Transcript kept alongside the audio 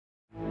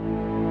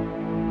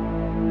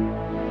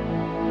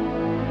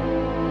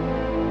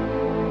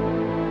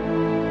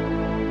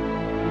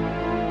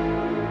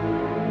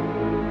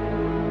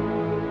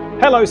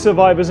Hello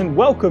survivors and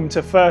welcome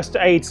to First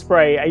Aid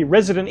Spray, a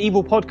Resident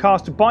Evil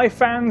podcast by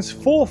fans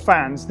for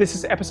fans. This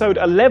is episode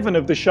 11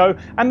 of the show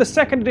and the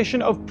second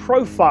edition of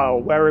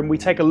Profile, wherein we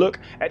take a look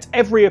at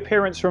every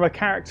appearance from a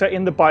character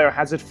in the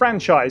Biohazard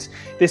franchise.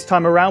 This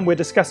time around we're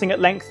discussing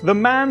at length the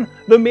man,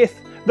 the myth,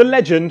 the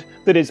legend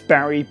that is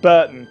Barry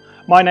Burton.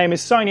 My name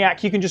is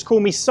Soniac, you can just call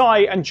me Cy,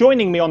 and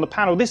joining me on the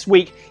panel this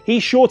week,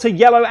 he's sure to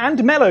yellow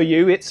and mellow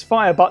you, it's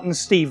Fire Button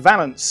Steve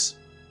Valance.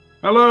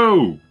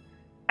 Hello!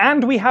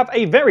 And we have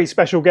a very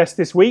special guest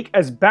this week,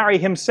 as Barry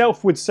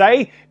himself would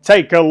say,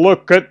 take a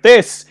look at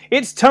this!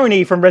 It's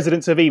Tony from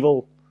Residents of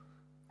Evil.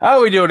 How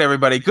are we doing,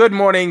 everybody? Good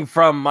morning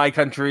from my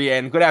country,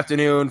 and good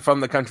afternoon from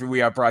the country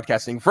we are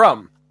broadcasting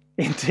from.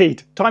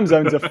 Indeed, time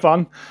zones are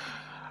fun.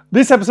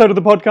 This episode of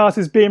the podcast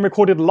is being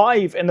recorded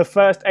live in the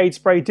First Aid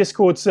Spray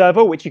Discord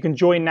server, which you can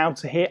join now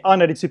to hear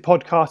unedited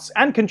podcasts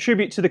and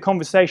contribute to the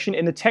conversation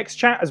in the text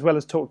chat, as well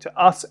as talk to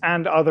us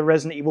and other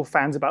Resident Evil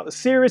fans about the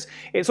series.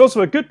 It's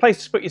also a good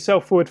place to put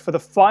yourself forward for the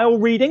file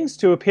readings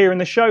to appear in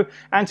the show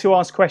and to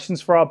ask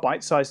questions for our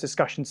bite-sized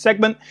discussion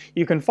segment.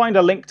 You can find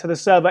a link to the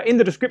server in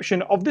the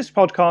description of this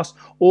podcast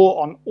or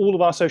on all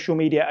of our social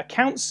media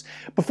accounts.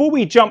 Before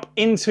we jump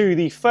into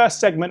the first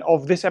segment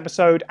of this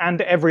episode and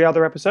every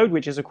other episode,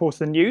 which is of course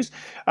the news,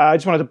 I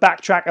just wanted to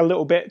backtrack a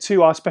little bit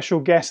to our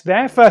special guest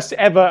there. First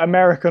ever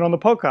American on the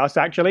podcast,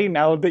 actually,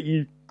 now that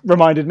you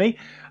reminded me.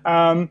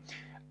 And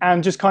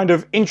just kind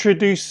of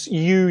introduce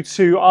you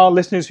to our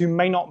listeners who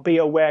may not be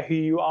aware who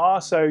you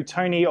are. So,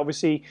 Tony,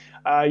 obviously,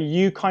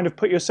 you kind of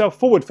put yourself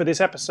forward for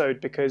this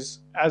episode because,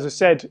 as I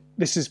said,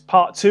 this is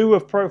part 2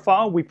 of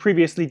Profile. We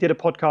previously did a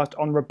podcast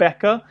on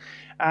Rebecca,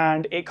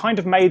 and it kind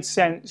of made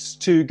sense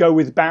to go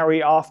with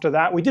Barry after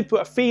that. We did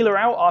put a feeler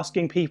out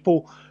asking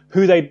people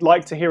who they'd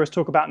like to hear us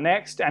talk about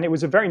next, and it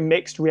was a very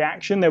mixed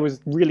reaction. There was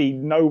really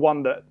no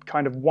one that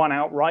kind of won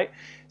outright.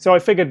 So I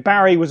figured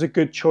Barry was a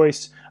good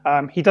choice.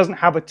 He doesn't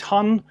have a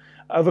ton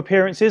of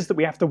appearances that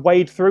we have to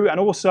wade through, and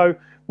also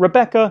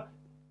Rebecca,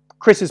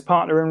 Chris's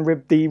partner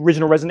in the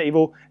original Resident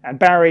Evil, and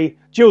Barry,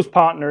 Jill's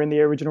partner in the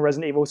original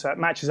Resident Evil, so it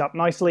matches up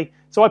nicely.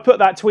 So I put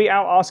that tweet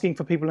out asking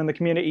for people in the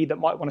community that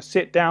might want to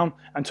sit down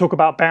and talk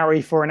about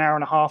Barry for an hour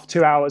and a half,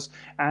 2 hours,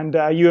 and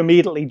you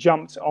immediately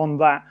jumped on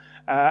that.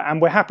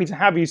 And we're happy to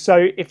have you.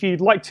 So if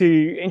you'd like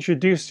to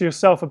introduce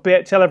yourself a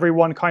bit, tell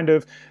everyone kind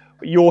of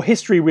your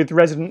history with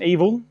Resident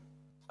Evil.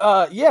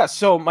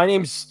 So my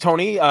name's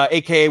Tony,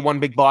 aka One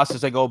Big Boss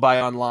as I go by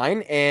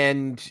online.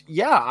 And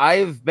yeah,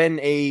 I've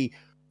been a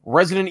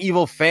Resident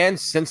Evil fan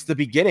since the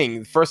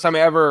beginning. The first time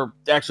I ever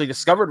actually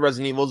discovered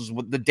Resident Evil was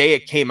the day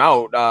it came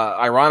out.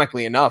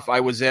 Ironically enough,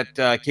 I was at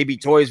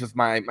KB Toys with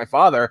my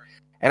father,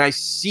 and I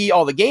see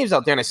all the games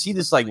out there, and I see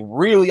this like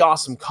really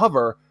awesome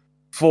cover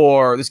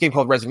for this game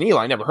called Resident Evil.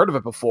 I never heard of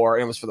it before,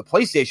 and it was for the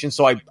PlayStation,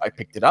 so I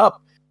picked it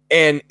up,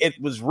 and it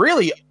was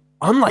really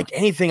unlike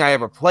anything I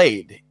ever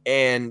played.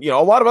 And, you know,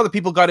 a lot of other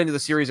people got into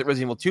the series at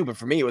Resident Evil 2, but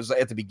for me, it was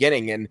at the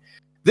beginning, and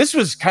this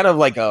was kind of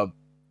like a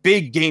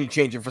big game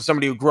changer for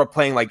somebody who grew up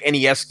playing like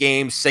NES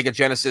games, Sega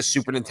Genesis,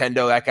 Super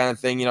Nintendo, that kind of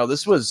thing. You know,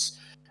 this was,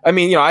 I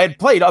mean, you know, I had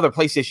played other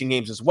PlayStation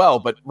games as well,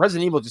 but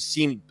Resident Evil just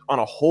seemed on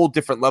a whole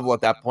different level at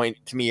that point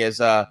to me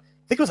as, I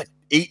think it was like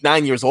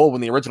 8-9 years old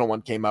when the original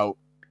one came out.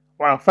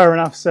 Wow, fair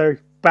enough. So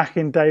back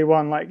in day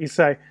one, like you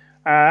say.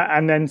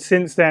 And then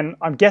since then,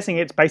 I'm guessing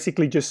it's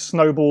basically just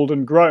snowballed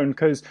and grown,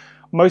 because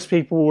most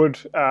people would,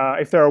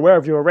 if they're aware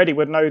of you already,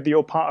 would know that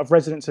you're part of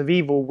Residents of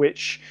Evil,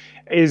 which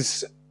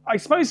is, I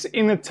suppose,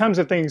 in the terms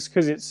of things,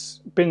 because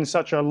it's been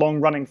such a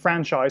long-running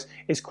franchise,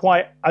 is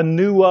quite a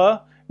newer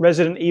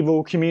Resident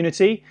Evil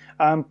community.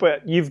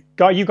 But you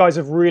guys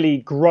have really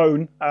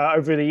grown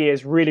over the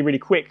years really, really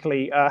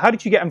quickly. How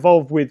did you get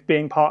involved with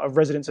being part of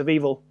Residents of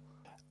Evil?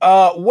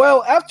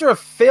 Well, after a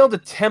failed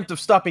attempt of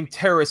stopping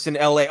terrorists in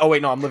LA. Oh,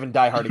 wait, no, I'm living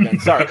Die Hard again.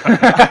 Sorry.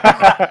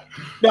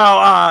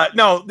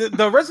 No,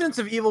 the Residents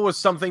of Evil was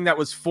something that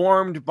was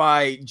formed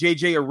by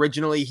JJ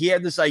originally. He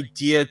had this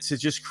idea to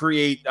just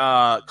create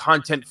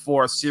content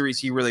for a series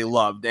he really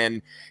loved,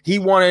 and he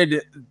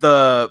wanted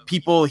the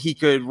people he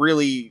could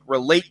really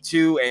relate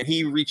to, and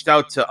he reached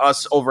out to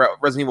us over at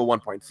Resident Evil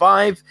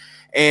 1.5.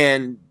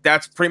 And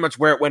that's pretty much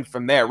where it went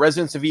from there.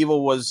 Residents of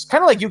Evil was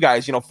kind of like you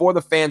guys, you know, for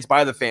the fans,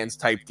 by the fans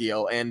type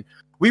deal. And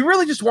we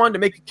really just wanted to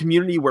make a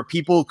community where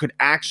people could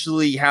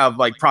actually have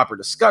like proper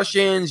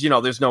discussions. You know,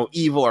 there's no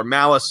evil or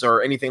malice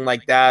or anything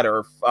like that,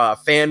 or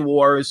fan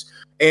wars.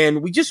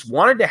 And we just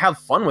wanted to have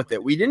fun with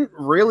it. We didn't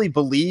really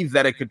believe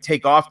that it could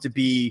take off to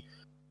be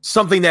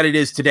something that it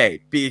is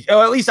today.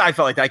 At least I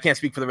felt like that. I can't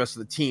speak for the rest of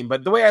the team,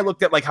 but the way I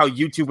looked at like how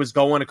YouTube was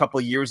going a couple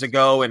of years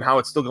ago and how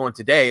it's still going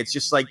today, it's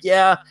just like,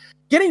 yeah,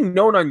 getting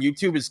known on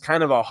YouTube is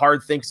kind of a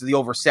hard thing because of the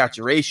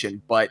oversaturation,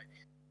 but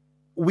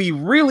we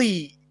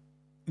really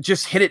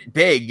just hit it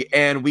big,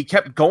 and we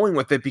kept going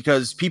with it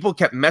because people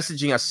kept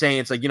messaging us saying,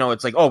 it's like, you know,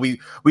 it's like, oh, we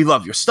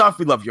love your stuff.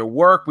 We love your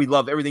work. We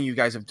love everything you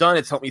guys have done.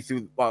 It's helped me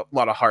through a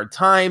lot of hard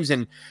times.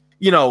 And,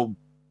 you know,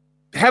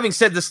 having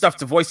said this stuff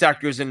to voice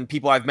actors and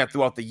people I've met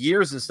throughout the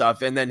years and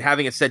stuff, and then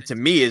having it said to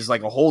me is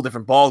like a whole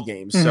different ball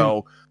game. Mm-hmm.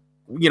 So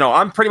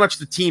I'm pretty much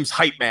the team's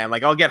hype man.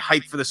 Like, I'll get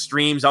hyped for the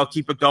streams. I'll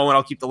keep it going.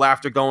 I'll keep the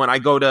laughter going. I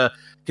go to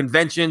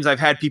conventions. I've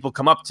had people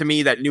come up to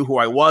me that knew who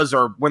I was,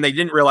 or when they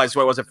didn't realize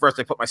who I was at first,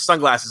 I put my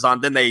sunglasses on.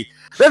 Then they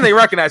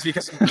recognize me,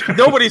 because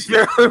nobody's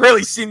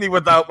really seen me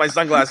without my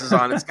sunglasses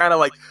on. It's kind of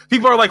like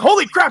people are like,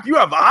 "Holy crap, you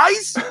have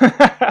eyes!" People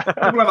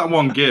have that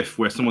one GIF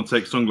where someone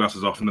takes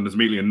sunglasses off, and then there's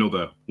immediately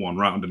another one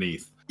right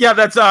underneath. Yeah,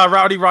 that's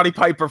Roddy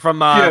Piper from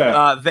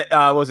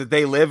was it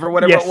They Live or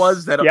whatever it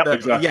was?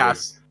 Exactly.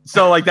 Yes.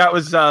 So like that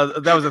was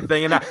a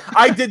thing, and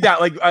I did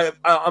that. Like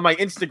on my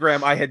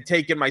Instagram, I had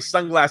taken my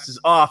sunglasses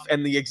off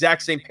and the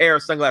exact same pair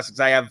of sunglasses.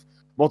 I have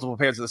multiple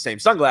pairs of the same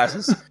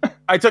sunglasses.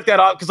 I took that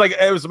off because like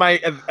it was my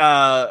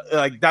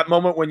like that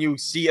moment when you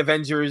see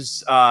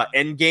Avengers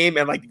Endgame,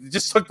 and like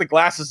just took the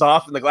glasses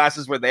off and the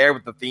glasses were there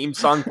with the theme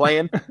song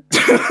playing.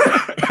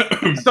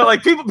 So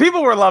like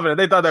people were loving it.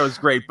 They thought that was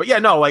great. But yeah,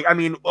 no, like I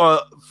mean,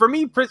 for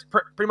me, pretty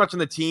much on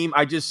the team,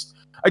 I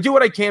do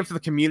what I can for the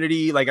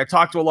community. Like I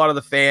talk to a lot of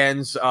the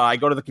fans. I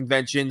go to the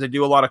conventions. I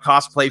do a lot of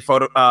cosplay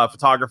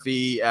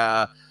photography.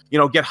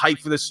 Get hyped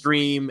for the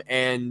stream,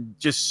 and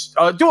just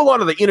do a lot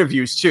of the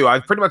interviews too.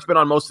 I've pretty much been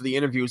on most of the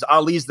interviews.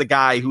 Ali's the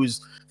guy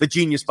who's the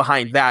genius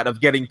behind that,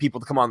 of getting people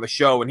to come on the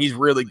show, and he's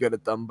really good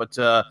at them. But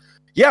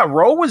yeah,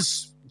 Ro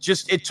was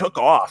just, it took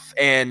off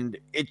and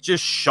it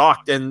just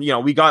shocked. And,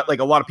 we got like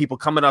a lot of people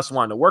coming to us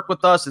wanting to work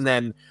with us. And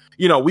then,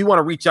 we want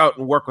to reach out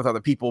and work with other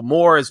people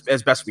more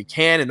as best we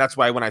can. And that's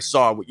why when I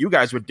saw what you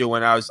guys were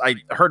doing, I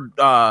heard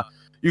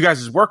you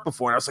guys' work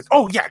before, and I was like,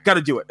 oh yeah, got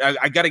to do it.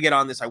 I got to get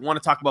on this. I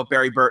want to talk about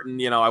Barry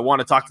Burton. I want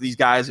to talk to these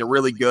guys. They're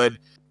really good,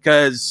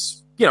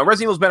 because,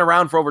 Resident Evil's been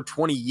around for over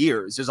 20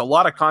 years. There's a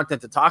lot of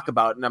content to talk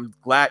about, and I'm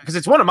glad, because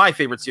it's one of my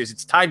favorite series.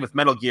 It's tied with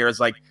Metal Gear as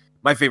like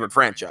my favorite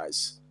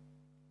franchise.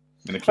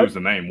 And it includes the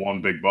name One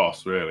Big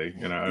Boss, really.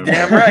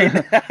 Damn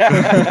right.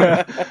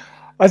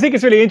 I think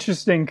it's really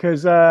interesting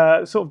because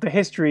sort of the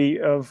history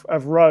of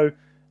Ro,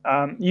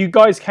 you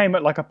guys came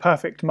at like a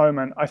perfect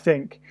moment, I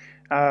think.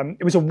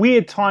 It was a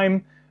weird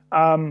time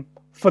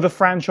for the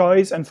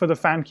franchise and for the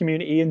fan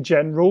community in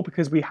general,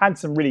 because we had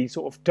some really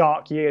sort of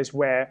dark years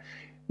where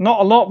not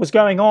a lot was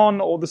going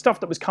on, or the stuff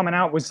that was coming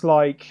out was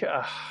like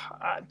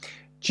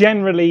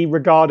generally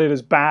regarded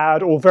as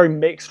bad, or very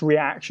mixed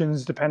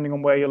reactions depending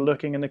on where you're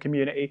looking in the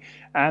community.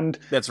 And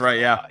that's right,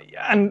 yeah.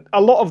 And a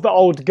lot of the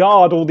old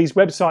guard, all these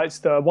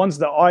websites, the ones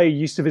that I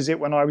used to visit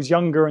when I was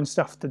younger and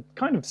stuff, that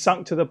kind of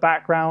sunk to the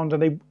background,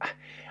 and they,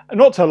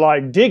 not to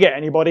like dig at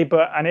anybody,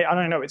 but and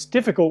I know it's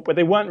difficult, but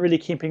they weren't really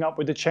keeping up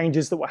with the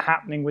changes that were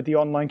happening with the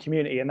online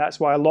community, and that's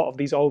why a lot of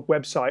these old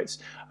websites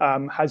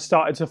had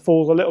started to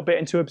fall a little bit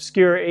into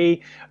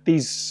obscurity.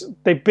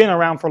 They've been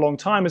around for a long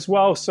time as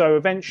well, so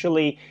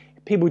eventually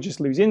people just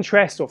lose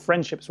interest, or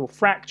friendships will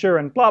fracture,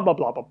 and blah, blah,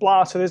 blah, blah,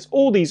 blah. So there's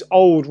all these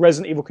old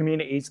Resident Evil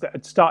communities that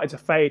had started to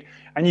fade,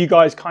 and you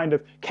guys kind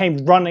of came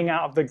running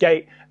out of the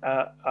gate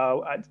at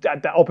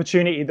that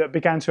opportunity that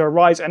began to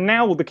arise. And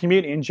now the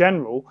community in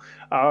general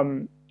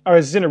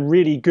is in a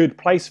really good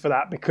place for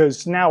that,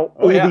 because now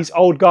these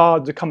old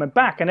guards are coming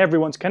back, and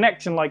everyone's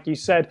connecting, like you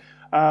said.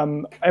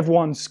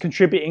 Everyone's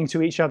contributing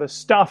to each other's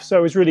stuff, so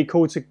it was really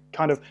cool to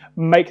kind of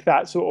make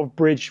that sort of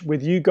bridge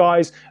with you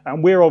guys.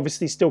 And we're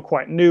obviously still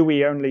quite new.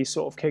 We only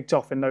sort of kicked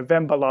off in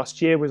November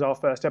last year, was our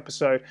first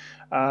episode.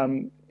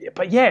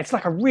 But yeah, it's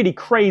like a really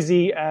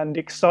crazy and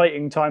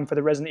exciting time for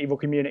the Resident Evil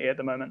community at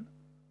the moment.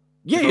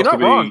 Yeah, you're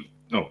not wrong.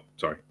 Oh,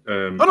 sorry.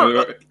 Yeah,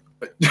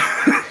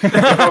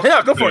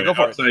 go for it.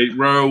 I'd say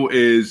Ro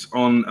is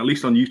on, at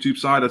least on YouTube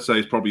side, I'd say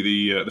it's probably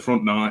the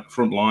front line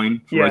for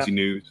Resi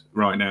News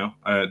right now,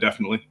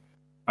 definitely.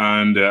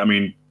 And I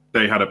mean,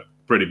 they had a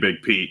pretty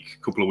big peak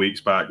a couple of weeks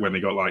back when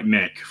they got like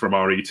Nick from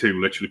RE2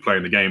 literally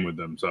playing the game with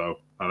them. So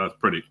that's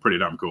pretty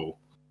damn cool.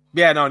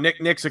 Yeah, no,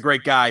 Nick's a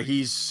great guy.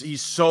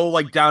 He's so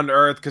like down to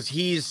earth, because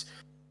he's,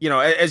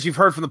 as you've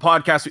heard from the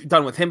podcast we've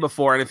done with him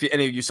before, and if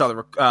any of you saw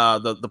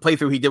the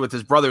playthrough he did with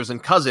his brothers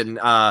and cousin,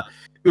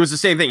 it was the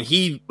same thing.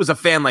 He was a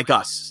fan like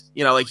us.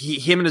 Like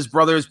him and his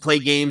brothers play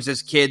games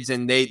as kids,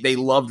 and they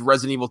loved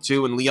Resident Evil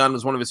 2, and Leon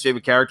was one of his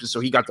favorite characters, so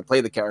he got to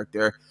play the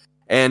character.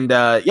 And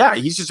yeah,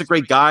 he's just a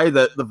great guy.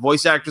 The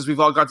voice actors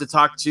we've all got to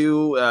talk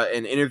to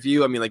and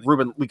interview. I mean, like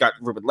we got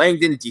Ruben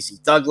Langdon,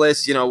 DC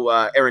Douglas,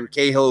 Erin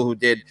Cahill, who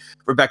did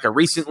Rebecca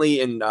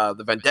recently in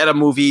the Vendetta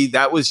movie.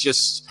 That was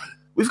just,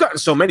 we've gotten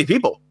so many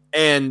people.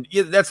 And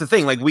that's the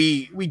thing. Like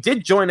we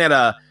did join at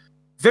a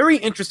very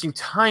interesting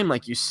time,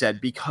 like you said,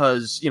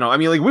 because, I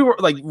mean, like we were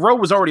like, Ro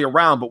was already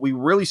around, but we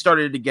really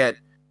started to get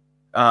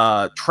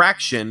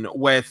traction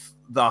with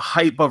the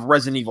hype of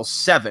Resident Evil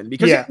 7,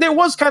 because there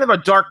was kind of a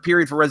dark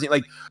period for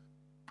Resident.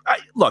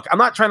 Look, I'm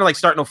not trying to like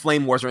start no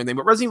flame wars or anything,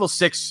 but Resident Evil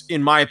 6,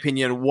 in my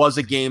opinion, was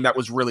a game that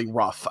was really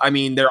rough. I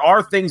mean, there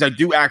are things I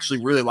do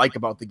actually really like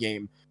about the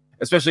game,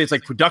 especially its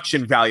like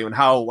production value and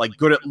how like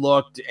good it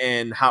looked,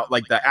 and how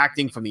like the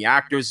acting from the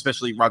actors,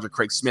 especially Roger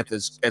Craig Smith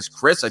as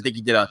Chris. I think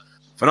he did a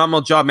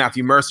phenomenal job.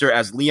 Matthew Mercer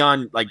as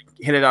Leon, like,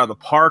 hit it out of the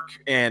park.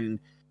 And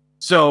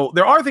so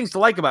there are things to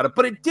like about it,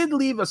 but it did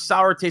leave a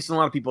sour taste in a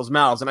lot of people's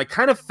mouths. And I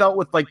kind of felt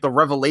with like the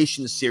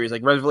Revelations series,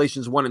 like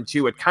Revelations 1 and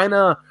 2, it kind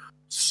of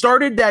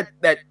started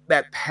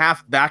that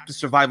path back to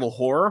survival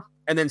horror,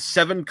 and then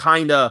 7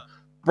 kind of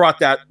brought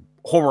that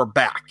horror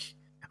back.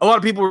 A lot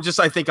of people were just,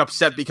 I think,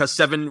 upset because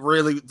 7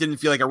 really didn't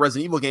feel like a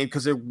Resident Evil game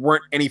because there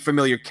weren't any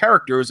familiar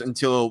characters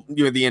until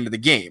near the end of the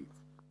game.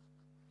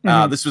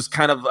 This was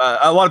kind of,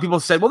 a lot of people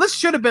said, well, this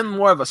should have been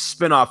more of a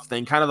spin-off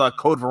thing, kind of a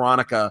Code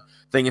Veronica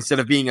thing instead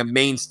of being a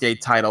mainstay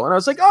title. And I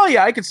was like, oh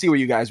yeah, I could see where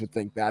you guys would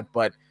think that.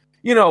 But,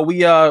 you know,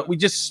 we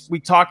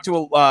talked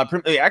to,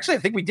 actually, I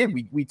think we did.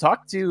 We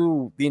talked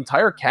to the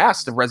entire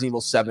cast of Resident Evil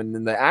 7,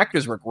 and the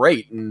actors were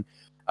great. And,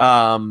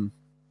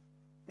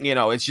 you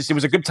know, it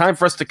was a good time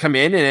for us to come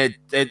in,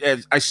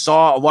 and I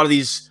saw a lot of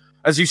these,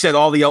 as you said,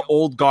 all the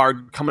old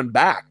guard coming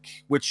back,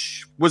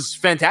 which was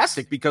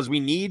fantastic because we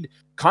need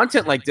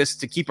content like this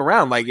to keep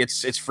around. Like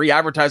it's free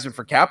advertisement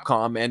for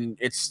Capcom, and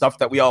it's stuff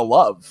that we all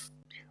love.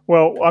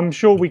 Well, I'm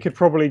sure we could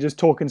probably just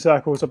talk in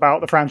circles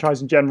about the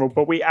franchise in general,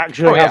 but we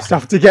actually have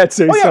stuff to get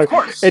to, so of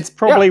course. It's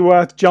probably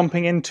worth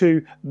jumping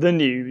into the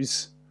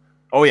news.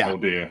 Oh yeah. Oh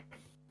dear.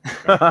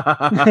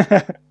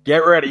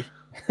 Get ready.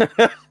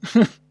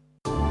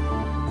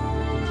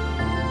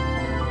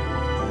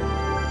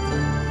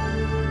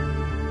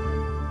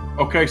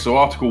 Okay, so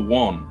Article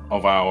 1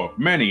 of our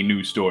many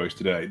news stories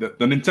today. The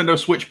Nintendo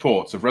Switch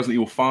ports of Resident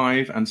Evil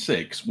 5 and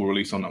 6 will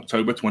release on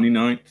October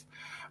 29th,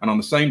 and on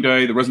the same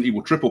day, the Resident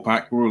Evil Triple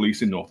Pack will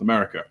release in North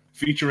America,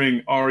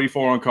 featuring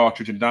RE4 on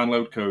cartridge and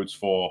download codes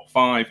for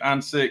 5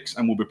 and 6,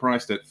 and will be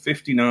priced at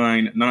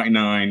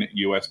 $59.99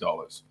 US.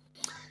 What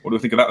do we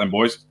think of that then,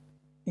 boys?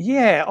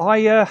 Yeah,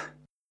 I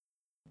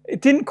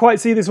didn't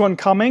quite see this one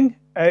coming.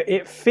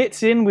 It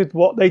fits in with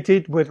what they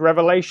did with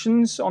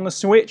Revelations on the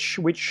Switch,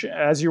 which,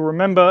 as you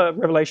remember,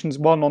 Revelations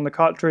 1 on the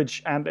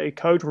cartridge and a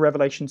code for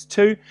Revelations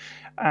 2.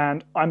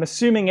 And I'm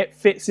assuming it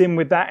fits in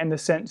with that in the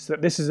sense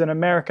that this is an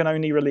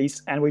American-only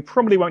release, and we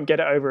probably won't get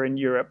it over in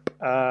Europe.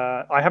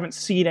 I haven't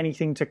seen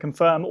anything to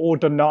confirm or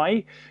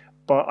deny,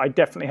 but I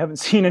definitely haven't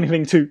seen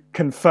anything to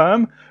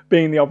confirm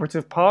being the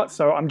operative part.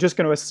 So I'm just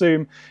going to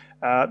assume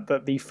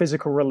that the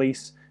physical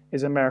release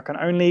is American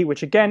only,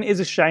 which again is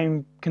a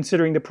shame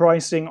considering the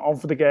pricing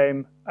of the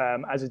game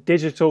as a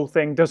digital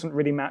thing doesn't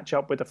really match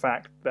up with the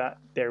fact that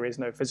there is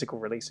no physical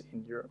release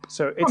in Europe.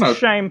 So it's a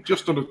shame.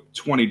 Just under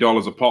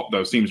 $20 a pop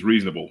though seems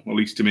reasonable, at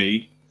least to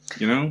me,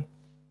 you know?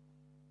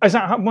 Is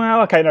that, well,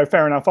 okay, no,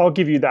 fair enough. I'll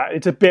give you that.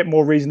 It's a bit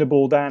more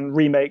reasonable than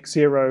Remake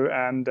 0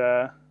 and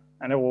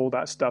all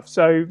that stuff.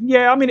 So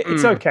yeah, I mean,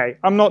 it's okay.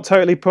 I'm not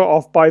totally put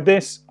off by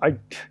this. I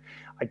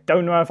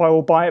don't know if I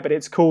will buy it, but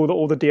it's cool that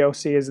all the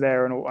DLC is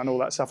there and all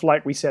that stuff,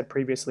 like we said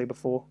previously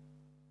before.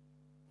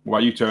 What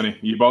about you, Tony?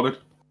 You bothered?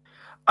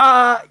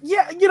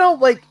 Yeah, you know,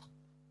 like,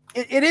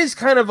 it is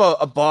kind of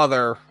a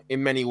bother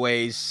in many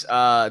ways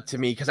to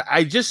me, because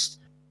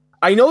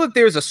I know that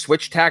there's a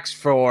Switch tax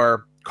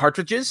for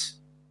cartridges,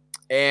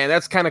 and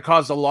that's kind of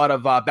caused a lot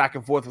of back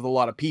and forth with a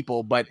lot of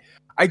people, but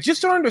I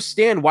just don't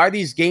understand why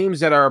these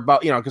games that are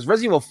about, you know, because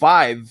Resident Evil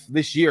 5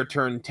 this year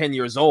turned 10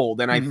 years old,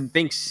 and I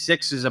think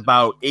 6 is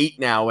about 8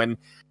 now, and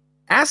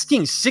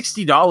asking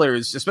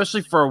 $60,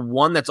 especially for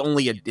one that's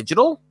only a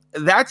digital,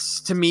 that's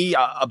to me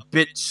a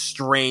bit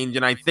strange,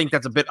 and I think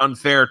that's a bit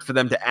unfair for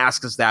them to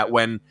ask us that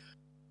when,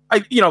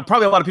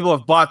 probably a lot of people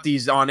have bought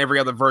these on every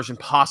other version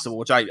possible,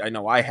 which I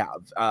know I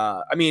have.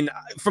 I mean,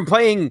 from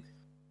playing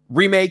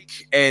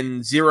Remake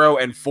and 0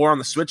 and 4 on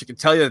the Switch, I can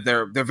tell you that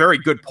they're very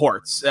good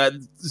ports.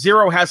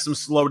 0 has some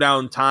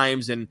slowdown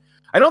times, and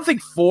I don't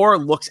think 4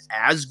 looks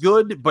as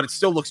good, but it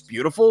still looks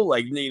beautiful.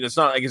 Like, it's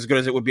not like as good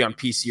as it would be on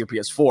PC or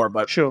PS4,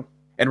 but sure.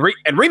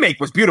 And Remake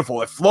was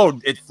beautiful. It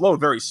flowed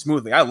very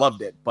smoothly. I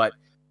loved it, but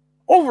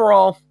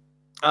overall,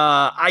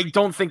 I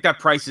don't think that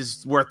price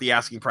is worth the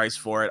asking price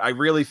for it. I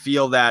really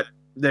feel that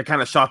they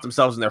kind of shot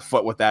themselves in their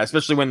foot with that,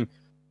 especially when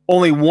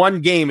only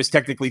one game is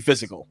technically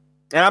physical.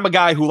 And I'm a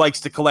guy who likes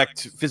to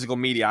collect physical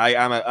media.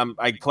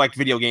 I collect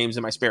video games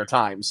in my spare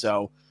time.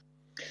 So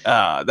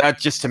that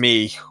just to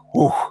me,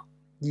 whew.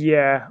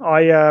 Yeah,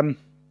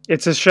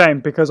 it's a shame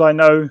because I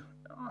know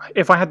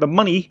if I had the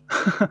money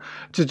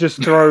to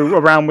just throw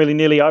around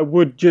willy-nilly, I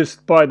would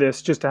just buy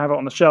this just to have it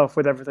on the shelf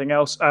with everything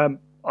else. I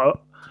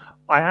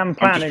am planning.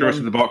 I'm just curious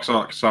of the box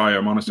art, Si.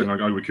 I'm honestly going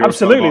to be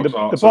curious. Absolutely, the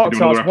box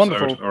art's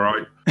wonderful. All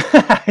right.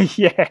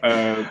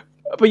 Yeah.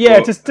 But yeah,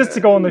 just to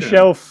go on the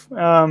shelf.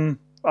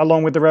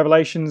 Along with the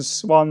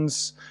Revelations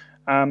ones,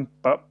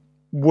 but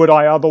would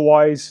I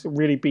otherwise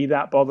really be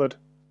that bothered?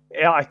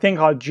 Yeah, I think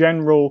our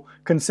general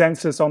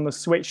consensus on the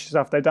Switch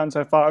stuff they've done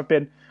so far have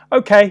been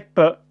okay,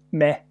 but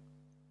meh.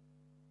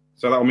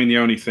 So that will mean the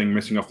only thing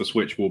missing off the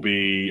Switch will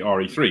be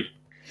RE3,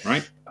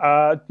 right?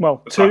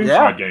 Well, the 2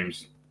 side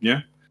games,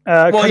 yeah.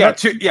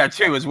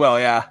 2 as well,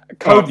 yeah.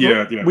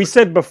 We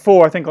said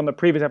before, I think on the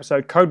previous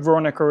episode, Code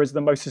Veronica is the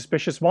most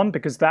suspicious one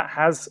because that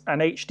has an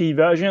HD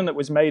version that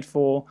was made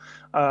for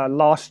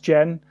last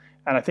gen,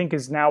 and I think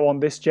is now on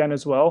this gen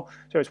as well.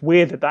 So it's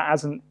weird that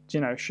hasn't,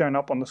 shown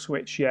up on the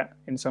Switch yet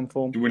in some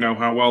form. Do we know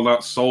how well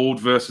that sold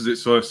versus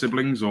its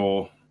siblings?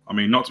 Or, I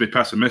mean, not to be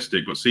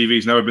pessimistic, but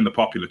CV's never been the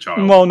popular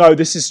child. Well, no,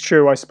 this is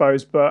true, I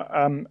suppose, but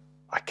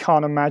I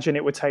can't imagine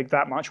it would take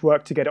that much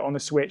work to get it on the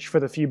Switch for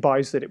the few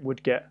buys that it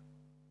would get.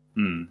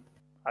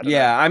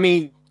 Yeah, I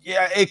mean,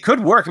 yeah, it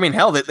could work. I mean,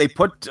 hell, they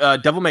put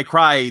Devil May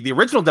Cry, the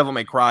original Devil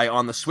May Cry,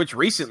 on the Switch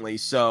recently.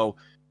 So,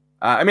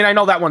 I mean, I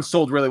know that one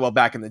sold really well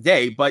back in the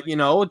day, but, you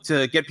know,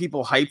 to get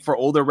people hyped for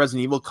older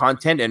Resident Evil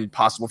content and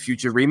possible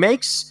future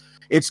remakes,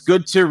 it's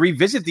good to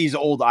revisit these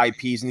old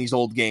IPs and these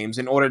old games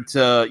in order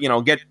to, you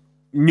know, get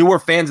newer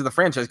fans of the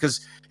franchise.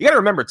 Because you got to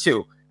remember,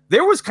 too,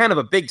 there was kind of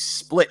a big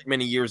split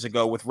many years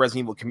ago with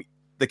Resident Evil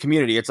the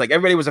community. It's like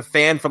everybody was a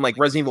fan from like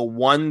Resident Evil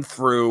 1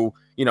 through,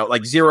 you know,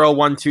 like 0,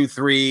 1, 2,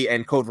 3,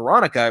 and Code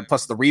Veronica,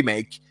 plus the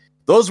remake.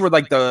 Those were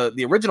like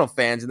the original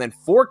fans, and then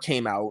 4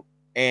 came out,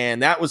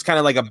 and that was kind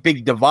of like a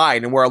big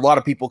divide, and where a lot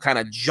of people kind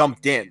of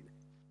jumped in.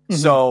 Mm-hmm.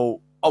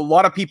 So a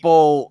lot of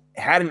people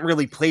hadn't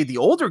really played the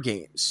older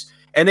games,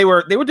 and they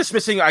were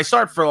dismissing. I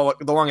saw it for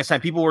the longest time.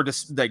 People were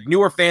just like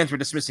newer fans were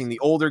dismissing the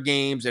older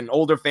games, and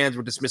older fans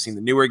were dismissing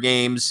the newer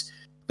games,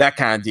 that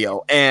kind of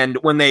deal. And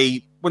when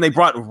they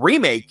brought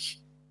Remake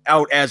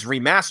out as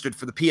remastered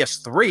for the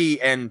PS3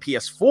 and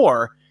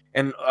PS4,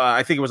 and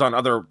I think it was on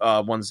other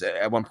ones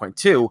at one point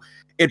too,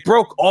 it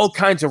broke all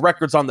kinds of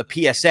records on the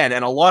PSN,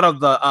 and a lot of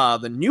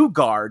the new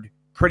guard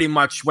pretty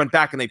much went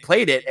back and they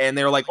played it, and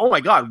they were like, "Oh my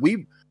god,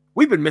 we've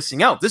been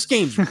missing out. This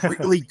game's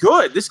really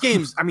good. This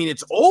game's, I mean,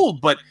 it's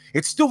old, but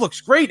it still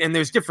looks great, and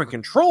there's different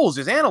controls,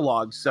 there's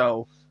analogs."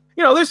 So,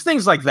 you know, there's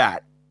things like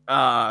that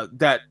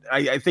that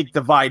I think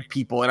divide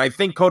people, and I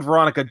think Code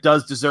Veronica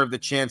does deserve the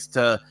chance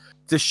to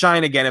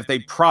shine again if they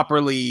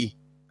properly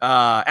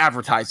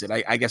advertise it.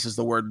 I guess is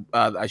the word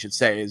I should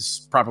say,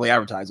 is properly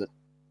advertise it.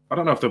 I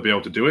don't know if they'll be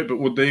able to do it, but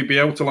would they be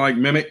able to like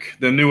mimic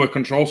the newer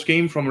control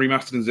scheme from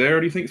Remastered and Zero?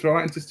 Do you think, throw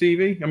that into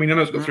TV? I mean, I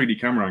know it's got 3D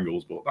camera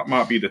angles, but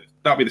that'd be the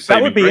same.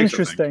 That would be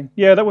interesting.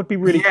 Yeah, that would be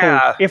really cool.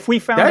 If we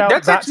found out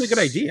that's actually a good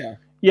idea.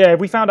 Yeah,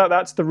 if we found out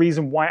that's the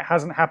reason why it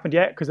hasn't happened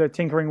yet, because they're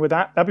tinkering with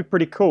that, that'd be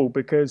pretty cool.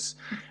 Because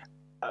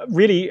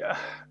really,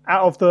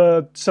 out of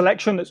the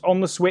selection that's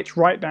on the Switch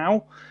right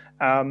now,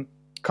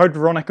 Code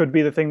Veronica would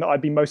be the thing that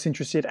I'd be most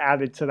interested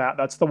added to that.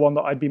 That's the one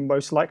that I'd be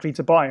most likely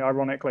to buy,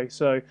 ironically.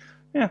 So,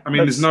 yeah. I mean,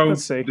 there's no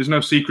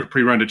secret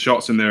pre-rendered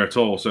shots in there at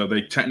all, so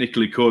they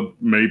technically could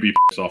maybe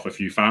piss off a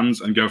few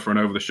fans and go for an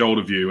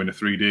over-the-shoulder view in a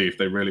 3D if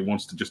they really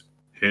wants to just,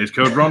 here's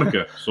Code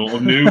Veronica, sort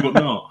of new but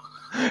not.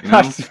 You know?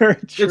 That's very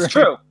true. It's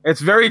true. It's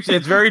very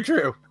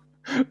true.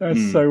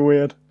 That's so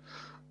weird.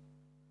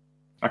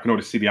 I can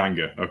already see the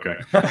anger. Okay.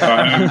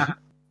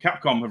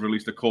 Capcom have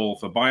released a call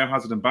for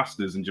Biohazard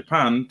ambassadors in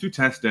Japan to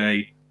test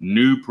a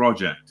new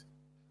project.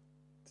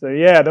 So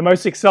yeah, the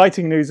most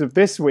exciting news of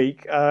this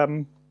week.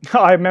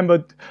 I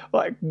remember,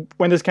 like,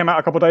 when this came out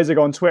a couple of days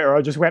ago on Twitter,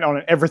 I just went on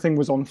and everything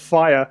was on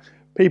fire.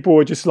 People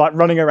were just like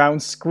running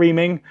around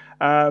screaming.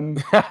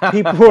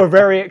 People were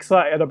very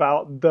excited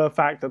about the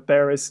fact that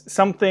there is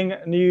something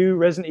new,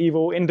 Resident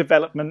Evil, in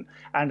development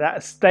and at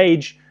a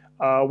stage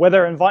where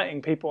they're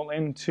inviting people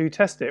in to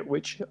test it,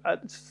 which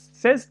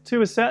says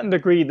to a certain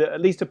degree that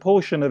at least a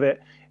portion of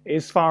it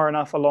is far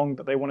enough along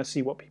that they want to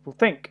see what people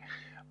think.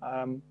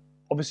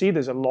 Obviously,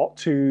 there's a lot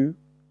to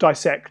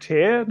dissect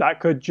here. That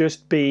could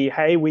just be,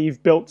 hey,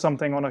 we've built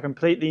something on a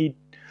completely,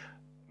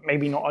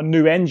 maybe not a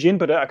new engine,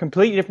 but a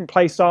completely different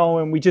play style,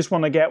 and we just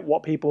want to get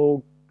what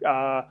people,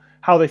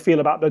 how they feel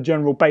about the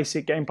general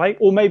basic gameplay,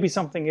 or maybe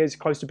something is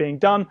close to being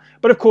done.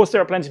 But of course,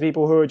 there are plenty of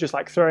people who are just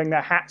like throwing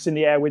their hats in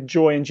the air with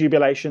joy and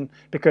jubilation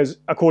because,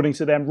 according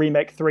to them,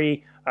 Remake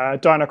 3,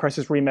 Dino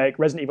Crisis Remake,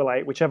 Resident Evil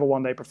 8, whichever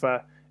one they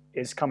prefer,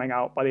 is coming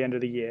out by the end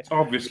of the year. It's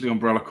obviously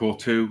Umbrella Corps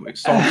 2. It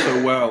sold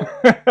so well.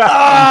 I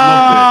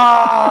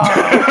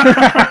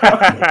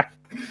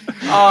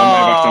may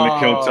have accidentally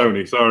killed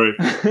Tony, sorry.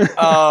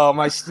 Oh,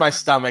 my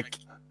stomach.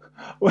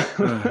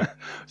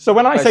 So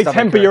when I say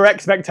temper your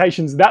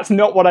expectations, that's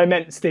not what I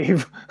meant,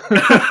 Steve.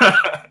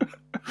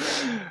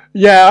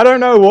 Yeah, I don't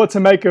know what to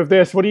make of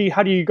this.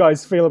 How do you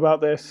guys feel about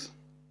this?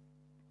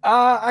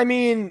 I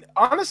mean,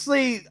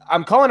 honestly,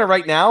 I'm calling it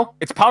right now.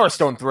 It's Power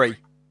Stone 3.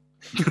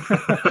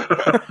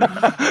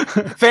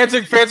 fans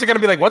are going to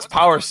be like, "What's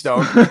Power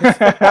Stone?"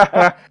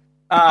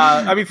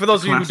 I mean, for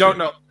those of you who don't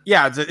know,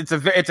 yeah,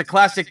 it's a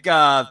classic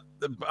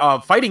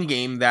fighting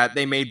game that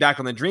they made back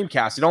on the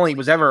Dreamcast. It only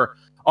was ever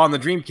on the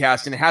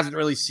Dreamcast, and it hasn't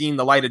really seen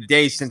the light of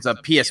day since a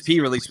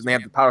PSP release when they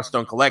had the Power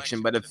Stone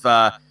collection. But if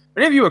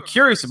any of you are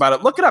curious about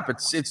it, look it up.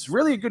 It's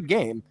really a good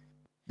game.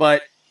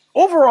 But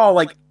overall,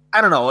 like, I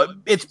don't know,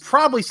 it's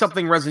probably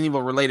something Resident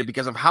Evil related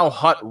because of how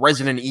hot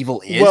Resident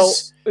Evil is. Well,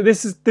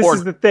 this is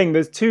the thing.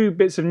 There's two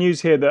bits of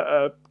news here that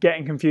are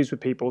getting confused with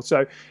people.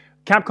 So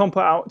Capcom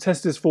put out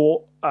testers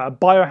for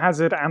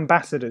Biohazard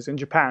ambassadors in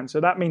Japan.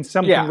 So that means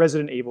something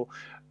Resident Evil.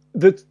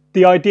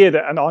 The idea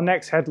that our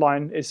next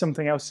headline is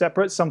something else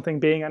separate, something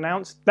being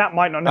announced, that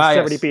might not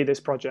necessarily be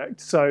this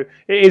project. So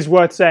it is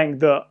worth saying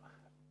that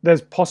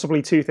there's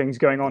possibly two things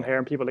going on here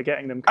and people are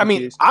getting them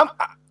confused. I mean,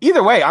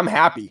 either way, I'm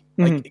happy.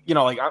 Like, you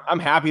know, like I'm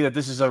happy that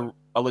this is a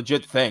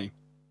legit thing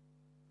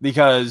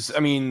because, I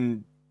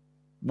mean,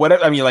 like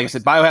I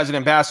said, Biohazard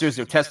ambassadors,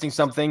 they're testing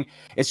something.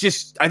 It's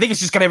just, I think it's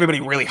just got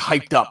everybody really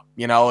hyped up.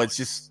 You know, it's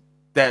just,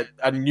 that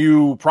a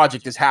new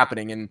project is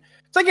happening. And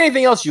it's like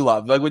anything else you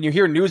love. Like when you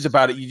hear news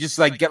about it, you just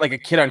like get like a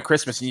kid on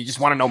Christmas and you just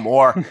want to know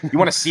more. You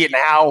want to see it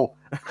now.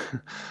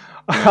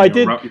 I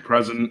did. Wrap your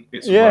present.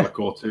 It's Relic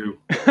 2.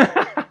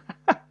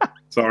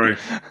 Sorry.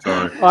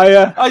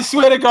 I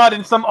swear to God,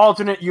 in some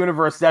alternate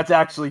universe, that's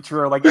actually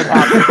true. Like it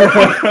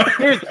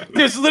happened.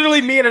 there's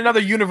literally me in another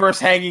universe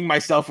hanging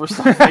myself or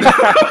something.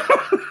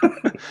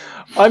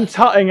 I'm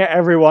tutting at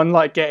everyone,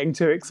 like getting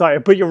too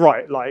excited. But you're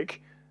right.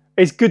 Like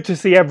it's good to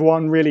see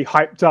everyone really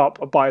hyped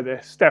up by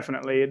this.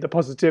 Definitely, the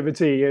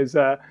positivity is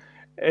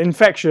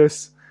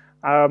infectious.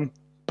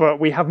 But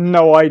we have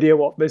no idea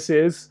what this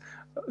is.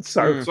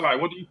 So, sorry,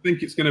 what do you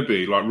think it's going to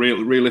be? Like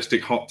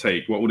realistic hot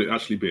take? What would it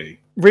actually be?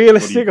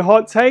 Realistic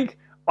hot take?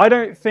 I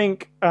don't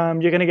think you're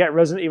going to get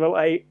Resident Evil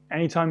 8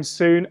 anytime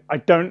soon. I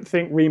don't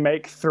think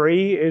Remake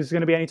 3 is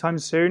going to be anytime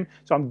soon.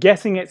 So I'm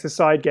guessing it's a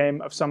side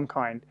game of some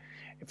kind.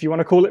 If you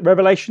want to call it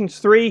Revelations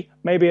 3,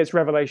 maybe it's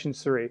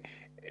Revelations 3.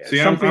 See,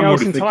 something I'm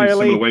else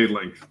entirely. Similar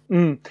wavelength.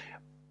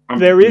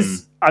 There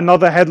is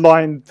another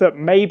headline that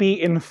maybe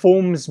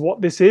informs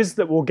what this is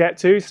that we'll get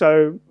to,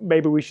 so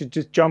maybe we should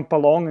just jump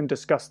along and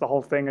discuss the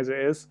whole thing as it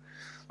is.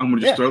 I'm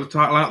going to just throw the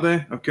title out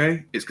there,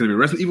 okay? It's going to be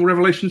Resident Evil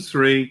Revelations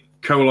 3,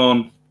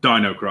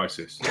 Dino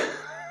Crisis.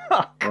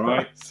 All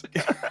right?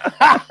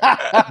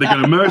 They're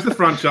going to merge the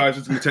franchises.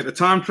 It's going to take the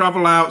time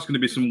travel out. It's going to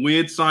be some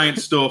weird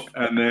science stuff,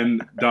 and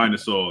then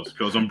dinosaurs,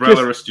 because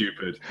Umbrella are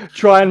stupid.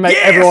 Try and make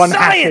everyone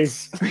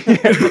science! Happy.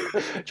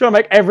 Try and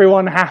make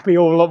everyone happy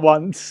all at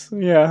once.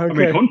 Yeah, okay.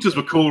 I mean, hunters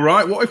were cool,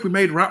 right? What if we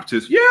made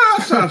raptors? Yeah,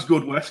 that sounds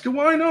good, Wesker.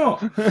 Why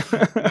not?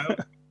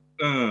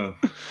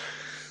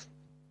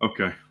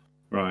 Okay,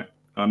 right.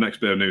 Our next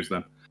bit of news,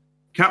 then.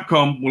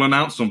 Capcom will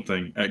announce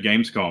something at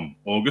Gamescom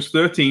August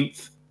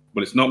 13th,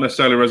 but it's not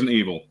necessarily Resident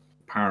Evil,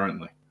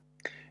 apparently.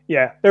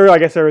 Yeah, I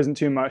guess there isn't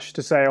too much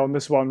to say on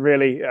this one,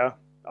 really.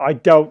 I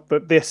doubt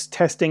that this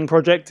testing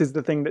project is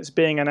the thing that's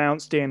being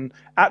announced in,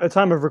 at the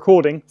time of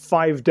recording,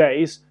 5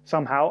 days,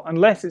 somehow,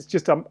 unless it's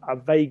just a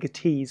vague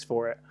tease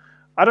for it.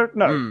 I don't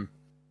know.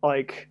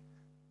 Like,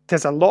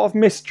 there's a lot of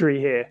mystery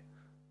here.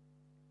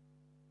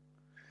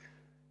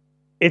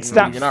 It's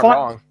you're not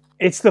wrong.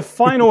 It's the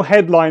final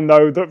headline,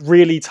 though, that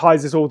really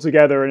ties this all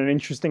together in an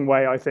interesting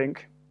way, I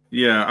think.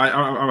 Yeah,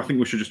 I think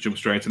we should just jump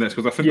straight into this,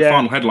 because I think the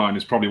final headline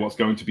is probably what's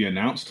going to be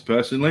announced,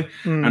 personally.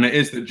 And it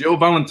is that Jill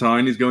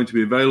Valentine is going to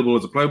be available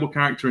as a playable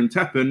character in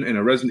Teppen in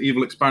a Resident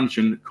Evil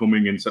expansion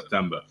coming in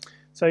September.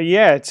 So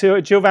yeah,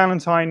 Jill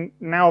Valentine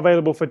now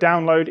available for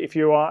download if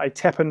you are a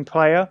Teppen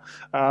player.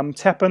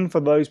 Teppen, for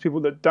those people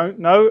that don't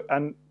know,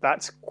 and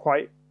that's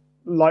quite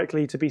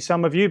likely to be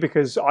some of you,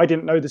 because I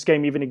didn't know this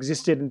game even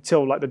existed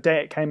until like the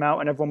day it came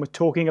out and everyone was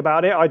talking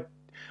about it.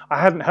 I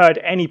hadn't heard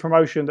any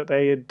promotion that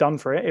they had done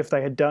for it, if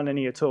they had done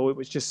any at all. It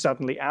was just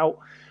suddenly out.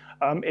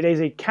 It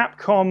is a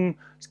Capcom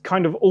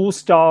kind of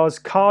all-stars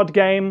card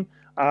game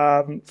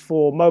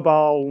for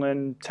mobile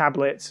and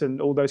tablets and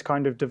all those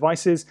kind of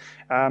devices.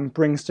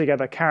 Brings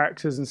together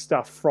characters and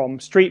stuff from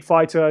Street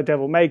Fighter,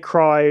 Devil May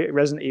Cry,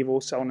 Resident Evil,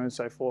 so on and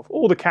so forth.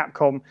 All the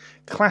Capcom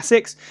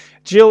classics.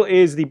 Jill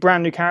is the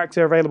brand new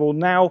character available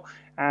now.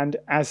 And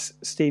as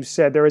Steve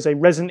said, there is a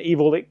Resident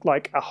Evil,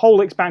 like a whole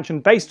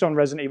expansion based on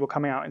Resident Evil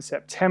coming out in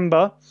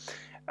September.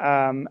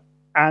 And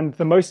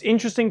the most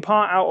interesting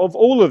part out of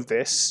all of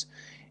this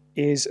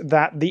is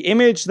that the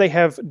image they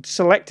have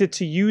selected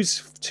to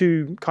use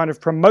to kind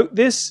of promote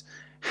this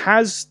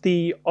has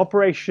the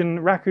Operation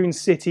Raccoon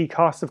City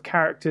cast of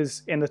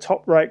characters in the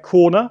top right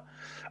corner.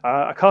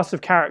 A cast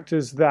of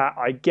characters that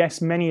I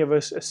guess many of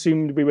us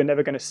assumed we were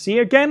never going to see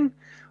again.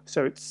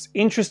 So it's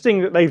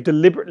interesting that they've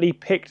deliberately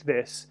picked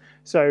this.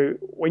 So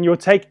when you're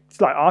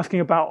asking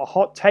about a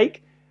hot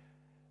take,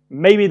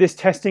 maybe this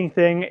testing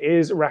thing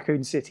is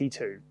Raccoon City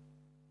 2.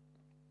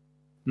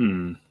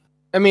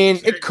 I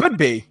mean, it could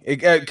be,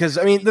 because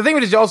I mean, the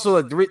thing is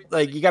also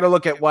like you got to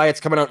look at why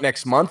it's coming out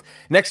next month.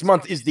 Next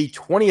month is the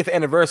 20th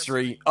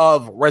anniversary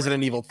of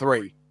Resident Evil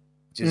 3,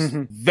 which is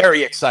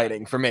very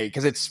exciting for me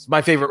because it's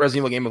my favorite Resident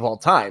Evil game of all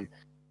time.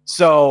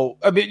 So,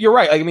 I mean, you're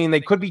right. Like, I mean, they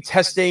could be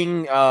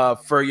testing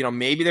for,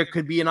 maybe there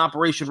could be an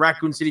Operation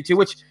Raccoon City 2,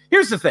 which,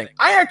 here's the thing.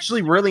 I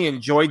actually really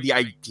enjoyed the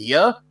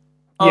idea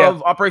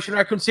of Operation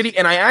Raccoon City,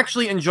 and I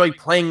actually enjoyed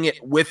playing it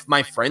with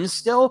my friends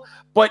still,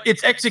 but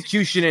its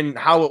execution and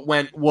how it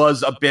went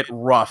was a bit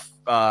rough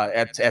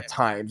at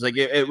times. Like,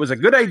 it was a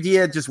good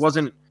idea, it just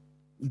wasn't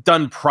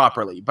done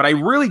properly. But I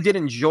really did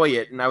enjoy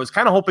it, and I was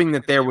kind of hoping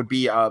that there would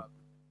be, like,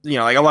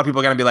 a lot of people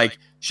are going to be like,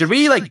 should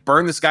we, like,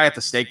 burn this guy at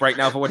the stake right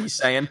now for what he's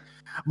saying?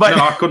 But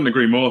no, I couldn't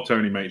agree more,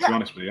 Tony, mate, to be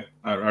honest with you.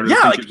 I really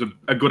think it was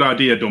a good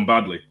idea done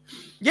badly.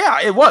 Yeah,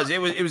 it was.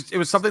 It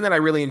was something that I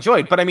really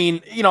enjoyed. But I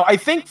mean, I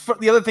think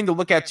the other thing to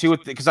look at too,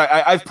 because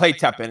I've played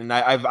Teppen and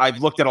I've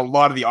looked at a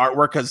lot of the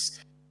artwork because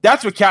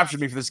that's what captured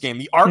me for this game.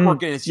 The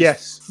artwork is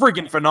just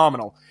friggin'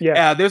 phenomenal.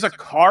 Yeah, there's a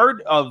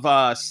card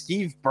of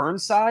Steve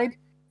Burnside,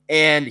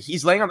 and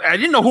he's laying on. I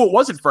didn't know who it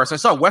was at first. I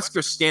saw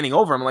Wesker standing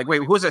over him. I'm like,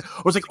 wait, who is it?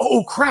 I was like,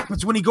 oh crap!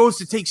 It's when he goes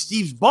to take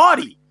Steve's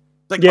body.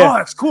 Like, oh,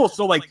 that's cool.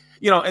 So like,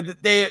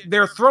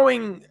 they're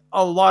throwing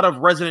a lot of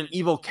Resident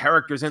Evil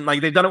characters in.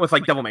 Like they've done it with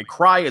like Devil May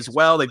Cry as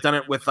well. They've done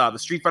it with the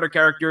Street Fighter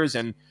characters,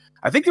 and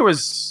I think there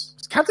was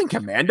Captain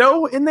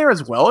Commando in there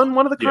as well in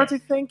one of the cards. I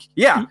think,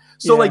 yeah.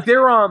 So like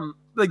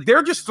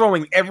they're just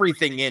throwing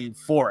everything in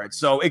for it,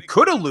 so it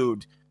could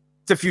allude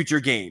to future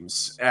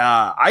games.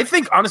 I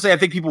think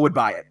people would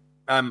buy it.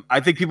 I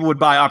think people would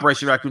buy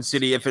Operation Raccoon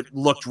City if it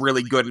looked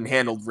really good and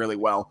handled really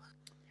well.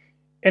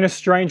 In a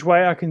strange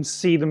way, I can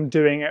see them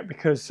doing it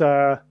because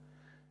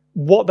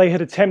what they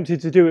had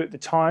attempted to do at the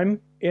time,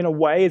 in a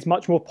way, is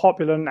much more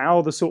popular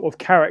now, the sort of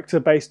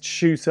character-based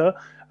shooter.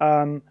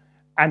 And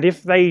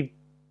if they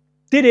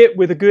did it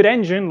with a good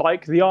engine,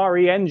 like the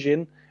RE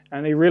engine,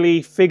 and they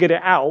really figured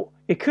it out,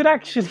 it could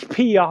actually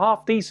be a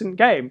half-decent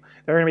game.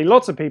 There are going to be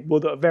lots of people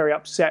that are very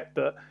upset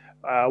that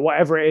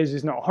whatever it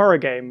is not a horror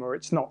game or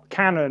it's not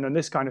canon and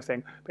this kind of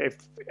thing.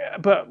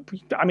 But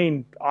I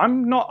mean,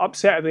 I'm not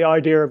upset at the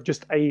idea of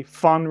just a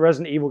fun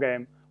Resident Evil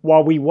game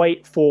while we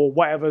wait for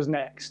whatever's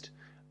next.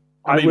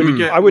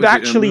 I would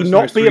actually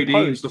not be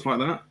opposed. And stuff like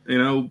that,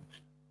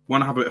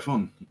 want to have a bit of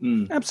fun.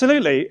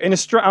 Absolutely.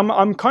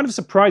 I'm kind of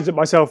surprised at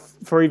myself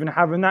for even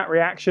having that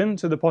reaction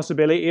to the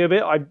possibility of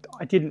it. I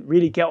didn't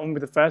really get on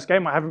with the first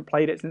game. I haven't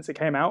played it since it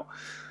came out.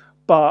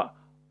 But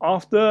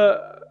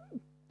after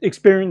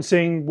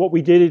experiencing what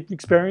we did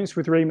experience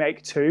with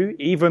Remake 2,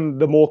 even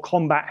the more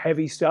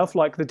combat-heavy stuff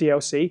like the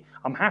DLC,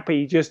 I'm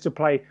happy just to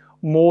play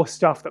more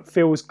stuff that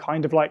feels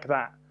kind of like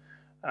that.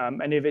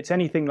 And if it's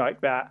anything like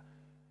that,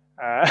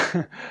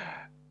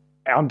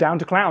 I'm down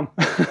to clown.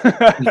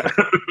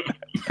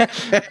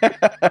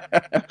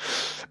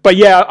 But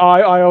yeah,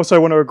 I also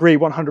want to agree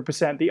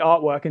 100%. The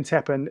artwork in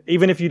Teppen,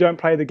 even if you don't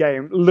play the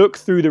game, look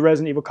through the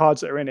Resident Evil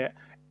cards that are in it.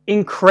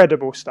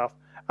 Incredible stuff.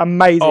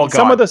 Amazing. Oh,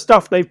 some of the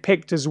stuff they've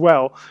picked as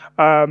well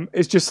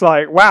is just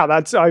like, wow,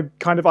 that's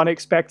kind of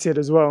unexpected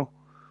as well.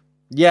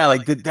 Yeah,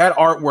 like that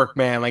artwork,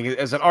 man, like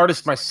as an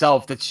artist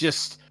myself,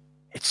 it's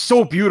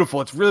so beautiful.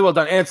 It's really well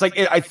done. And it's like,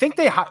 I think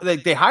they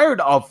hired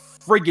a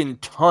friggin'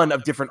 ton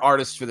of different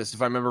artists for this,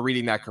 if I remember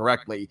reading that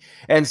correctly.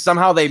 And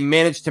somehow they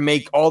managed to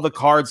make all the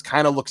cards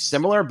kind of look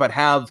similar, but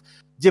have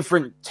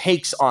different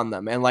takes on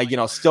them. And like,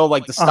 still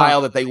like the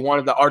style that they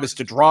wanted the artist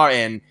to draw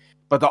in,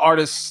 but the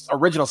artist's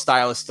original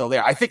style is still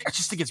there. I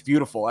just think it's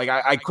beautiful. Like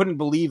I couldn't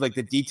believe like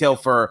the detail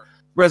for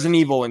Resident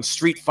Evil and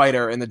Street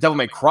Fighter and the Devil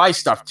May Cry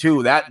stuff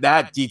too.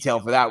 That detail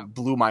for that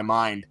blew my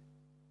mind.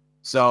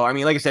 So, I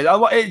mean, like I said,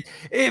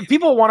 if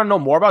people want to know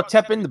more about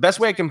Teppen, the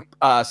best way I can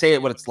say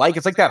it, what it's like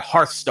that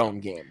Hearthstone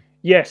game.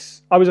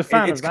 Yes, I was a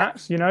fan of that,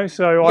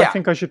 so I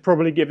think I should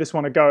probably give this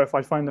one a go if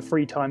I find the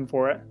free time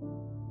for it.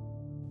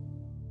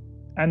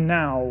 And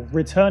now,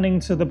 returning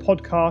to the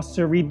podcast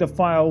to read the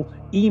file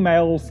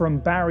Email from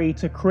Barry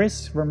to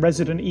Chris from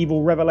Resident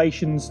Evil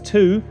Revelations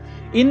 2,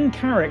 in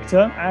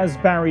character as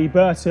Barry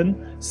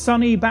Burton,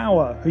 Sonny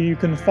Bauer, who you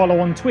can follow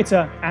on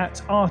Twitter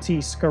at Artie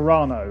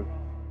Scarano.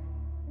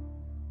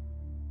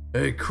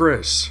 Hey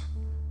Chris,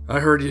 I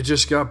heard you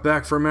just got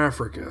back from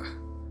Africa.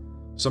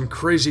 Some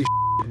crazy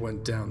shit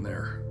went down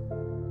there.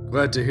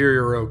 Glad to hear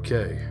you're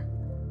okay.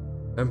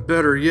 And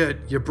better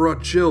yet, you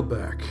brought Jill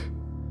back.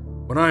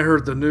 When I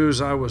heard the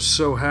news, I was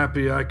so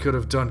happy I could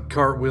have done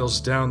cartwheels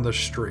down the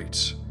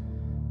streets.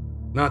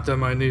 Not that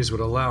my knees would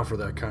allow for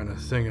that kind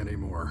of thing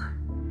anymore.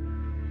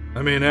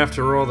 I mean,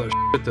 after all the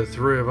shit the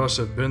three of us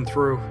have been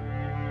through,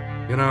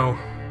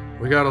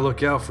 we gotta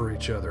look out for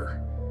each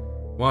other.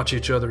 Watch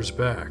each other's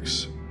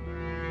backs.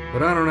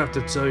 But I don't have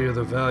to tell you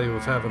the value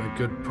of having a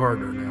good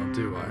partner now,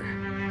 do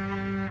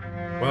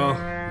I?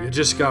 Well, you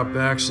just got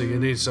back, so you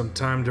need some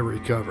time to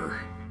recover.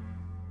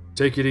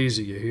 Take it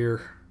easy, you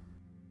hear?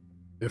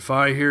 If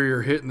I hear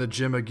you're hitting the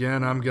gym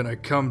again, I'm gonna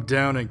come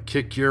down and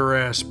kick your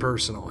ass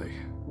personally.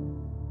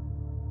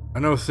 I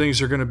know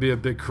things are gonna be a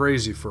bit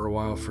crazy for a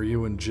while for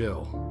you and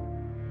Jill.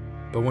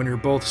 But when you're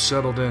both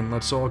settled in,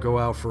 let's all go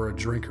out for a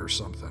drink or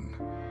something.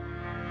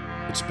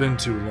 It's been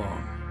too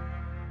long.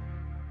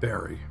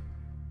 Barry.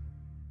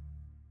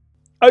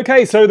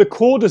 Okay, so the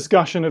core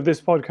discussion of this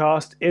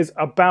podcast is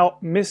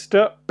about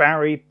Mr.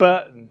 Barry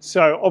Burton.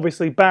 So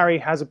obviously Barry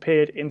has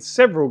appeared in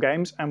several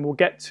games and we'll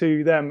get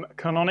to them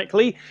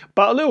canonically,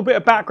 but a little bit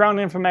of background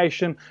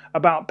information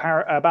about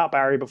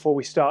Barry before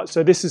we start.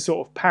 So this is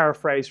sort of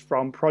paraphrased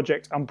from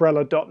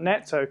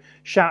projectumbrella.net, so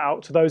shout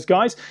out to those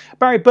guys.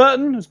 Barry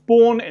Burton was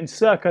born in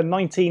circa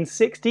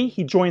 1960.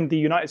 He joined the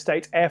United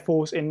States Air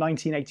Force in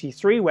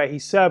 1983, where he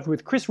served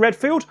with Chris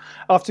Redfield.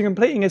 After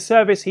completing his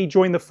service, he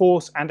joined the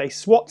force and a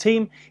SWAT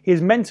team.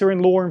 His mentor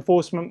in law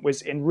enforcement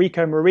was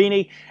Enrico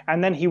Marini,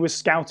 and then he was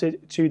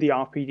scouted to the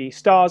RPD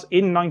Stars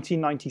in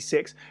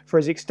 1996 for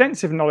his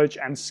extensive knowledge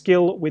and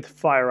skill with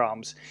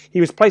firearms.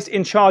 He was placed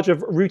in charge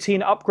of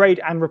routine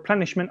upgrade and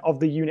replenishment of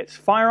the unit's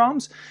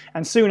firearms,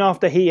 and soon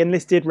after he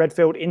enlisted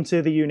Redfield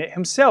into the unit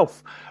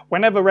himself.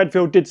 Whenever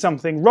Redfield did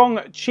something wrong,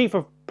 Chief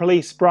of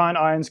Police Brian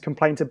Irons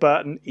complained to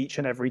Burton each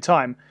and every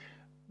time,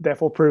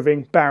 therefore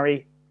proving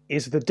Barry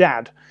is the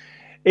dad.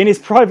 In his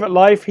private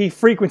life, he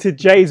frequented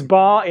Jay's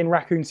bar in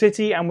Raccoon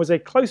City and was a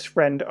close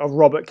friend of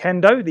Robert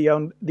Kendo,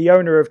 the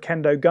owner of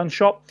Kendo Gun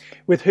Shop,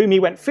 with whom he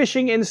went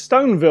fishing in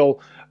Stoneville.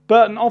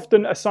 Burton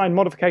often assigned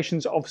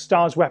modifications of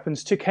Starr's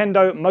weapons to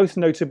Kendo, most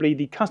notably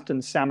the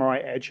custom Samurai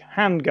Edge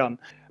handgun.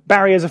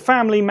 Barry is a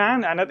family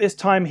man, and at this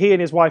time he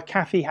and his wife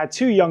Kathy had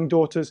 2 young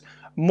daughters,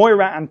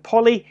 Moira and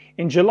Polly.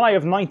 In July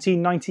of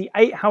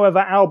 1998, however,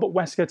 Albert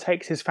Wesker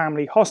takes his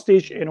family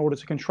hostage in order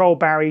to control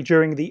Barry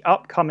during the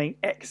upcoming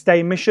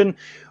X-Day mission,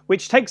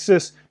 which takes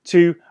us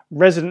to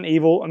Resident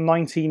Evil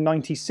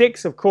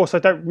 1996. Of course, I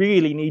don't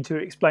really need to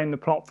explain the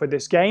plot for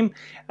this game.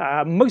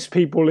 Most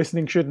people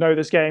listening should know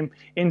this game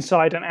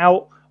inside and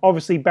out.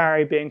 Obviously,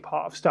 Barry, being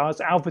part of Starr's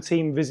Alpha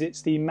team,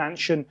 visits the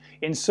mansion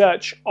in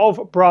search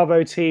of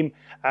Bravo team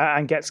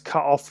and gets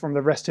cut off from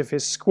the rest of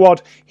his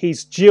squad.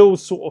 He's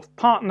Jill's sort of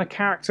partner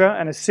character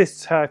and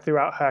assists her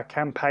throughout her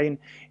campaign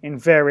in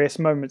various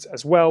moments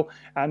as well.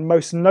 And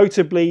most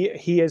notably,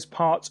 he is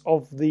part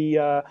of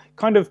the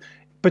kind of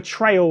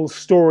betrayal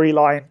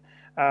storyline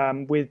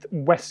with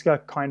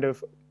Wesker kind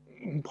of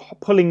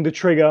pulling the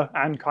trigger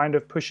and kind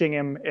of pushing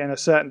him in a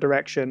certain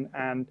direction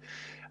and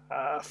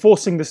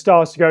forcing the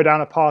Starrs to go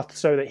down a path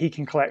so that he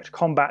can collect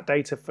combat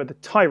data for the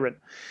Tyrant.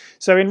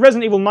 So in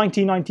Resident Evil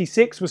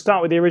 1996, we'll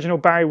start with the original.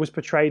 Barry was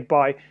portrayed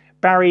by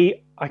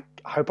Barry, I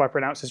hope I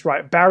pronounce this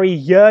right, Barry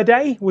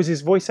Yerde was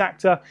his voice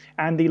actor,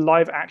 and the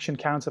live action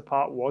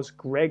counterpart was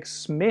Greg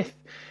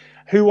Smith.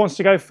 Who wants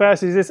to go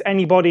first? Is this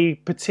anybody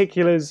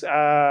particular's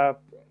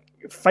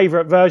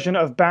favourite version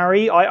of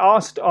Barry? I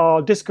asked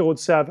our Discord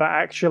server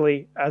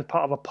actually as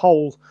part of a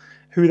poll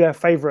which their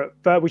favourite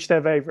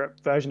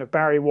version of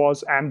Barry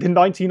was, and the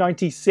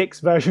 1996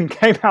 version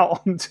came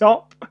out on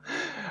top,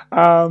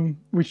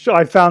 which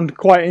I found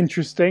quite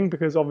interesting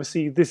because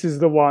obviously this is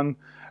the one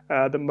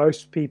that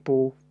most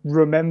people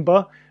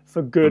remember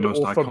for good or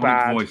for bad. The most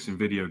iconic voice in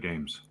video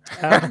games.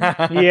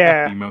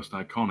 Yeah. The most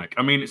iconic.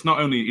 I mean, it's not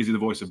only is he the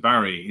voice of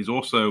Barry, he's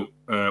also,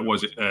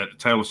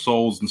 Tale of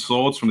Souls and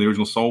Swords from the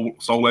original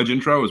Soul Edge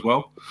intro as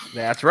well.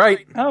 That's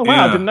right. Oh,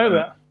 wow, I didn't know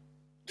that.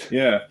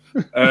 Yeah.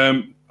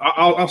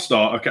 I'll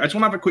start. Okay, I just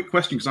want to have a quick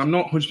question because I'm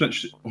not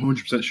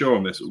 100% sure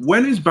on this.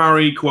 When is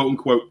Barry, quote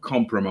unquote,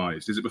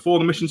 compromised? Is it before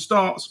the mission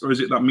starts, or is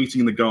it that meeting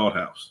in the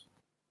guardhouse?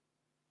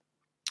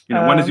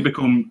 When does he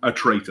become a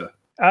traitor?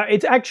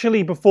 It's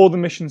actually before the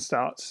mission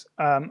starts,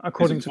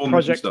 according to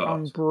Project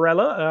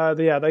Umbrella.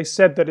 They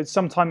said that it's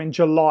sometime in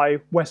July.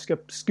 Wesker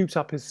scoops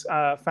up his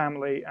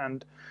family,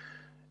 and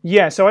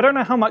so I don't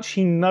know how much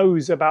he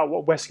knows about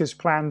what Wesker's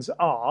plans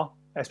are,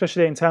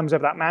 especially in terms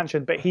of that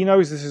mansion, but he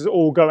knows this is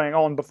all going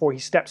on before he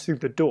steps through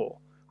the door,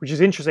 which is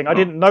interesting. I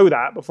didn't know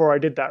that before I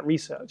did that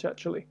research,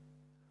 actually.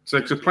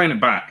 So playing it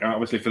back,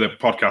 obviously for the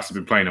podcast, I've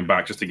been playing them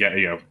back just to get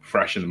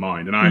fresh in the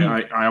mind. And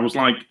I was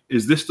like,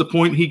 is this the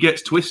point he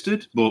gets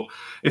twisted? But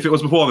if it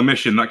was before the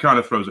mission, that kind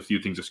of throws a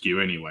few things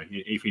askew anyway.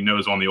 If he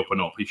knows on the up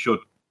and up, he should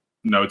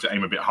know to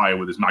aim a bit higher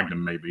with his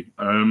Magnum, maybe.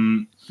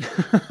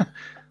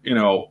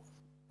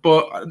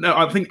 But no,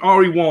 I think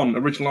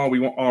original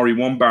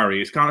RE1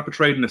 Barry is kind of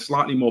portrayed in a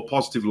slightly more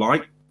positive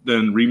light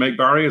than remake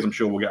Barry, as I'm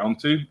sure we'll get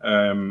onto.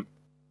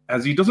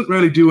 As he doesn't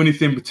really do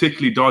anything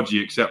particularly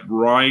dodgy, except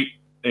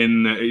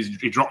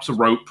he drops a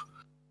rope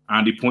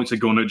and he points a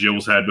gun at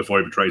Jill's head before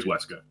he betrays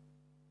Wesker.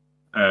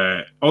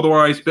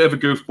 Otherwise, bit of a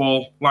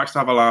goofball, likes to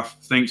have a laugh,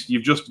 thinks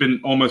you've just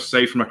been almost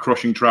saved from a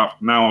crushing trap,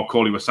 now I'll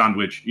call you a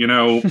sandwich.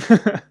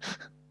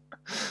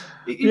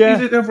 He's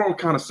an overall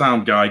kind of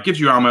sound guy. Gives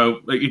you ammo.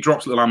 He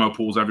drops little ammo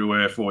pools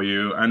everywhere for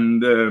you,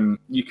 and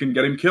you can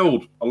get him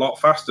killed a lot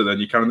faster than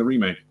you can in the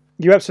remake.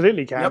 You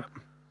absolutely can. Yep.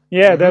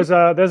 Yeah,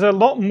 mm-hmm. There's a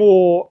lot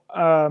more.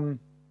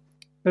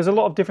 There's a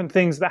lot of different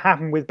things that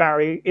happen with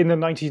Barry in the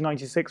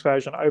 1996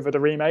 version over the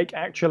remake.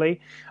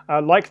 Actually,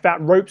 like that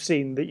rope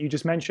scene that you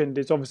just mentioned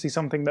is obviously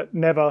something that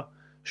never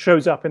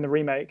shows up in the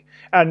remake.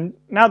 And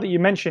now that you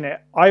mention it,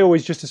 I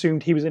always just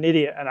assumed he was an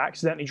idiot and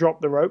accidentally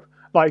dropped the rope.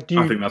 I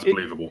think that's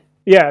believable.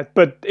 Yeah,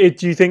 but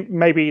do you think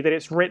maybe that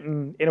it's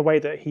written in a way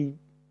that he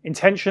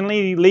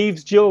intentionally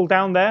leaves Jill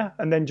down there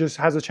and then just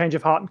has a change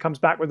of heart and comes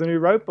back with a new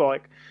rope?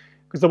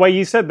 Because the way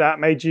you said that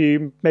made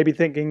you maybe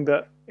thinking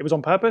that it was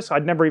on purpose.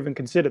 I'd never even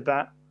considered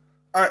that.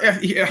 I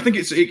think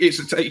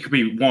it could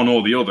be one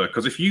or the other.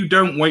 Because if you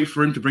don't wait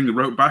for him to bring the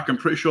rope back, I'm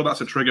pretty sure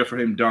that's a trigger for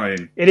him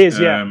dying. It is,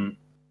 yeah.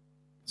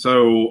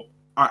 So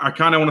I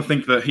kind of want to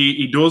think that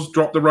he does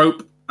drop the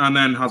rope and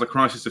then has a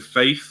crisis of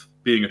faith,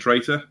 being a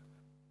traitor.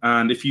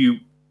 And if you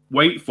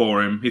wait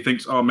for him, he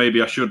thinks, oh,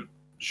 maybe I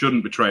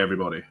shouldn't betray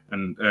everybody,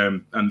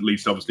 and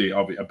leads to obviously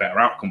a better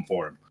outcome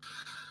for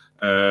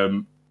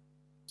him.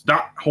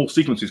 That whole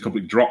sequence is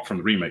completely dropped from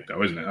the remake,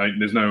 though, isn't it?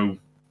 There's no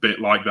bit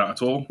like that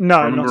at all.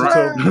 No, not at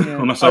all. Yeah.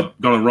 Unless I've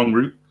gone a wrong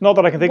route. Not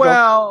that I can think of.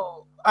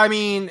 Well, I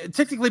mean,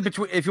 technically,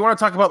 if you want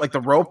to talk about like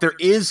the rope, there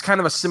is kind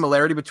of a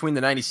similarity between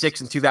the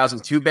 96 and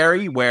 2002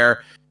 Barry,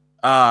 where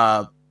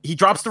he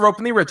drops the rope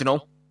in the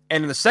original,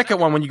 and in the second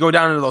one, when you go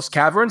down into those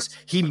caverns,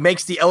 he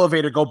makes the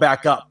elevator go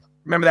back up.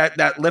 Remember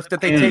that lift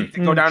that they take to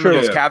go down into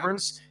those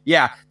caverns?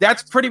 Yeah,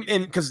 that's pretty.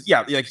 Because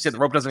like you said, the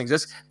rope doesn't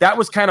exist. That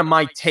was kind of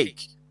my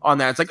take on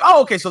that. It's like,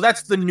 oh, okay, so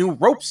that's the new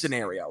rope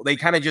scenario. They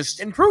kind of just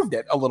improved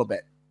it a little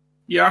bit.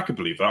 Yeah, I could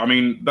believe that. I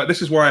mean, but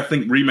this is why I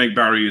think remake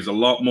Barry is a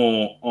lot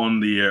more on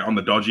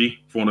the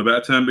dodgy, for want of a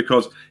better term,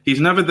 because he's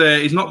never there.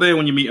 He's not there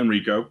when you meet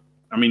Enrico.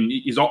 I mean,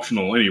 he's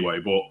optional anyway,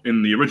 but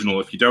in the original,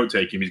 if you don't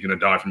take him, he's going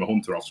to die from a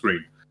hunter off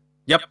screen.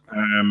 Yep.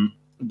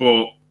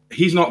 But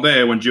he's not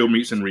there when Jill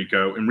meets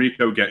Enrico.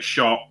 Enrico gets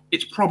shot.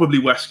 It's probably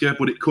Wesker,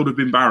 but it could have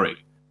been Barry.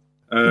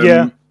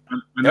 And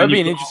that would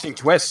be an interesting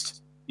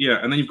twist. Yeah,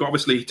 and then you've got,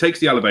 obviously, he takes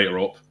the elevator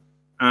up,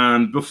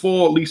 and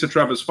before Lisa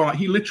Travers fight,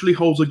 he literally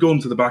holds a gun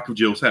to the back of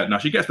Jill's head. Now,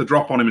 she gets the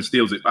drop on him and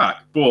steals it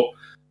back, but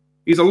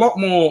he's a lot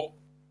more,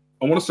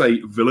 I want to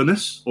say,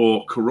 villainous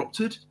or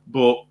corrupted,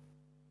 but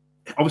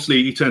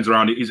obviously he turns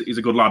around, he's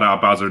a good lad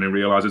out of Bazza, and he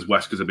realizes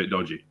Wesker's a bit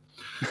dodgy.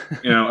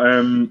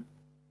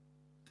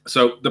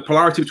 So the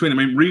polarity between them,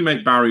 I mean,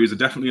 remake Barry is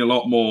definitely a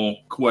lot more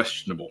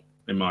questionable,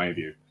 in my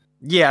view.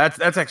 Yeah,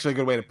 that's actually a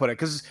good way to put it,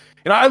 because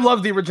I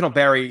love the original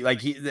Barry.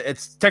 Like,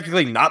 it's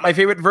technically not my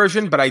favorite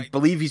version, but I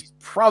believe he's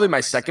probably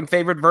my second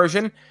favorite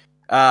version.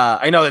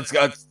 I know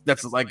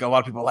that's like a lot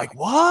of people are like,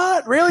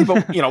 what, really?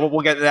 But we'll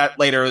get to that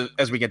later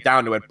as we get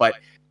down to it. But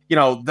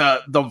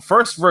the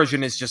first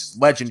version is just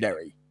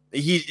legendary.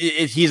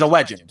 He's a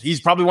legend.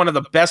 He's probably one of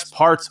the best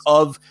parts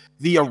of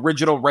the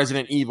original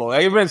Resident Evil.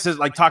 Everyone says,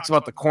 like, talks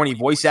about the corny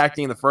voice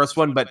acting in the first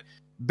one, but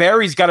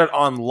Barry's got it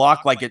on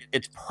lock. Like,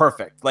 it's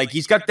perfect. Like,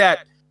 he's got that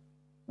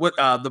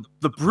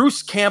the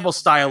Bruce Campbell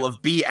style of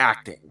B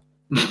acting,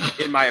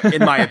 in my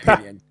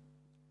opinion.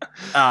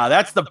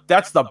 That's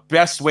the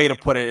best way to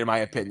put it, in my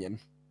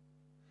opinion.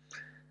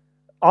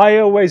 I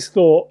always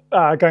thought,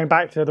 going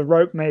back to the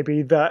rope,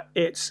 maybe that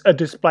it's a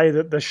display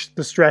that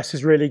the stress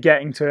is really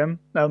getting to him.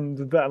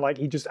 That, like,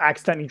 he just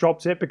accidentally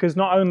drops it, because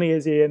not only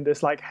is he in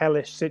this like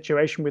hellish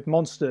situation with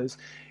monsters,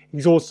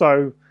 he's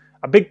also,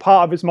 a big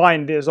part of his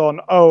mind is on,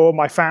 oh,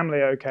 my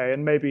family okay,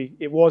 and maybe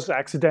it was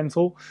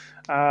accidental.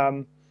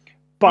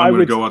 But I'm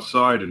going to go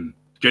outside and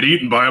get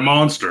eaten by a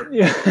monster.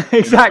 Yeah,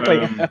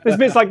 exactly. There's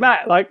bits like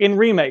that, like in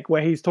Remake,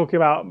 where he's talking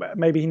about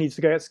maybe he needs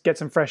to get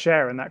some fresh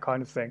air and that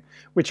kind of thing,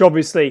 which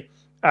obviously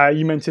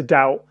you meant to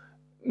doubt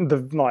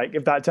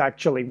if that's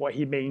actually what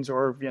he means,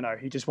 or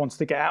he just wants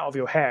to get out of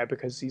your hair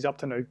because he's up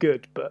to no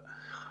good. But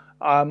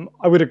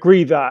I would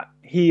agree that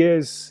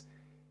he's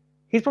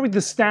probably the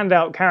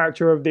standout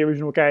character of the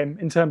original game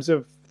in terms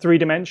of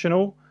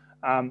three-dimensional.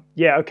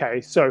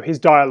 Okay, so his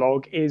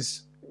dialogue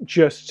is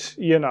just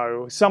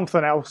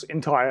something else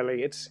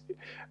entirely. It's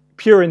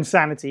pure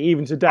insanity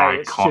even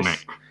today.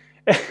 Iconic.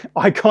 It's just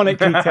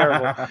iconically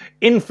terrible.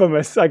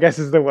 Infamous, I guess,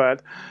 is the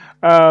word.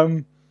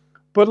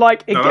 But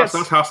like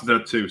that's House of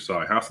Dead 2.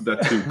 Sorry, House of Dead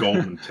 2.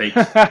 Goldman takes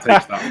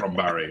that from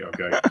Barry.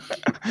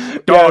 Okay.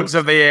 Dogs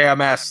of the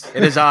AMS.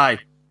 It is I,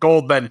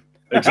 Goldman.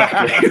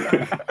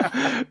 Exactly.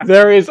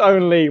 There is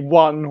only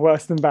one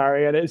worse than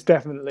Barry, and it's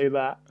definitely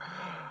that.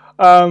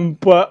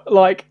 But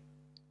like,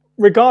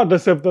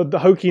 regardless of the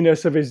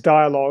hokiness of his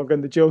dialogue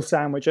and the Jill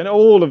sandwich and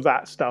all of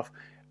that stuff,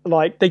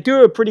 like, they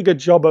do a pretty good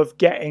job of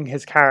getting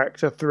his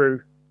character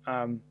through.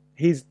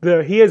 He is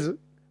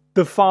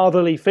the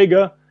fatherly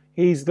figure.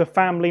 He's the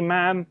family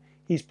man.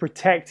 He's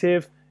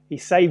protective. He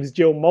saves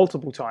Jill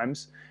multiple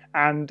times.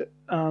 And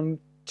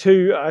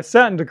to a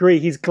certain degree,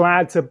 he's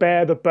glad to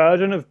bear the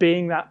burden of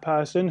being that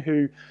person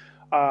who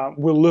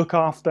will look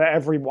after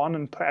everyone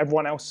and put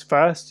everyone else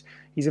first.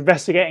 He's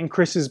investigating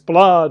Chris's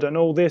blood and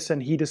all this,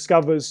 and he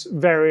discovers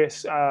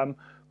various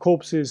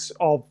corpses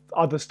of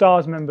other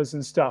STARS members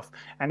and stuff.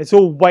 And it's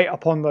all weight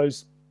upon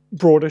those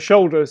broader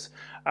shoulders,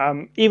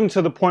 even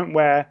to the point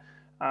where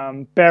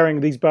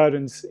bearing these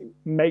burdens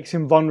makes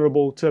him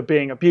vulnerable to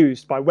being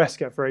abused by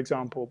Wesker, for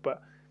example.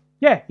 But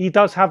yeah, he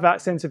does have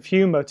that sense of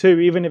humor too,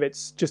 even if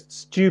it's just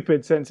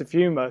stupid sense of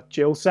humor,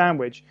 Jill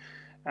sandwich.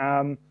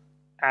 And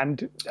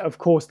of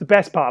course, the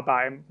best part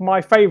about him,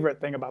 my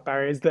favorite thing about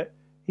Barry, is that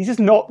he's just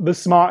not the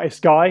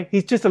smartest guy.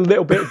 He's just a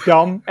little bit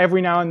dumb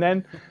every now and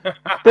then.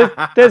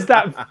 There's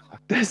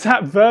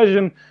that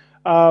version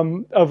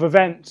of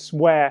events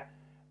where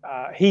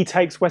he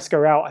takes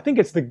Wesker out. I think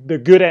it's the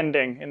good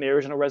ending in the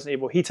original Resident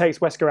Evil. He takes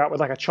Wesker out with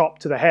like a chop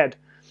to the head.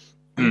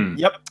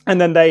 Yep.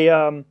 And then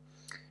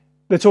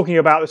they're talking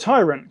about the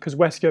Tyrant, because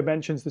Wesker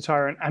mentions the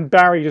Tyrant, and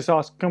Barry just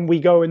asks, "Can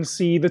we go and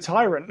see the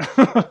Tyrant?"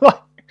 Like,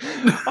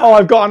 oh,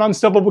 I've got an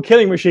unstoppable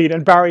killing machine,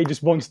 and Barry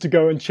just wants to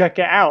go and check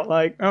it out.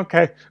 Like,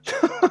 okay.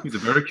 He's a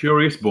very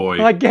curious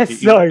boy. I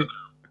guess so.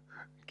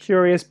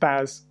 Curious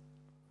Baz.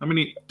 I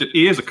mean,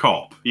 he is a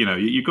cop.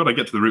 You've got to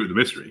get to the root of the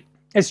mystery.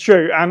 It's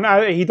true, and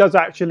he does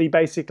actually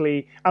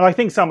basically, and I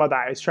think some of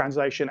that is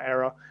translation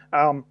error.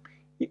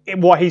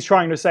 What he's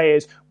trying to say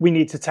is we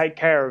need to take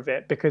care of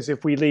it, because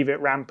if we leave it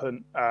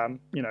rampant,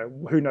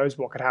 who knows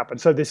what could happen.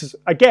 So this is,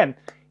 again,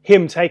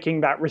 him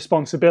taking that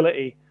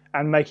responsibility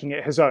and making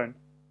it his own.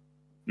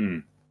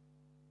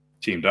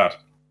 Team Dad.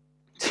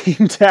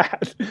 Team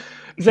Dad.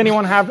 Does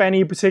anyone have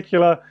any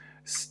particular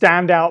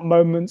standout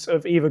moments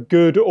of either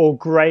good or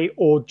great,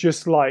 or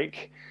just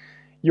like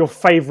your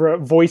favorite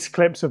voice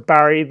clips of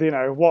Barry?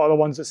 What are the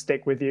ones that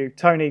stick with you?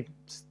 Tony,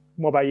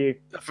 what about you?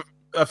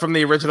 from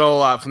the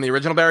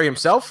original Barry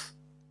himself.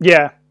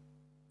 Yeah.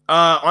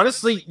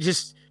 Honestly,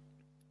 he's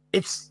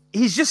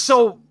just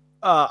so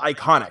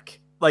iconic.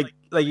 Like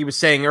he was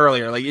saying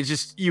earlier, like it's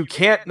just you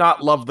can't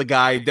not love the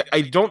guy.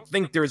 I don't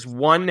think there's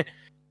one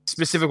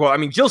specific one. I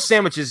mean, Jill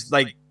Sandwich is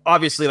like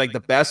obviously like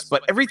the best,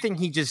 but everything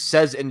he just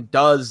says and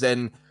does,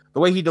 and the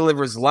way he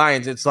delivers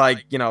lines, it's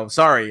like,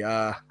 sorry,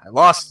 I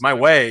lost my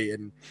way,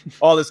 and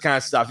all this kind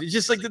of stuff. It's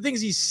just like the things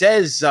he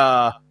says.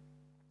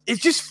 It's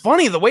just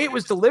funny the way it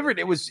was delivered.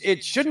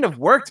 It shouldn't have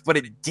worked, but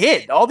it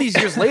did. All these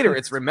years later,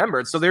 it's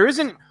remembered. So there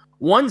isn't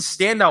one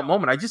standout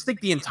moment. I just think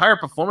the entire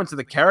performance of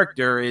the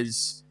character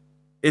is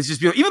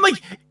just beautiful.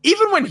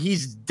 Even when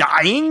he's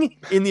dying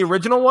in the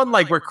original one,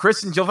 like where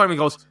Chris and Jill finally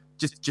goes,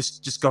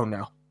 just go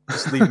now.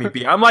 Just leave me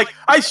be. I'm like,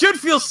 I should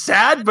feel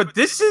sad, but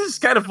this is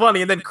kind of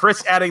funny. And then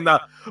Chris adding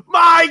the,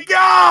 my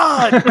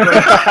God!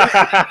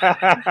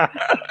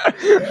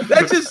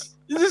 That's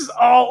just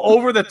all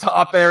over the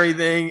top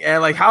everything.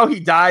 And like how he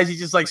dies, he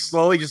just like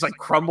slowly just like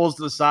crumbles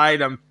to the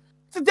side. It's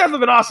the death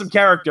of an awesome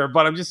character,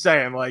 but I'm just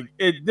saying, like,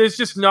 there's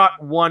just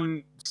not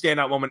one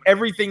standout moment.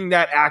 Everything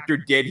that actor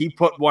did, he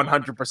put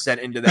 100%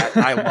 into that.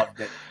 I loved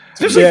it.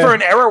 Especially for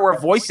an era where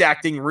voice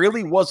acting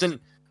really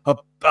wasn't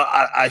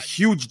a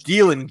huge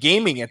deal in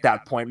gaming at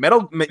that point.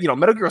 Metal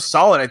Gear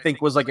Solid, I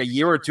think, was like a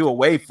year or two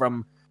away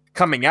from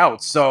coming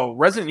out. So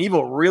Resident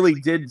Evil really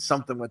did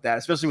something with that,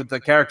 especially with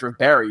the character of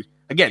Barry.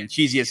 Again,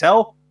 cheesy as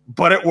hell,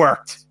 but it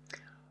worked.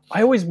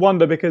 I always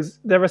wonder because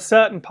there are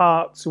certain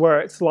parts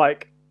where it's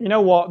like, you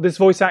know what, this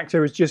voice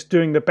actor is just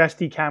doing the best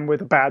he can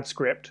with a bad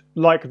script,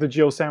 like the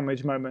Jill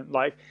Sandwich moment.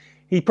 Like,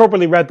 he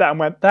probably read that and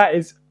went, that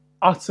is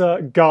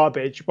utter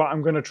garbage, but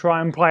I'm going to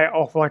try and play it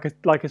off like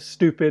a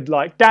stupid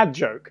like dad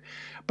joke.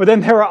 But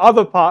then there are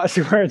other parts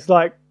where it's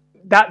like,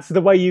 that's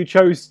the way you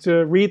chose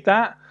to read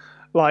that.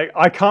 Like,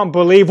 I can't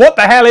believe, what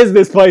the hell is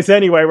this place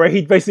anyway, where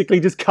he basically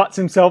just cuts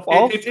himself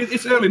off.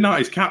 It's early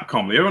 90s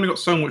Capcom. They've only got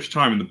so much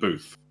time in the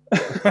booth.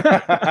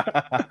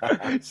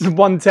 It's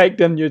one take,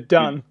 then you're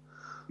done.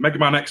 Mega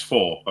Man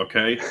X4,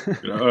 okay?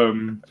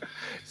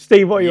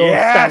 Steve, what are your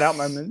standout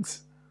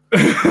moments?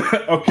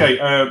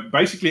 Okay,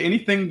 basically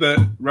anything that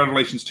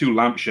Revelations 2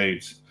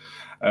 lampshades.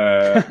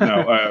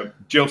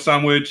 Jill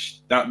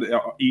Sandwich, that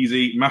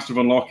easy. Master of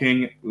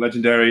Unlocking,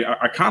 legendary.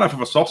 I kind of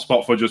have a soft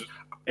spot for just,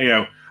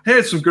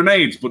 here's some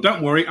grenades, but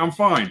don't worry, I'm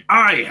fine.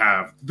 I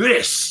have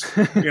this.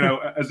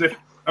 As if,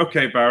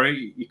 okay,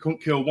 Barry, you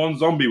couldn't kill one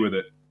zombie with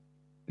it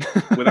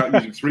without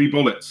using 3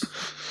 bullets.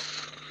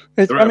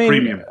 They're at a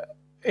premium.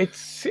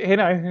 It's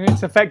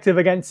effective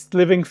against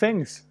living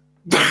things.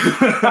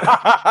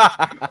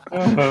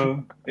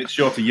 It's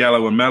sure to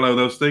yellow and mellow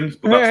those things,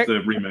 but that's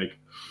the remake.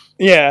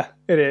 Yeah,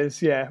 it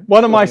is. Yeah,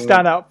 one of my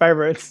standout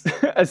favorites,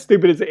 as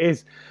stupid as it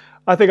is,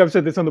 I think I've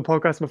said this on the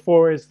podcast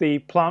before, is the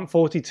Plant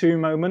 42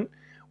 moment.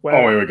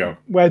 Here we go.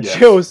 Where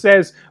Jill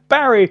says,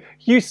 "Barry,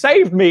 you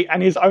saved me,"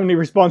 and his only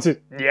response is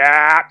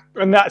 "Yeah,"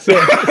 and that's it.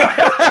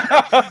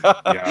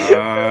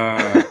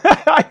 Yeah.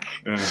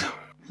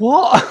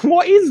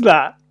 What is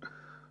that?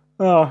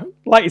 Oh,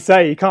 like you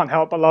say, you can't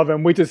help but love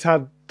him. We just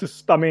had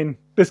this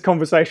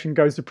conversation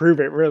goes to prove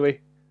it,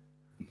 really.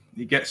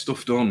 He gets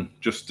stuff done,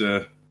 just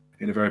in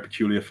a very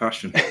peculiar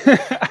fashion.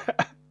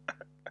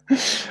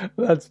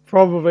 That's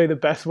probably the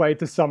best way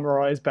to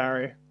summarize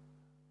Barry.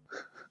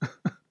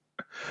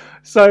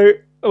 So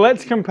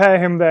let's compare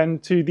him then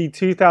to the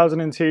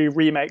 2002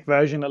 remake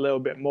version a little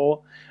bit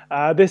more.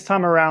 This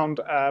time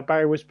around,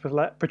 Barry was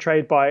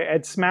portrayed by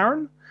Ed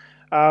Smaran.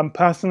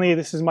 Personally,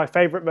 this is my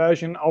favorite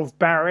version of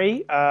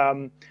Barry.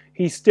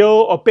 He's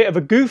still a bit of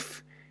a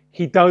goof.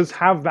 He does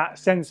have that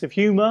sense of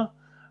humor,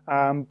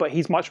 but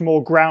he's much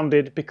more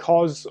grounded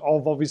because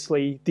of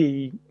obviously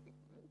the,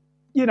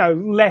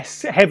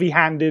 less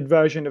heavy-handed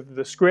version of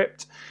the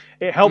script.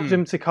 It helped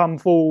him to come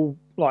full,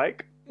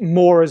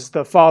 more as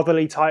the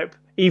fatherly type,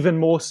 even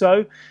more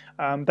so.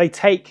 They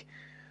take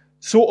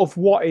sort of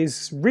what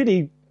is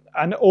really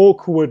an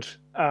awkward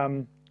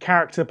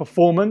character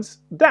performance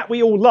that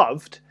we all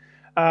loved,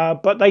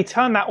 but they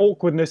turn that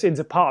awkwardness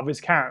into part of his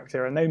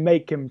character and they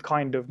make him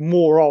kind of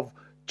more of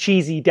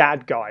cheesy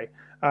dad guy.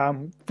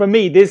 For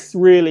me, this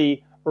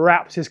really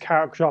wrapped his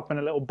character up in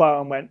a little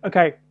bow and went,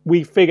 okay,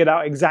 we figured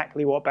out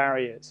exactly what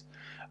Barry is.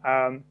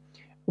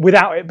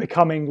 Without it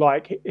becoming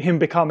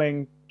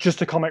becoming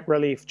just a comic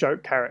relief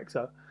joke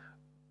character.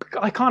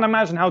 I can't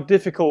imagine how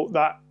difficult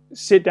that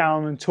sit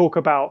down and talk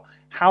about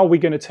how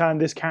we're going to turn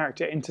this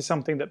character into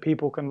something that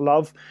people can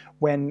love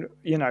when,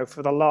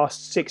 for the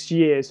last 6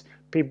 years,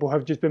 people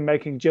have just been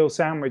making Jill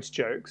Sandwich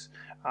jokes.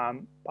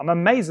 I'm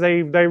amazed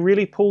they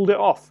really pulled it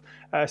off.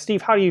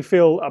 Steve, how do you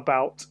feel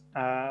about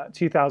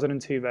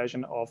 2002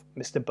 version of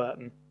Mr.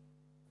 Burton?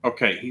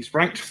 Okay, he's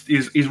ranked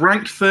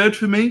third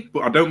for me,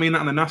 but I don't mean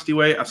that in a nasty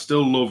way. I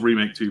still love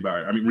Remake 2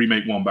 Barry. I mean,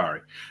 Remake 1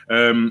 Barry.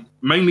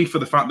 Mainly for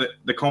the fact that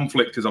the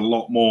conflict is a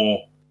lot more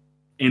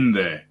in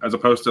there, as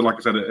opposed to, like I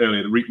said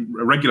earlier, the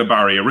regular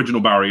Barry, original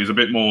Barry, is a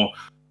bit more,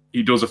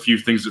 he does a few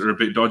things that are a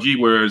bit dodgy,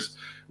 whereas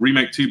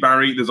Remake 2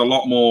 Barry, there's a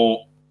lot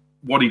more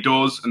what he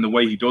does and the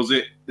way he does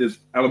it, there's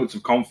elements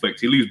of conflict.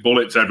 He leaves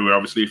bullets everywhere.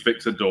 Obviously, he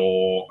fixed a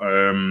door.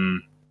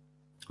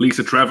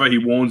 Lisa Trevor, he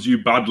warns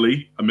you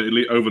badly,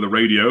 admittedly, over the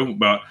radio,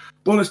 but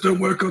bullets don't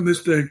work on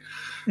this thing.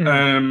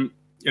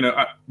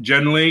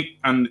 Generally,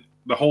 and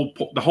the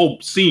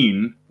whole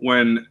scene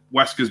when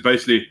Wesker's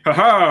basically,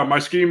 haha, my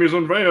scheme is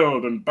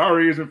unveiled and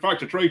Barry is in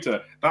fact a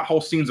traitor. That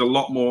whole scene's a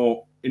lot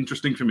more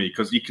interesting for me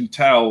because you can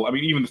tell, I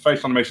mean, even the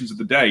facial animations of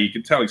the day, you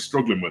can tell he's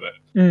struggling with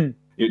it.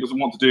 He doesn't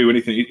want to do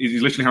anything.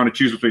 He's literally having to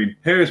choose between,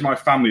 here's my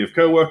family of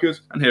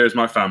co-workers and here's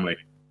my family.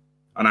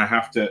 And I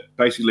have to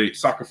basically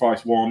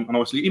sacrifice one. And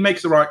obviously he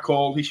makes the right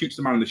call. He shoots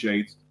the man in the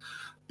shades.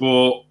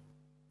 But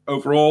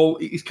overall,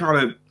 he's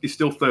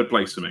still third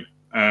place for me.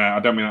 I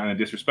don't mean that in a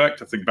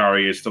disrespect. I think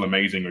Barry is still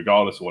amazing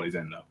regardless of what he's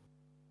in, though.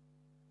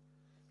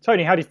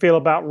 Tony, how do you feel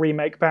about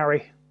remake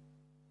Barry?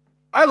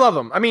 I love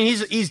him. I mean,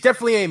 he's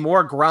definitely a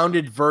more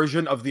grounded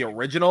version of the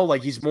original.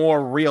 Like, he's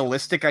more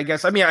realistic, I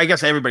guess. I mean, I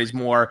guess everybody's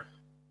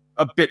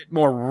a bit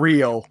more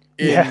real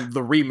in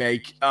the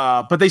remake,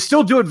 but they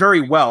still do it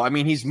very well. I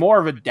mean, he's more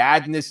of a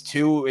dad in this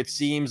too. It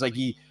seems like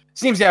he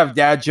seems to have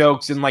dad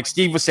jokes, and like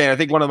Steve was saying, I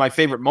think one of my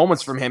favorite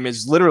moments from him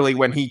is literally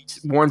when he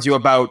warns you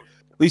about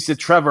Lisa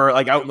Trevor,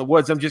 like out in the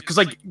woods. I'm just because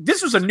like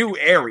this was a new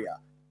area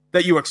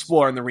that you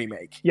explore in the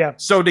remake. Yeah.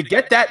 So to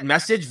get that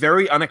message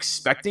very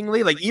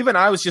unexpectedly, like even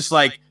I was just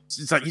like,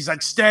 he's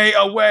like, stay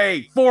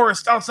away,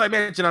 forest outside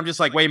mansion. I'm just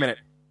like, wait a minute.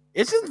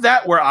 Isn't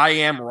that where I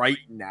am right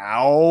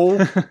now?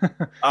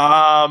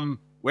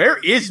 Where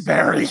is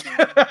Barry?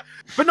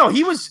 But no,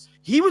 he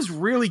was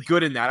really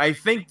good in that. I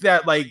think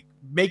that like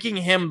making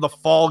him the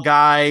fall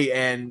guy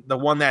and the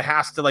one that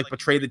has to like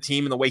betray the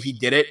team and the way he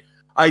did it,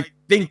 I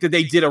think that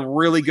they did a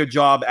really good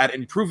job at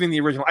improving the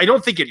original. I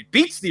don't think it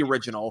beats the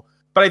original,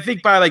 but I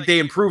think by like they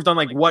improved on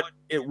like what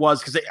it was,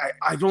 because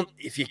I don't,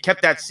 if you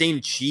kept that same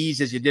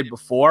cheese as you did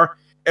before,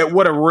 it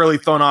would have really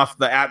thrown off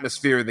the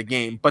atmosphere of the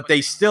game. But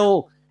they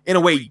still, in a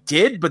way,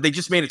 did, but they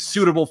just made it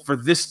suitable for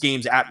this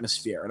game's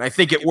atmosphere. And I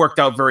think it worked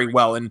out very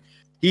well. And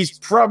he's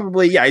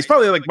probably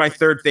like my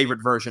third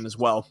favorite version as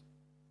well.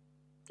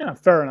 Yeah,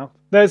 fair enough.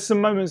 There's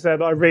some moments there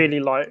that I really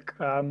like,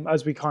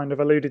 as we kind of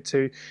alluded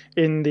to,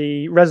 in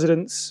the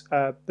residence,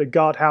 the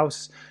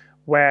guardhouse,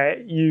 where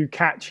you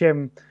catch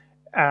him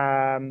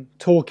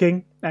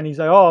talking, and he's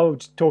like, oh,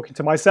 just talking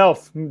to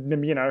myself,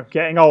 you know,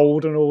 getting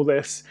old and all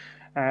this.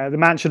 The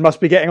mansion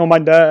must be getting on my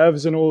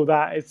nerves and all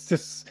that. It's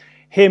just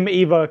him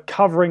either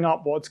covering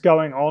up what's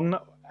going on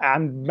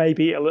and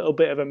maybe a little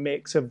bit of a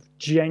mix of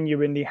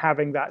genuinely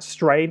having that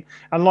strain.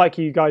 And like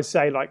you guys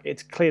say, like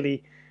it's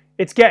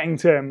getting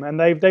to him, and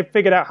they've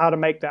figured out how to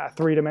make that a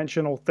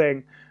three-dimensional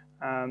thing.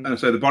 And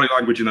so the body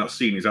language in that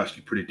scene is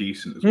actually pretty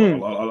decent as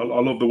well.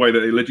 I love the way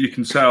that you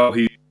can tell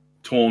he's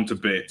torn to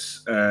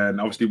bits.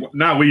 And obviously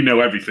now we know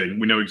everything.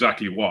 We know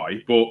exactly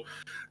why. But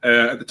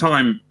at the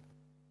time,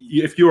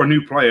 if you're a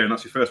new player and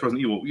that's your first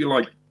Resident Evil, you're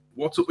like,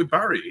 what's up with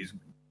Barry?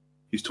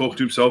 He's talking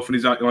to himself and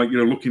he's like, you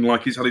know, looking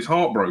like he's had his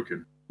heart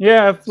broken.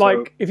 Yeah,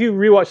 like if you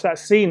rewatch that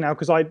scene now,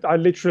 because I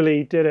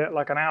literally did it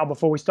like an hour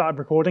before we started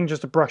recording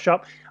just to brush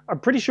up. I'm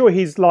pretty sure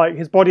he's like,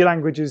 his body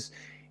language is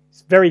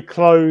very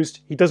closed.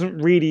 He doesn't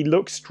really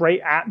look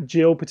straight at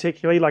Jill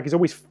particularly. Like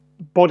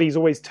body's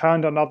always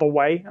turned another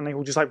way, and he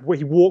just like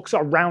he walks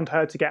around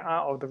her to get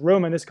out of the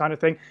room and this kind of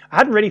thing. I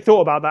hadn't really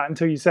thought about that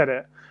until you said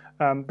it.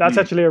 That's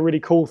actually a really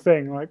cool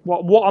thing. Like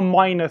what a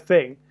minor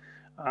thing,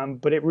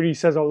 but it really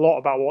says a lot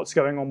about what's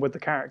going on with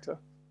the character.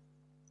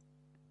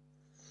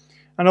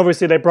 And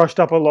obviously they brushed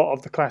up a lot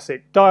of the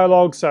classic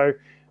dialogue, so,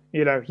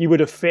 you know, he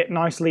would have fit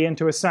nicely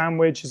into a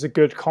sandwich as a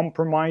good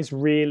compromise,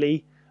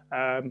 really.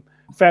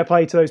 Fair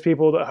play to those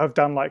people that have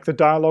done, like, the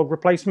dialogue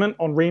replacement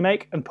on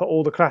Remake and put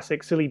all the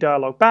classic silly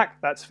dialogue back.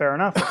 That's fair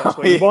enough. If that's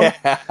what you want.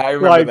 I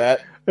remember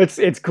that.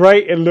 It's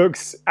great. It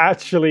looks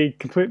actually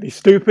completely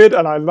stupid,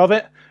 and I love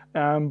it.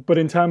 But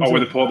in terms of... where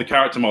they pulled the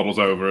character models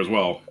over as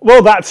well.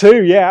 Well, that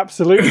too, yeah,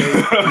 absolutely.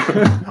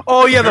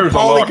 Oh, yeah, the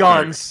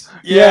polygons.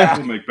 Yeah.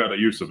 We'll make better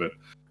use of it.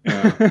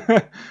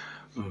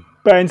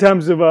 But in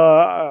terms of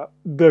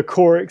the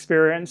core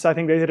experience, I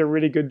think they did a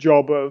really good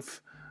job of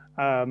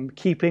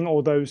keeping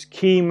all those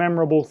key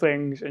memorable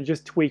things and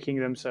just tweaking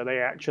them so they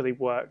actually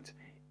worked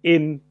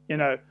in, you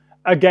know,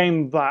 a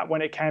game that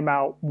when it came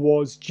out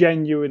was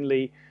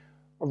genuinely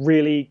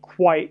really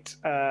quite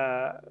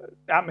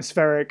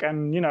atmospheric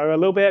and, you know, a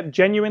little bit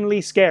genuinely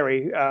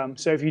scary.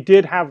 So if you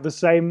did have the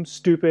same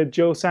stupid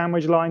Jill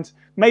sandwich lines,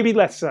 maybe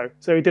less so.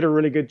 So he did a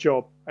really good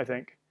job, I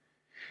think.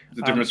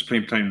 The difference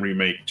between playing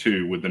Remake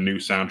 2 with the new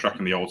soundtrack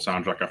and the old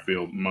soundtrack, I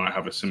feel, might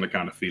have a similar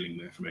kind of feeling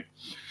there for me.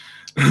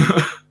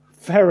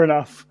 Fair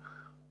enough.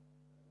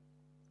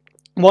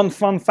 One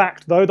fun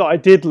fact, though, that I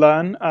did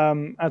learn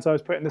as I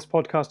was putting this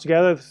podcast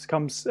together, this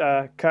comes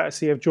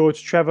courtesy of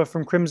George Trevor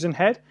from Crimson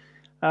Head.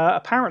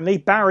 Apparently,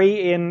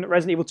 Barry in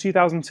Resident Evil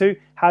 2002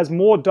 has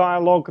more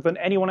dialogue than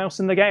anyone else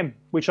in the game,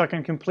 which I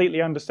can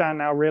completely understand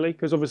now, really,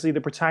 because obviously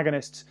the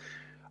protagonists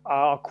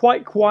are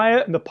quite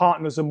quiet and the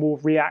partners are more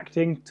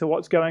reacting to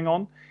what's going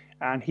on.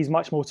 and he's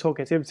much more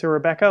talkative to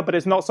Rebecca, but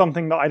it's not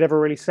something that I'd ever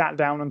really sat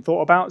down and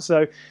thought about.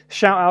 So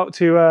shout out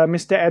to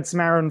Mr. Ed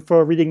Smarin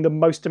for reading the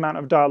most amount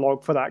of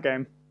dialogue for that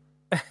game.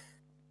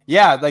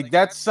 Yeah, like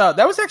that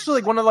was actually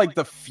like one of like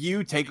the few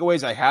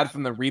takeaways I had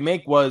from the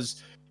remake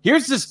was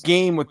here's this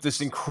game with this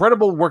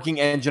incredible working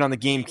engine on the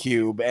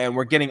GameCube, and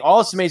we're getting all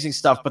this amazing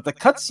stuff, but the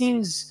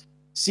cutscenes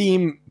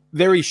seem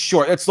very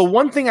short. That's the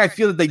one thing I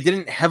feel that they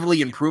didn't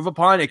heavily improve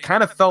upon. It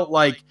kind of felt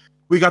like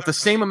we got the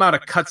same amount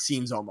of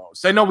cutscenes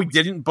almost. I know we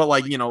didn't, but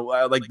like,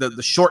 like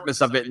the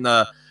shortness of it and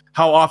the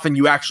how often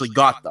you actually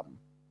got them.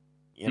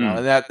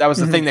 And that was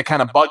the thing that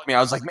kind of bugged me. I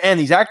was like, man,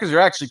 these actors are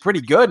actually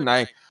pretty good, and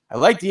I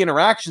like the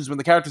interactions when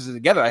the characters are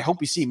together. I hope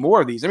we see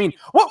more of these. I mean,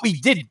 what we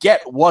did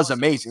get was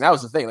amazing. That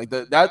was the thing. Like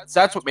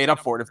that's what made up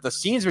for it. If the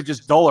scenes were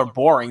just dull or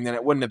boring, then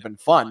it wouldn't have been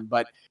fun.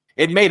 But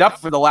it made up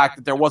for the lack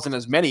that there wasn't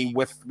as many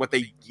with what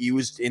they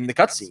used in the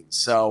cutscenes.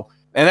 So,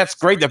 and that's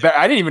great. That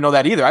I didn't even know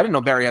that either. I didn't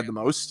know Barry had the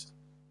most.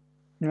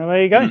 Well,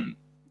 there you go.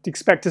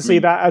 Expect to see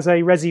that as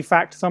a Resi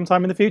fact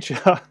sometime in the future.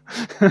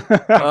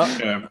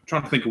 I'm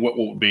trying to think of what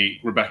would be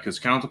Rebecca's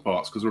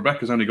counterparts, because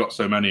Rebecca's only got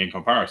so many in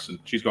comparison.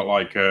 She's got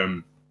like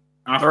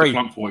after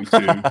Plant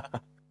 42,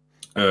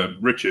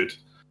 Richard,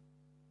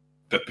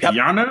 the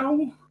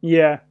piano,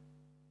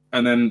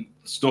 and then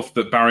stuff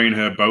that Barry and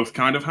her both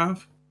kind of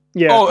have.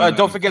 Yeah. Oh,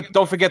 don't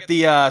forget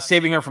the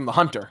saving her from the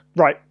hunter.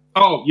 Right.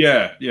 Oh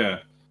yeah.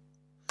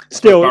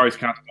 Still, so Barry's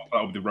counterpart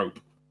that with the rope.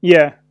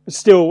 Yeah.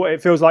 Still,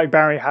 it feels like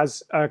Barry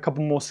has a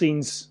couple more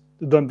scenes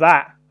than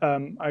that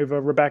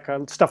over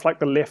Rebecca. Stuff like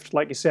the lift,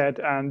 like you said,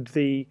 and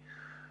the.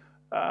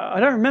 I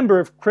don't remember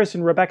if Chris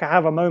and Rebecca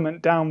have a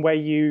moment down where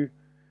you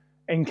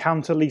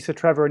encounter Lisa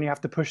Trevor and you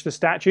have to push the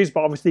statues,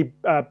 but obviously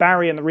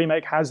Barry in the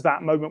remake has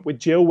that moment with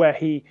Jill where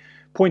he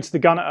points the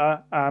gun at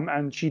her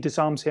and she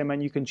disarms him,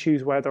 and you can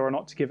choose whether or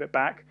not to give it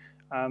back.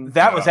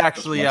 That was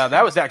actually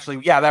that was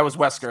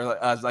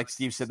Wesker, like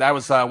Steve said. That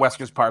was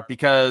Wesker's part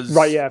because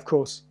right, yeah, of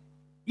course.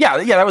 Yeah,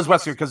 that was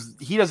Wesker because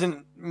he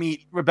doesn't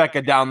meet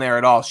Rebecca down there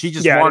at all. She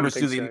just wanders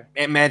through the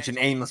mansion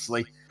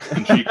aimlessly.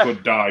 And she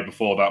could die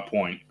before that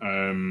point.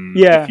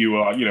 If you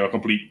are, a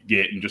complete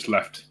git and just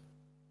left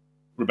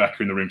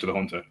Rebecca in the room to the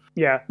hunter.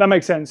 Yeah, that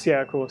makes sense.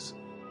 Yeah, of course.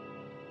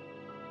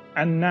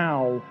 And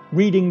now,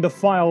 reading the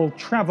file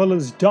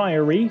Traveler's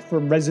Diary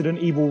from Resident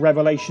Evil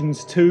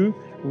Revelations 2,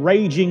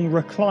 Raging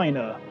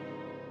Recliner.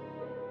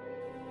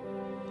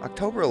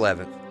 October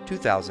 11th,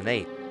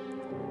 2008.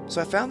 So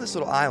I found this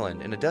little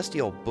island in a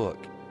dusty old book,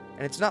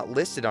 and it's not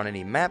listed on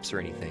any maps or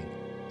anything.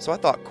 So I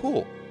thought,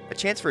 cool, a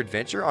chance for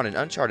adventure on an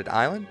uncharted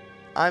island?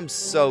 I'm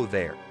so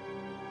there.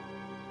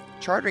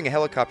 Chartering a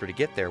helicopter to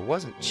get there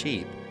wasn't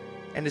cheap,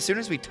 and as soon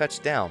as we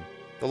touched down,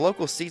 the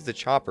locals seized the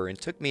chopper and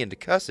took me into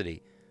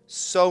custody.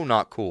 So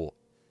not cool.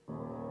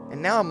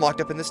 And now I'm locked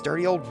up in this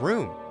dirty old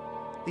room.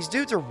 These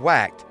dudes are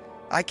whacked.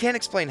 I can't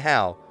explain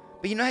how,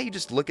 but you know how you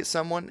just look at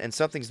someone and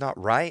something's not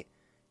right?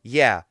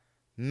 Yeah,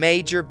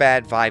 major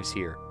bad vibes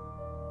here.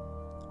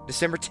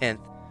 December 10th,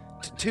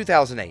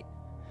 2008.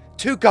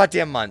 2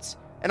 goddamn months,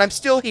 and I'm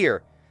still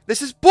here.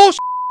 This is bullshit!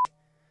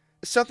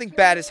 Something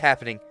bad is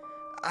happening.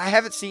 I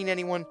haven't seen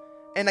anyone,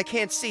 and I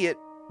can't see it,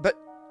 but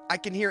I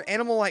can hear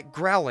animal-like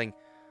growling.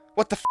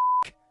 What the f***?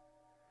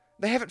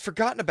 They haven't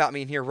forgotten about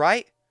me in here,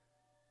 right?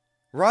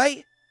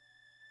 Right?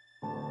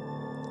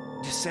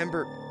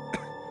 December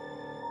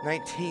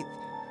 19th,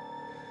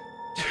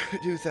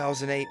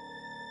 2008.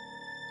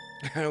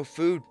 No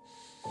food.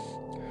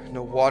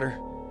 No water.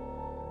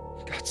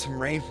 Got some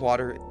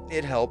rainwater.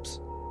 It helps.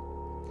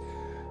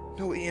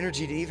 No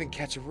energy to even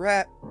catch a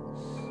rat.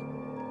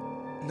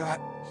 Not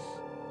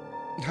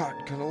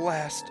gonna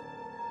last.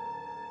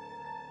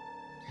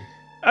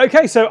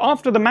 Okay, so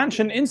after the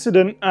mansion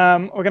incident,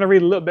 we're going to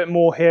read a little bit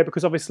more here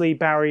because obviously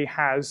Barry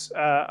has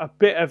a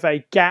bit of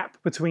a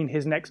gap between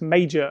his next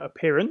major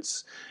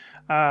appearance.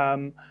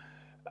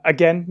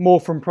 Again,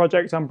 more from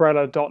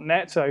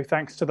ProjectUmbrella.net, so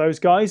thanks to those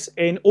guys.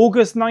 In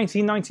August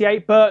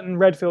 1998, Burton,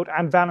 Redfield,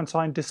 and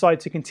Valentine decide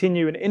to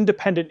continue an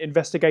independent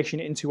investigation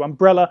into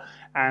Umbrella,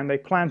 and they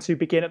plan to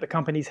begin at the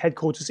company's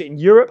headquarters in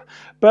Europe.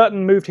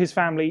 Burton moved his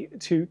family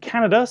to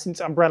Canada since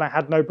Umbrella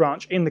had no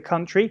branch in the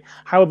country.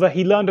 However,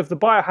 he learned of the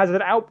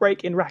biohazard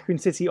outbreak in Raccoon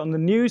City on the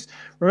news.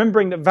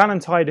 Remembering that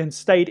Valentine had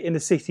stayed in the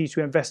city to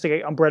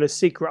investigate Umbrella's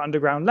secret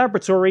underground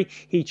laboratory,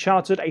 he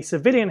chartered a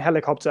civilian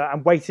helicopter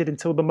and waited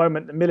until the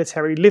moment the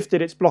military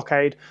lifted its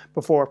blockade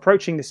before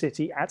approaching the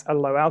city at a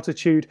low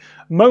altitude.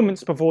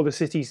 Moments before the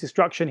city's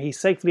destruction, he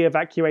safely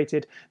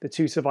evacuated the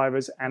 2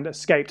 survivors and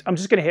escaped. I'm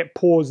just going to hit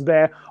pause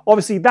there.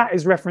 Obviously, that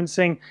is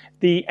referencing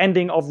the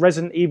ending of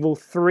Resident Evil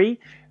 3.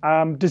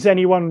 Does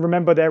anyone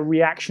remember their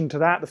reaction to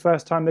that the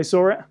first time they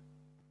saw it?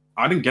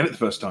 I didn't get it the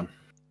first time.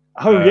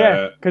 Oh,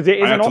 yeah, because it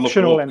is an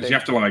optional ending.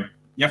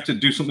 You have to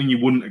do something you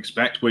wouldn't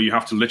expect, where you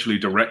have to literally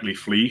directly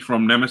flee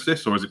from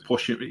Nemesis, or is it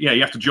push it? Yeah,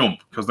 you have to jump,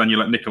 because then you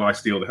let Nikolai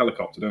steal the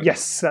helicopter, don't you?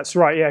 Yes, that's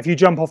right. Yeah, if you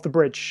jump off the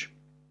bridge.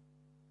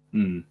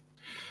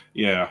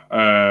 Yeah.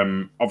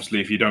 Obviously,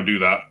 if you don't do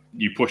that,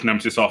 you push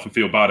Nemesis off and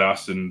feel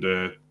badass,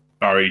 and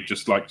Barry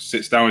just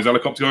sits down in his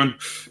helicopter going.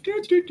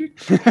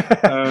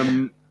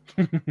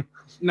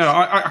 No,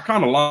 I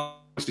kind of like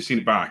seen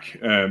it back,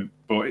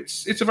 but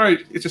it's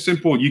a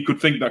simple. You could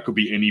think that could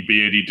be any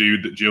beardy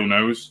dude that Jill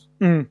knows.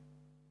 Mm.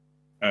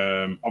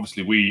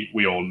 Obviously,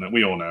 we all know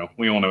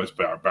it's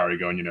Barry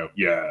going.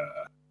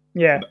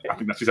 Yeah. I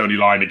think that's his only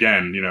line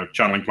again.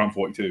 Channeling Plant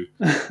 42.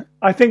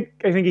 I think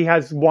he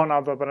has one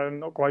other, but I'm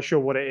not quite sure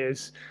what it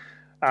is.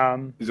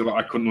 Is it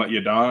like I couldn't let you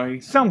die?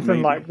 Something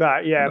maybe? like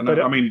that, yeah. But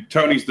I mean,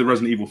 Tony's the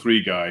Resident Evil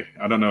 3 guy.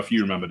 I don't know if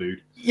you remember,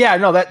 dude. Yeah,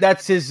 no,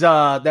 that's his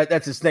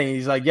that's his thing.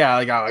 He's like, yeah,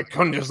 like I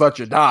couldn't just let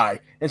you die.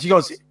 And she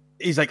goes,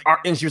 he's like,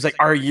 and she was like,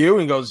 are you?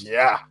 And he goes,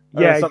 yeah,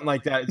 something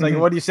like that. It's like,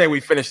 what do you say we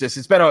finish this?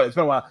 It's been a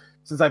while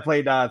since I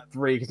played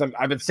 3 because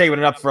I've been saving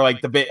it up for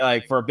like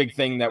for a big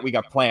thing that we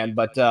got planned.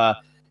 But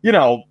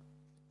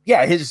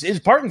yeah,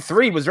 his part in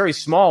 3 was very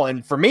small,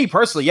 and for me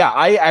personally, yeah,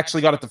 I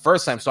actually got it the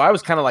first time, so I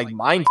was kind of like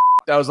mind.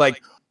 I was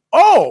like,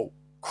 oh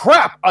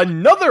crap,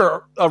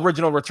 another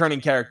original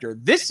returning character.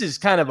 This is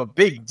kind of a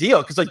big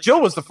deal because like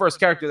Jill was the first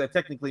character that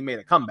technically made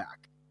a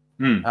comeback,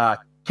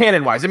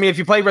 canon wise. I mean, if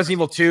you play Resident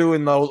Evil 2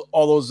 and all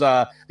those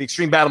the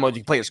extreme battle modes,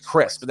 you can play as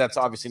Chris, but that's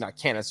obviously not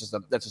canon.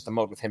 That's just a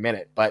mode with him in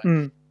it. But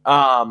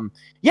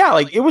yeah,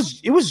 like it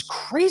was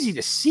crazy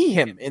to see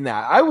him in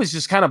that. I was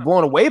just kind of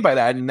blown away by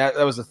that, and that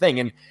was the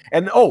thing.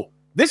 And oh,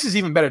 this is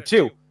even better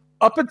too.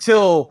 Up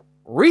until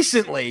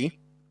recently,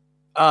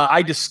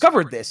 I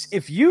discovered this.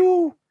 If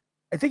you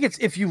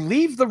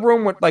leave the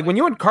room when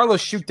you and Carlos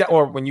shoot down,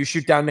 or when you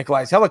shoot down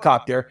Nikolai's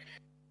helicopter,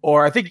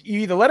 or I think you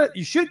either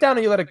you shoot it down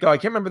or you let it go. I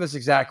can't remember this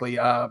exactly.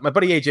 My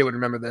buddy AJ would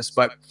remember this,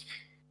 but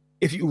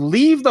if you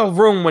leave the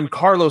room when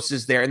Carlos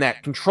is there in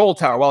that control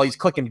tower while he's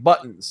clicking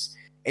buttons,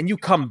 and you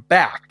come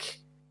back,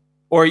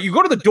 or you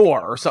go to the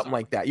door or something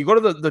like that. You go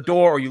to the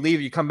door, or you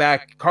leave, you come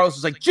back. Carlos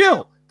is like,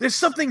 Jill, there's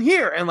something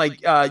here, and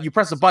like you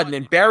press a button,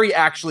 and Barry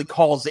actually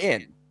calls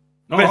in,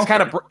 but it's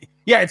kind of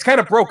it's kind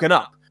of broken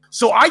up.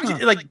 So I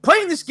like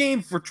playing this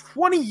game for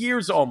 20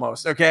 years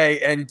almost, okay,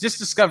 and just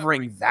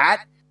discovering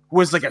that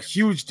was like a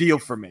huge deal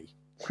for me.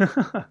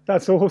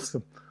 That's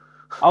awesome.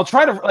 I'll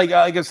try to like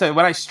I said,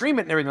 when I stream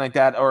it and everything like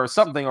that, or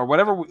something, or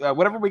whatever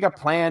we got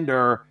planned,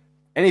 or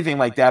anything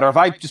like that, or if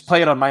I just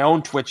play it on my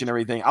own Twitch and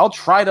everything, I'll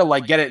try to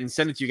like get it and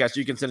send it to you guys so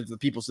you can send it to the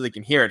people so they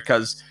can hear it.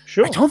 Because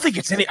I don't think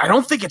it's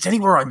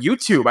anywhere on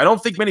YouTube. I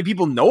don't think many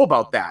people know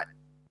about that.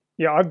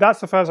 Yeah, that's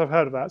the first I've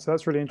heard of that, so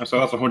that's really interesting. So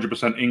that's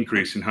 100%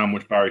 increase in how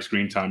much Barry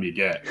screen time you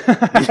get.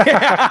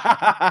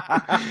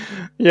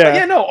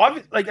 Yeah, no,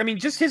 like I mean,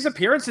 just his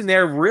appearance in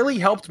there really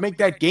helped make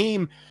that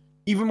game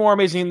even more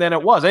amazing than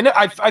it was.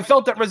 I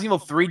felt that Resident Evil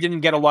 3 didn't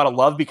get a lot of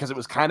love because it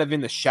was kind of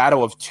in the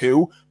shadow of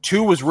 2.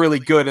 2 was really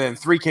good, and then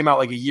 3 came out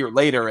like a year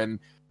later, and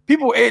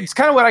it's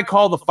kind of what I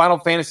call the Final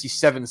Fantasy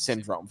VII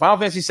syndrome. Final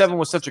Fantasy VII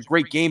was such a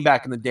great game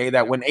back in the day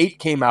that when 8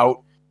 came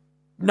out,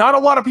 not a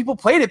lot of people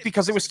played it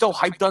because it was still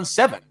hyped on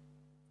 7.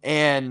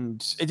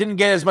 And it didn't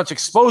get as much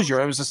exposure.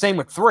 It was the same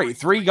with 3.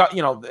 3 got, 3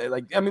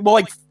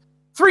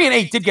 and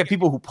 8 did get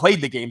people who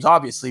played the games,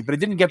 obviously, but it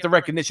didn't get the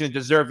recognition it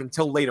deserved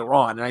until later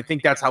on. And I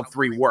think that's how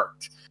 3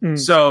 worked.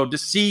 So to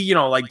see,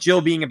 like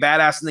Jill being a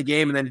badass in the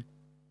game and then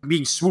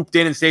being swooped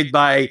in and saved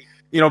by,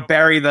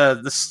 Barry,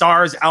 the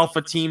Stars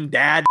Alpha Team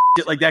dad,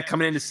 shit like that,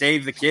 coming in to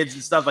save the kids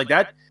and stuff like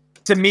that,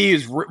 to me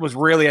was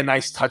really a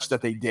nice touch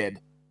that they did.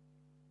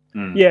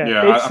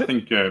 Yeah, I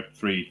think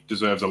 3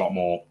 deserves a lot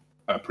more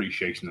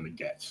appreciation than it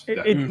gets.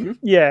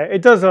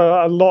 It does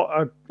a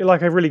lot,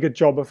 like a really good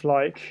job of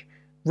like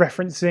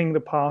referencing the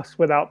past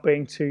without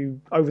being too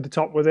over the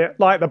top with it,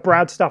 like the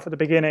Brad stuff at the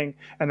beginning,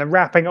 and then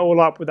wrapping it all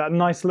up with that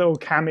nice little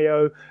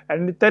cameo.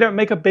 And they don't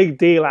make a big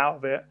deal out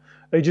of it.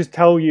 They just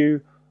tell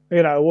you,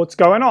 what's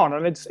going on,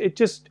 and it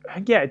just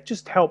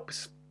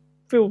helps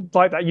feel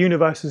like that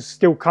universe is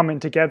still coming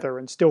together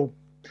and still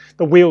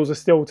the wheels are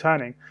still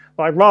turning.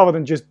 Like rather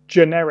than just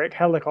generic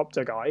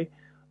helicopter guy,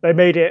 they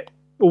made it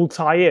all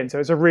tie in. So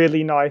it's a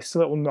really nice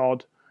little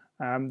nod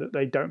that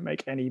they don't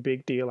make any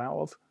big deal out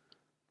of.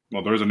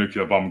 Well, there is a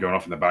nuclear bomb going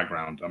off in the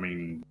background. I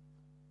mean,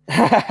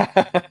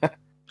 a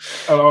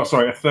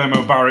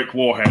thermobaric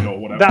warhead or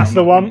whatever. That's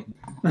the one.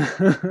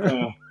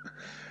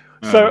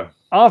 So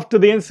after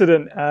the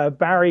incident,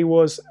 Barry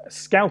was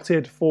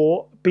scouted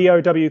for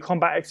BOW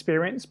combat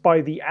experience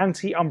by the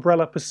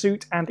Anti-Umbrella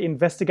Pursuit and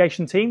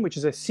Investigation Team, which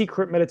is a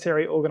secret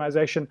military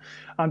organization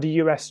under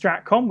US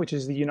STRATCOM, which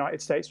is the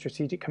United States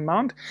Strategic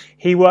Command.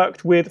 He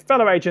worked with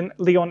fellow agent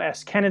Leon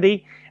S.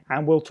 Kennedy,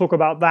 and we'll talk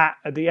about that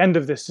at the end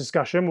of this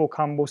discussion.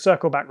 We'll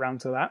circle back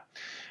round to that.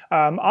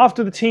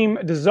 After the team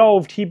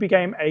dissolved, he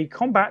became a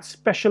combat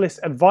specialist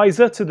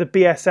advisor to the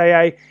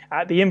BSAA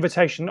at the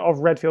invitation of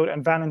Redfield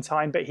and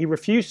Valentine, but he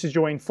refused to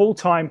join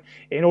full-time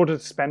in order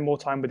to spend more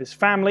time with his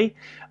family.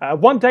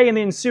 One day in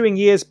the ensuing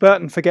years,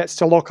 Burton forgets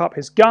to lock up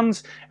his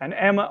guns. An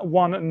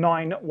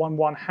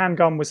M1911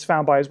 handgun was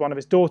found by one of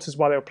his daughters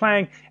while they were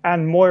playing,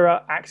 and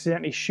Moira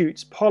accidentally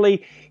shoots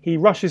Polly. He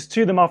rushes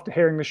to them after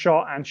hearing the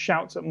shot and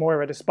shouts at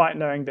Moira despite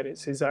knowing that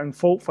it's his own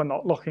fault for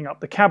not locking up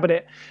the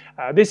cabinet.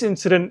 This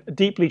incident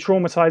deeply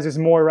traumatizes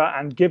Moira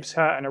and gives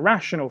her an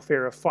irrational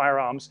fear of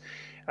firearms.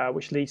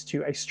 which leads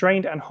to a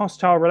strained and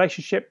hostile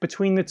relationship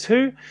between the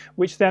two,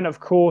 which then, of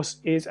course,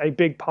 is a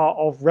big part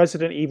of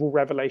Resident Evil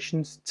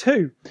Revelations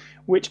 2,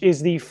 which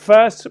is the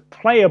first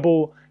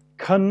playable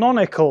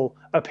canonical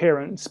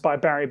appearance by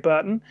Barry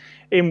Burton,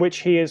 in which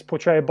he is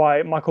portrayed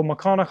by Michael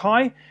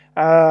McConaughey.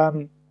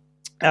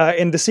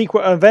 In the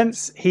sequel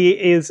events, he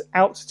is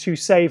out to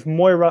save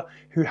Moira,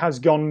 who has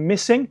gone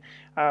missing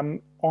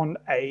on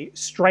a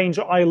strange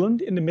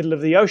island in the middle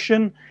of the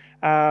ocean.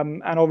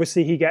 And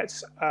obviously he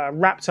gets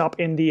wrapped up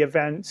in the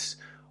events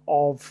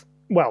of,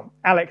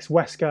 Alex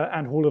Wesker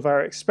and all of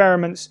her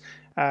experiments,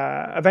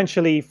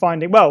 eventually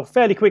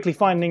fairly quickly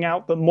finding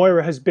out that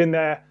Moira has been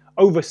there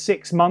over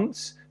 6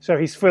 months, so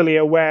he's fully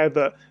aware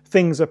that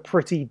things are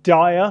pretty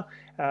dire,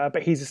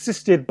 but he's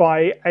assisted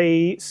by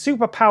a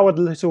super-powered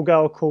little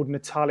girl called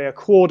Natalia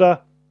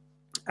Corda.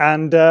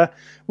 And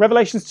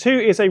Revelations 2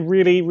 is a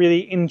really, really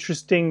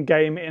interesting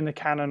game in the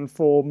canon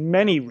for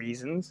many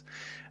reasons.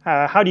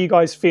 How do you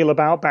guys feel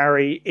about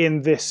Barry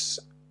in this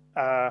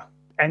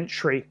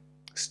entry?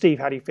 Steve,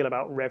 how do you feel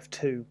about Rev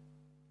 2?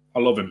 I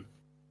love him.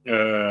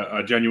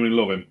 I genuinely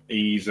love him.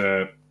 He's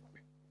the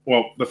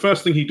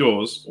first thing he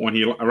does when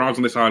he arrives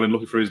on this island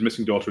looking for his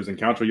missing daughter is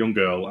encounter a young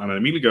girl, and then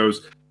immediately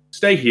goes,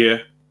 "Stay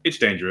here. It's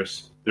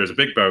dangerous. There's a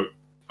big boat.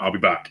 I'll be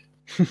back."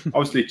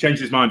 Obviously, he changes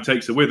his mind,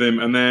 takes her with him,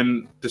 and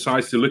then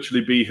decides to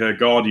literally be her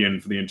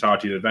guardian for the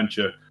entirety of the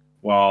adventure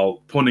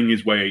while punning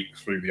his way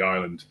through the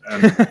island.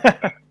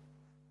 And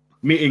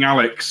meeting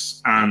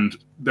Alex, and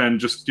then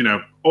just,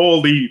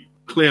 all the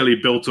clearly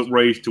built-up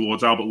rage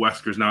towards Albert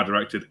Wesker is now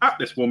directed at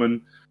this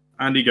woman,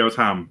 and he goes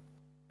ham,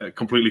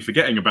 completely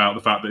forgetting about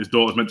the fact that his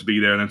daughter's meant to be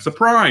there, and then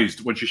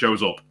surprised when she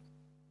shows up.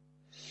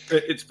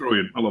 It's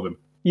brilliant. I love him.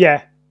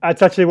 Yeah.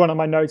 It's actually one of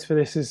my notes for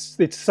this.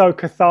 It's so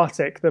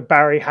cathartic that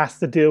Barry has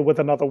to deal with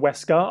another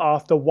Wesker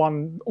after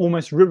one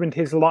almost ruined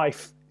his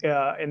life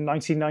in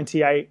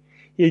 1998.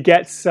 He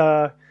gets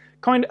a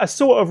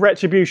sort of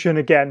retribution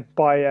again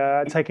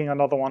by taking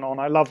another one on.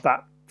 I love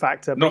that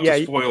factor. Not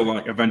to spoil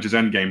like Avengers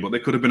Endgame, but there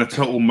could have been a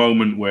total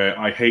moment where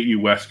I hate you,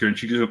 Wesker, and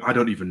she goes, "I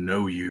don't even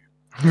know you."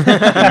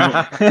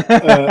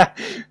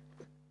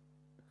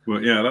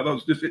 Well, yeah, that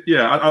was just,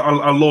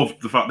 I love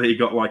the fact that he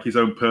got like his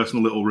own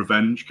personal little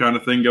revenge kind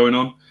of thing going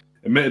on.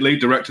 Admittedly,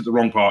 directed the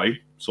wrong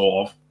party,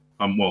 sort of.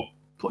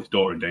 Put his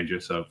daughter in danger,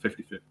 so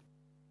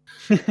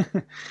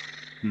 50-50.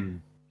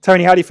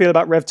 Tony, how do you feel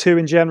about Rev 2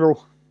 in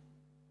general?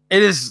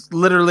 It is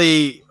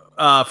literally,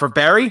 for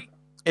Barry,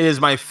 it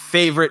is my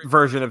favorite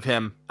version of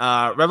him.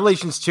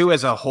 Revelations 2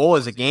 as a whole,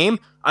 as a game,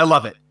 I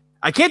love it.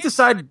 I can't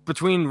decide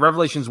between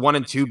Revelations 1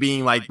 and 2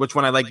 being like which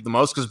one I like the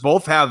most, because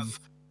both have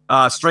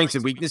strengths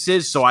and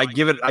weaknesses, so I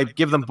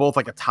give them both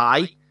like a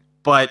tie.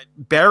 But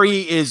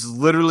Barry is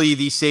literally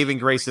the saving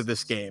grace of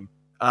this game.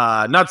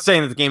 Not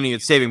saying that the game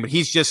needed saving, but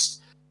he's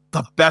just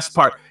the best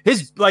part.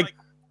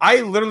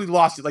 I literally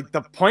lost it. Like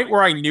the point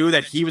where I knew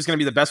that he was going to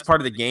be the best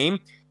part of the game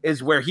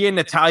is where he and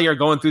Natalia are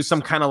going through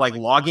some kind of like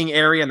logging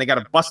area, and they got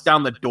to bust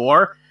down the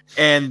door,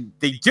 and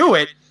they do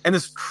it, and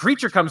this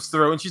creature comes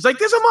through, and she's like,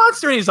 "There's a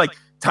monster," and he's like,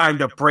 "Time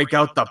to break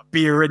out the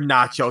beer and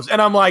nachos."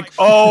 And I'm like,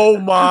 oh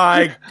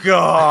my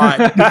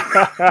God.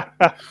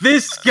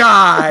 This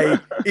guy,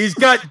 he's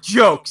got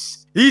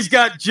jokes. He's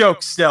got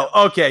jokes still.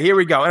 Okay, here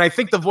we go. And I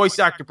think the voice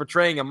actor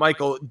portraying him,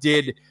 Michael,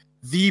 did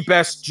the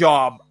best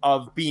job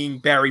of being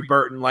Barry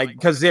Burton. Like,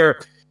 because they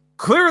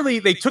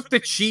took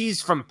the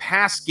cheese from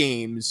past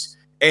games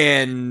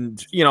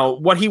and,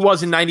 what he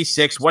was in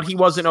 96, what he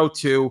was in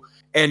 02,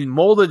 and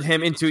molded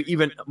him into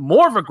even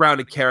more of a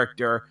grounded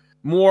character,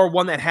 more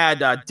one that had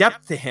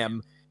depth to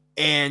him,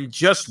 and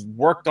just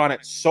worked on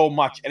it so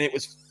much, and it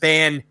was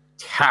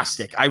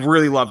fantastic. I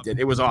really loved it.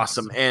 It was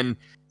awesome. And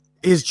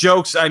his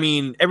jokes, I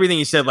mean, everything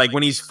he said, like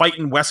when he's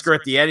fighting Wesker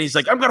at the end, he's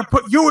like, "I'm gonna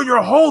put you and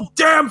your whole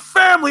damn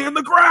family in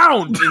the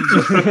ground."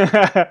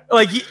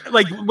 like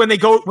when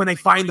they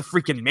find the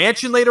freaking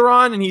mansion later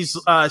on, and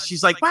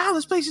she's like, "Wow,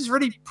 this place is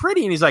really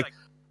pretty," and he's like,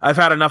 "I've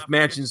had enough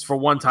mansions for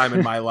one time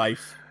in my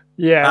life."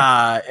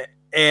 Yeah.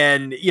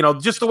 And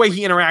just the way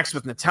he interacts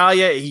with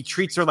Natalia, he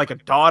treats her like a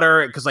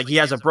daughter, because like he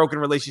has a broken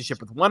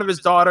relationship with one of his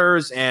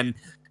daughters, and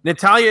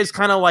Natalia is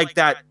kind of like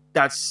that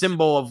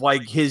symbol of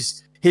like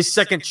his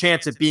second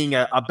chance at being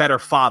a better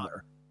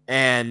father.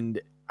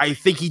 And I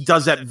think he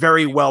does that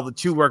very well. The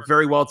two work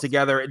very well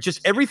together. Just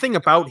everything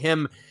about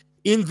him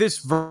in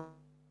this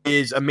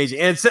is amazing.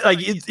 And it's like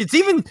it's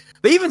even,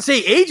 they even say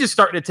age is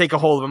starting to take a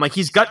hold of him. Like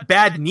he's got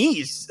bad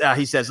knees.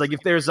 He says, like,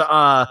 if there's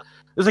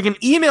like an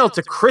email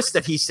to Chris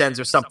that he sends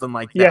or something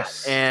like that.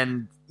 Yes.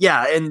 And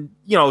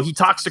he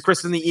talks to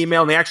Chris in the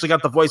email, and they actually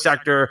got the voice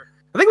actor.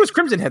 I think it was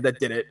Crimson Head that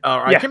did it.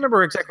 I can't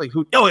remember exactly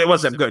who. Oh, it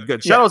was them.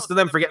 Good. Shout outs to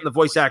them for getting the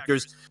voice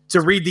actors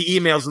to read the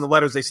emails and the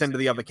letters they send to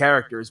the other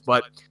characters.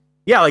 But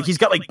yeah, like he's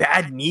got like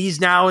bad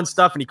knees now and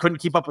stuff, and he couldn't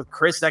keep up with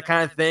Chris, that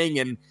kind of thing.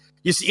 And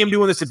you see him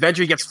doing this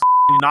adventure, he gets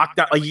knocked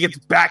out. Like he gets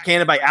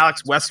backhanded by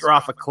Alex Wesker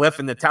off a cliff,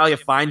 and Natalia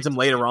finds him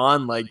later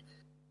on. Like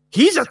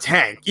he's a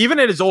tank. Even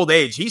at his old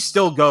age, he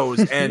still goes,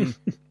 and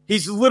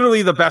he's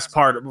literally the best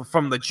part,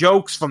 from the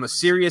jokes, from the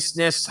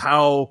seriousness,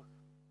 how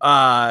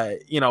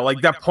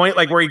like that point,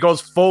 like where he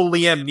goes full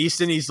Liam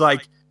Neeson. He's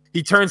like,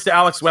 he turns to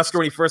Alex Wesker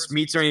when he first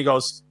meets her and he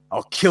goes,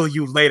 "I'll kill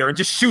you later," and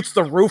just shoots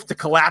the roof to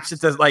collapse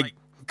it to like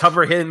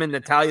cover him and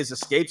Natalia's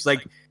escapes.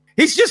 Like,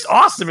 he's just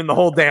awesome in the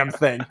whole damn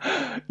thing.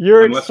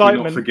 Your And let's not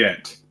excitement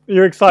forget,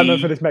 your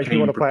excitement for this makes me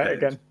want to play it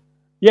again.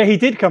 Yeah, he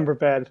did come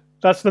prepared.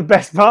 That's the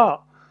best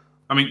part.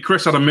 I mean,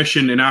 Chris had a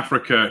mission in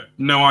Africa,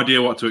 no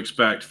idea what to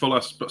expect. Full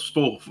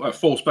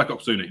Spec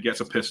Ops unit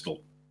gets a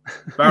pistol.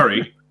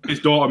 Barry, his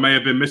daughter may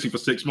have been missing for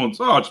 6 months.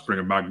 Oh, I'll just bring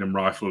a Magnum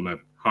rifle and a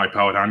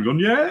high-powered handgun.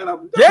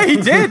 Yeah, he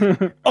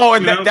did. Oh,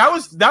 and that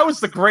was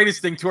the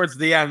greatest thing towards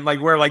the end,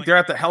 like where like they're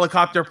at the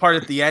helicopter part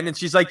at the end, and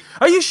she's like,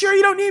 "Are you sure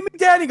you don't need me,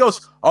 Dad?" And he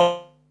goes,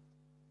 "Oh,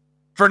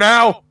 for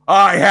now,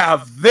 I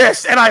have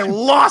this," and I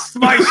lost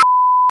my.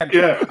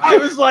 Yeah, I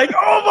was like,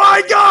 "Oh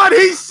my God,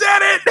 he said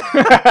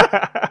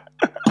it!"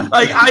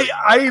 Like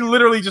I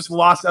literally just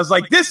lost. I was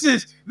like, this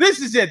is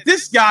it.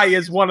 This guy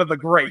is one of the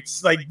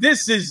greats. Like,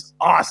 this is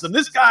awesome.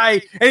 This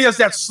guy, and he has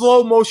that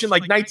slow motion,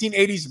 like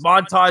 1980s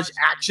montage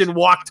action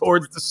walk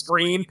towards the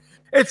screen.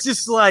 It's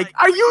just like,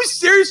 are you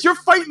serious? You're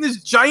fighting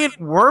this giant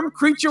worm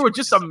creature with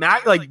just a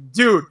like,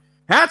 dude,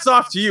 hats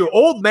off to you.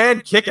 Old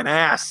man kicking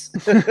ass.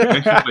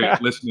 Basically,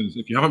 listeners,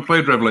 if you haven't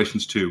played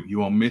Revelations 2,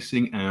 you are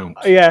missing out.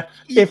 Yeah,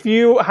 if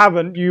you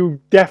haven't,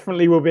 you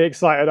definitely will be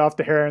excited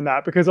after hearing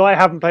that, because I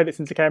haven't played it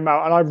since it came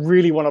out, and I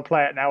really want to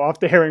play it now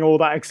after hearing all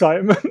that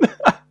excitement.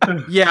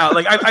 Yeah,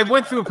 like I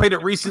went through and played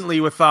it recently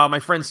with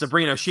my friend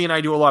Sabrina. She and I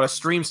do a lot of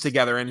streams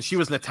together, and she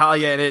was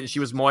Natalia in it, and she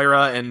was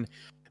Moira, and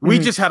we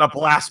just had a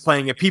blast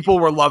playing it. People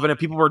were loving it.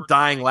 People were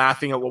dying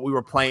laughing at what we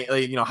were playing,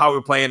 how we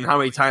were playing, how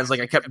many times like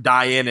I kept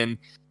dying, and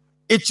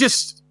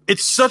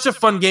it's such a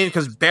fun game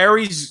because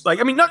Barry's like,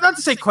 I mean, not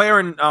to say Claire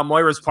and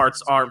Moira's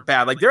parts aren't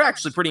bad. Like, they're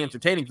actually pretty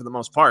entertaining for the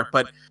most part,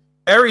 but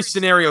Barry's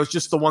scenario is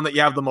just the one that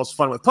you have the most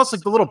fun with. Plus,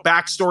 like, the little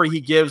backstory he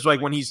gives,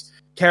 like when he's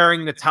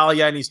carrying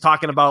Natalia and he's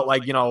talking about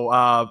like,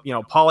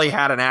 Polly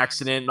had an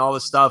accident and all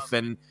this stuff,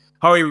 and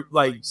how he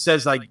like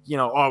says like,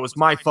 oh, it was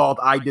my fault,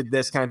 I did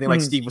this kind of thing,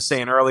 like Steve was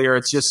saying earlier.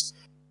 It's just,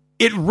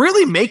 it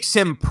really makes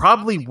him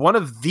probably one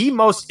of the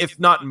most, if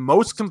not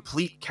most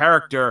complete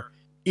character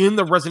in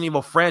the Resident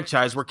Evil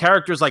franchise, where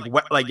characters like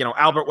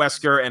Albert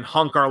Wesker and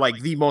Hunk are like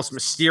the most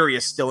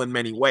mysterious still in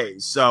many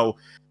ways. So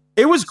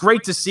it was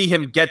great to see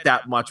him get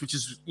that much, which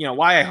is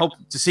why I hope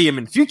to see him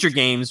in future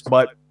games.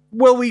 But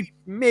will we?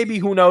 Maybe,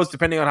 who knows,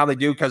 depending on how they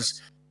do.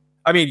 Because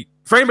I mean,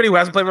 for anybody who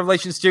hasn't played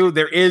Revelations 2,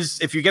 there is,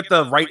 if you get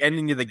the right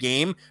ending to the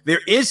game,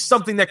 there is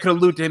something that could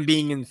allude to him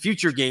being in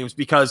future games,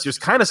 because there's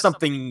kind of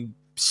something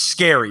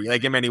scary,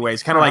 like in many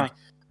ways, kind of like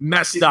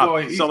messed up.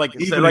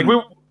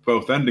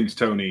 Both endings,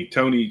 Tony.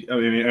 I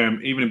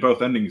mean, even in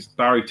both endings,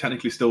 Barry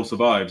technically still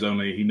survives.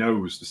 Only he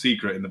knows the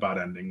secret in the bad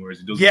ending,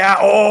 whereas he doesn't. Yeah.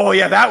 Oh,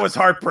 yeah. That was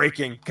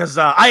heartbreaking because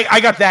I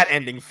got that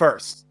ending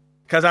first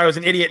because I was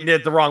an idiot and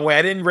did it the wrong way.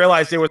 I didn't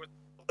realize there was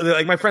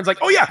like my friend's like,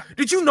 "Oh yeah,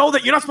 did you know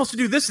that you're not supposed to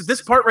do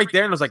this part right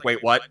there?" And I was like,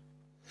 "Wait, what?"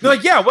 They're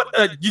like, "Yeah, what?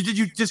 Did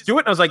you just do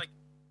it?" And I was like,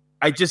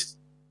 "I just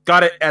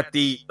got it at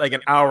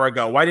an hour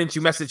ago. Why didn't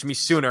you message me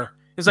sooner?"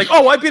 It's like,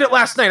 "Oh, I beat it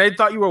last night. I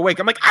thought you were awake."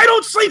 I'm like, "I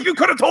don't sleep. You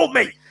could have told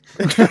me."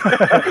 But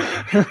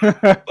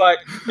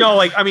no,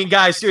 like, I mean,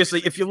 guys,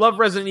 seriously, if you love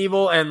Resident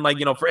Evil and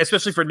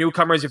especially for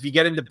newcomers, if you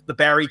get into the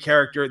Barry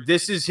character,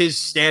 this is his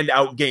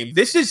standout game.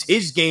 This is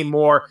his game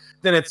more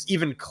than it's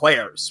even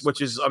Claire's,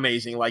 which is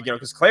amazing. Like,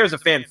 because Claire's a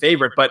fan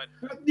favorite, but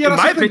yeah, in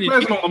my opinion,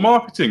 Claire's not the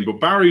marketing, but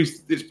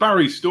it's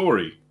Barry's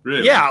story.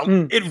 Really. Yeah,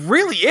 it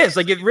really is.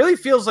 Like, it really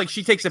feels like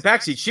she takes a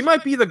backseat. She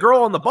might be the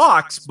girl in the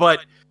box, but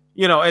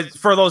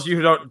for those of you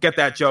who don't get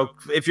that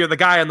joke, if you're the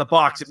guy in the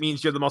box, it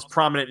means you're the most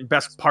prominent and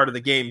best part of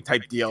the game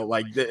type deal.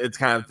 Like, it's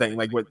kind of thing,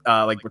 like with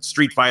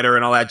Street Fighter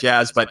and all that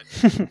jazz. But,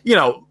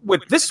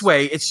 with this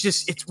way,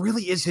 it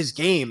really is his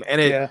game.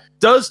 And it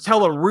does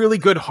tell a really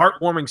good,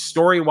 heartwarming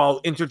story while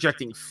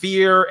interjecting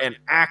fear and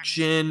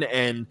action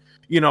and,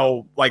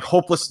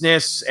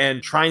 hopelessness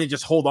and trying to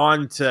just hold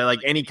on to like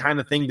any kind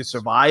of thing to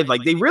survive.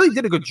 Like, they really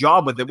did a good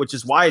job with it, which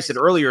is why I said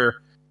earlier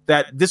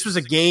that this was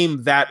a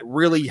game that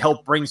really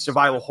helped bring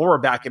survival horror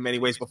back in many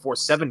ways before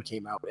 7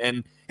 came out.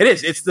 And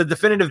it's the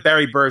definitive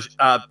version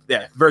of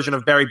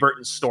Barry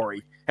Burton's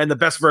story, and the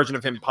best version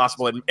of him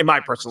possible, in my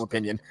personal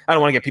opinion. I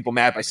don't want to get people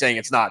mad by saying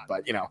it's not,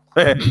 but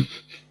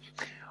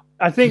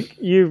I think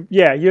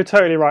you're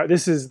totally right.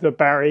 This is the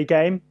Barry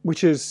game,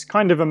 which is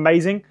kind of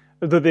amazing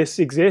that this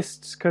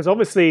exists, because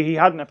obviously he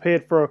hadn't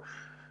appeared for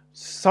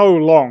so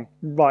long.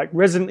 Like,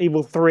 Resident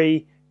Evil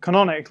 3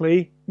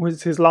 canonically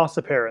was his last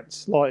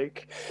appearance,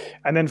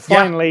 and then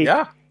finally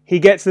he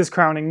gets this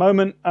crowning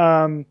moment.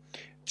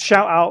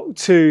 Shout out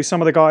to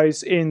some of the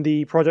guys in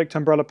the Project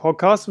Umbrella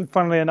podcast, and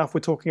funnily enough,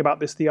 we're talking about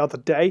this the other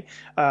day.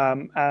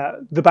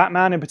 The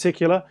Batman in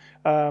particular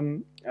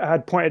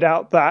had pointed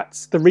out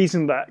that the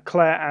reason that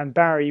Claire and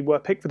Barry were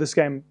picked for this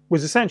game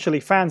was essentially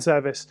fan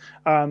service,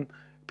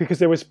 because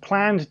there was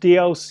planned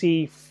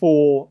DLC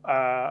for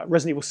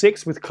Resident Evil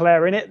 6 with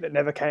Claire in it that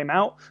never came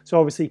out. So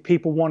obviously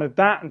people wanted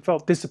that and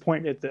felt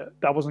disappointed that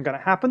that wasn't going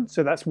to happen.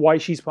 So that's why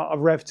she's part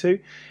of Rev 2.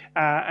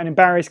 And in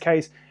Barry's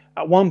case,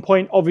 At one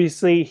point,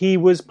 obviously, he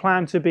was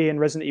planned to be in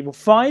Resident Evil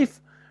 5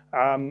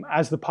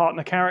 as the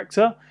partner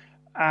character.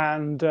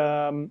 And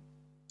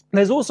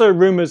there's also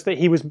rumors that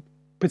he was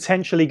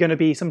potentially going to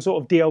be some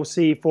sort of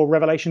DLC for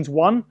Revelations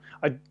 1.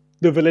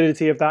 The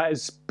validity of that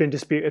has been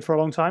disputed for a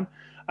long time.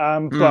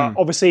 But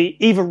obviously,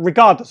 even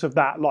regardless of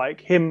that,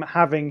 like him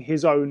having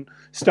his own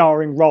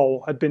starring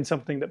role had been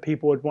something that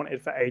people had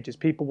wanted for ages.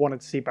 People wanted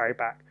to see Barry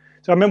back.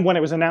 So I remember when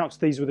it was announced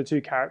these were the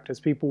two characters,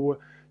 people were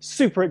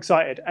super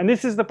excited. And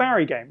this is the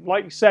Barry game.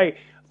 Like you say,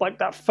 like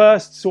that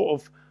first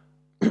sort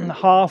of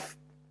half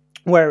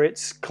where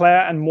it's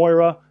Claire and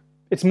Moira.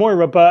 It's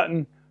Moira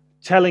Burton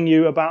telling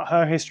you about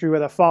her history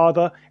with her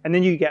father. And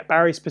then you get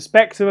Barry's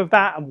perspective of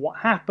that and what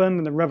happened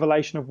and the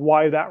revelation of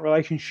why that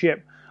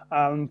relationship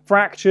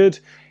fractured.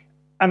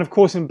 And of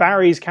course, in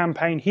Barry's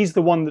campaign, he's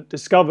the one that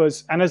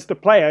discovers, and as the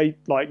player,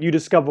 like you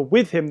discover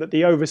with him that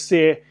the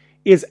Overseer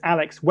is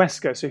Alex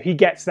Wesker. So he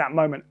gets that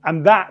moment,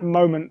 and that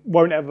moment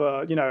won't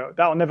ever,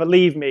 that'll never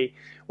leave me,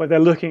 where they're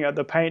looking at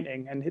the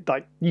painting and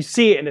like you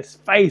see it in his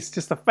face,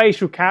 just the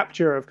facial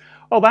capture of,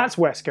 oh, that's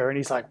Wesker. And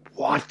he's like,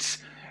 what?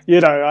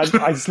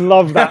 I just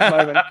love that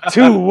moment.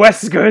 Two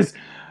Weskers.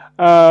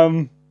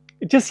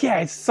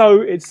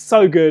 It's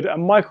so good.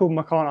 And Michael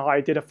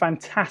McConaughey did a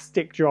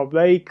fantastic job.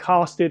 They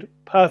casted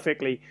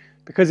perfectly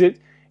because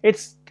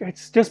it's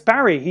just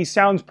Barry. He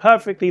sounds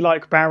perfectly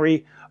like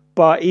Barry,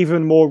 but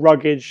even more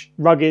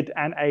rugged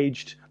and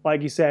aged.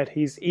 Like you said,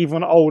 he's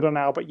even older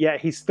now, but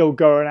yet he's still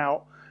going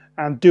out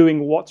and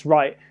doing what's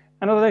right.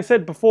 And as I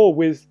said before,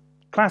 with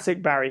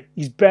classic Barry,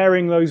 he's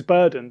bearing those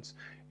burdens.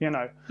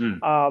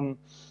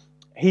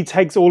 He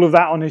takes all of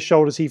that on his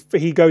shoulders.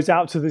 He goes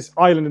out to this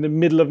island in the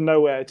middle of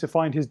nowhere to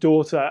find his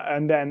daughter,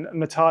 and then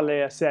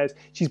Natalia says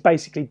she's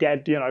basically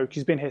dead.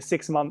 She's been here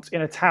 6 months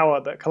in a tower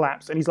that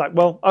collapsed, and he's like,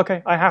 well,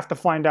 okay, I have to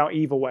find out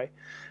either way.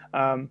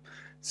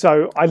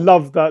 So I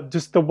love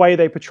just the way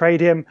they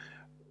portrayed him,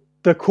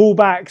 the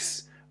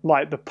callbacks,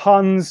 like the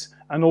puns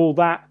and all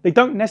that. They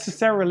don't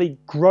necessarily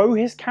grow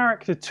his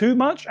character too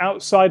much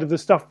outside of the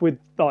stuff with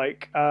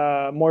like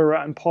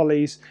Moira and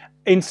Polly's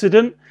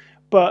incident.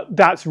 But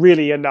that's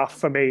really enough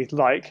for me.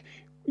 Like,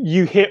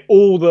 you hit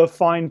all the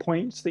fine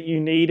points that you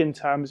need in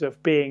terms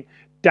of being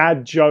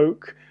dad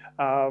joke,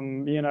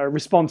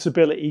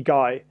 responsibility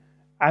guy.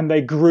 And they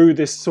grew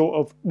this sort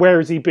of, where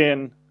has he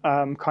been,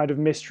 kind of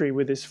mystery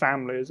with his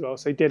family as well.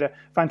 So they did a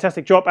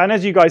fantastic job. And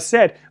as you guys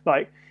said,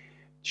 like,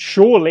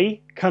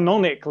 surely,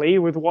 canonically,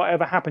 with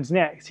whatever happens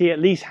next, he at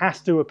least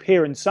has to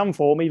appear in some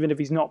form, even if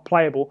he's not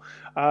playable,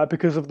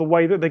 because of the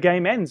way that the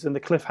game ends and the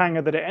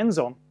cliffhanger that it ends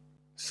on.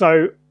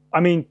 So, I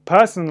mean,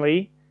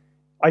 personally,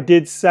 I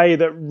did say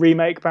that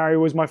Remake Barry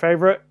was my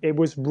favorite. It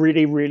was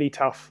really, really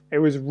tough.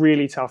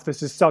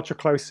 This is such a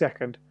close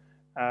second.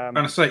 And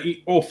I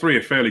say all three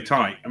are fairly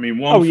tight. I mean,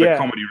 one for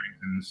comedy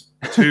reasons,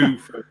 two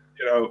for,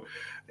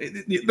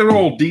 they're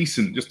all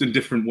decent, just in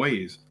different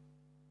ways.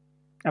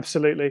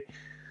 Absolutely.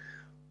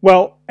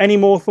 Well, any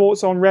more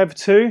thoughts on Rev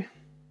 2?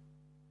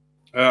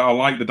 I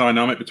like the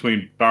dynamic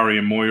between Barry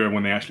and Moira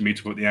when they actually meet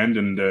up at the end,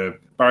 and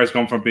Barry's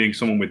gone from being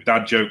someone with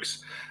dad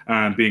jokes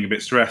and being a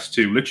bit stressed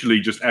to literally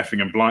just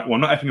effing and blind. Well,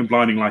 not effing and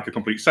blinding like a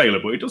complete sailor,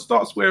 but he does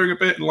start swearing a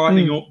bit and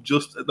lightening up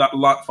just at that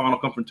final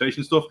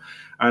confrontation stuff,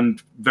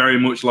 and very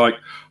much like,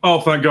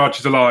 oh, thank God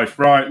she's alive.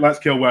 Right, let's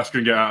kill Wesker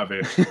and get out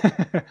of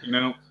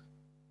here.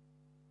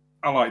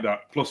 I like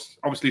that. Plus,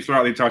 obviously,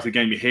 throughout the entirety of the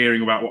game, you're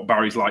hearing about what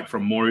Barry's like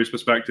from Moira's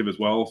perspective as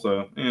well.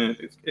 So,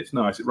 it's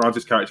nice. It rides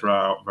his character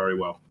out very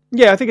well.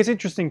 Yeah, I think it's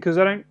interesting because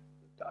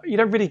you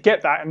don't really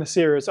get that in the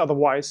series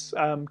otherwise.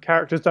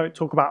 Characters don't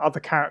talk about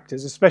other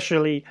characters,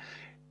 especially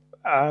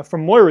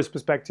from Moira's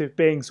perspective,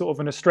 being sort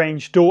of an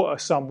estranged daughter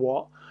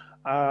somewhat,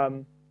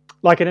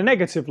 like in a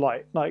negative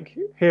light, like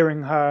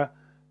hearing her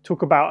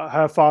talk about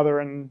her father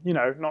in,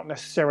 not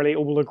necessarily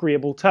all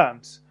agreeable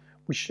terms,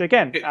 which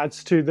again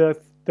adds to the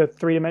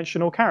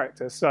three-dimensional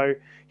character. So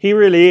he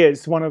really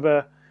is one of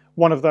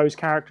those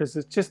characters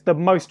that's just the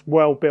most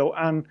well-built,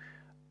 and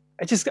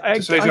he's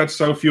had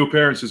so few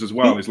appearances as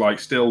well. He's like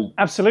still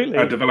absolutely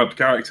a developed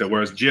character,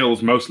 whereas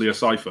Jill's mostly a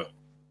cipher.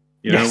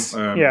 Yes.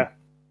 And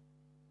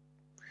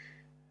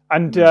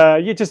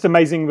it's just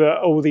amazing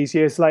that all these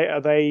years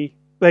later they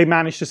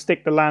managed to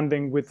stick the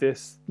landing with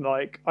this.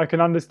 Like, I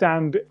can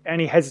understand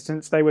any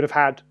hesitance they would have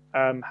had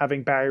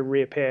having Barry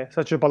reappear,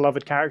 such a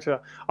beloved character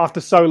after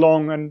so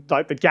long, and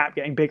like the gap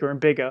getting bigger and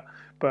bigger.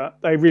 But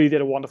they really did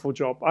a wonderful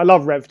job. I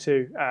love Rev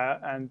 2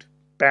 and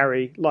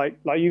Barry, like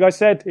you guys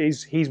said,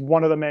 he's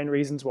one of the main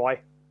reasons why.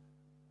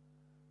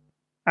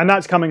 And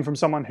that's coming from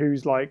someone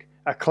who's like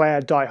a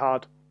Claire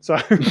diehard. So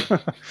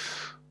the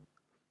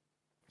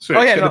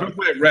best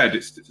way it read,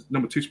 it's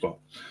number 2 spot.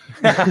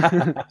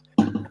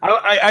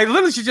 I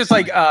literally should just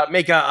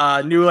make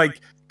a new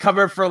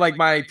cover for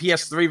my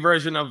PS3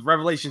 version of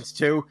Revelations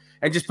 2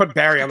 and just put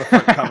Barry on the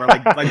front cover,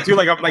 do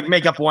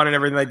make up one and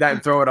everything like that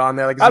and throw it on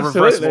there, as a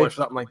reversal or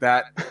something like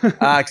that.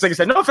 Because like I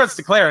said, no offense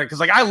to Claire,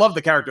 because I love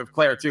the character of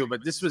Claire too,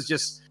 but this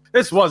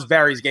was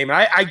Barry's game,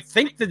 and I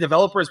think the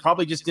developers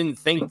probably just didn't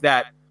think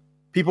that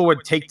people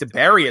would take to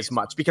Barry as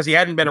much because he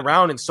hadn't been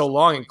around in so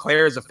long, and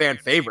Claire is a fan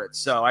favorite.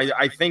 So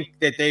I think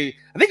that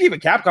I think even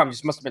Capcom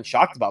just must have been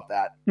shocked about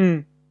that.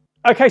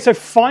 Okay, so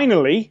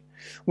finally,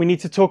 we need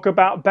to talk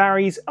about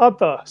Barry's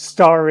other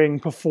starring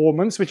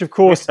performance, which of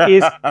course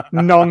is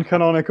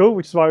non-canonical,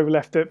 which is why we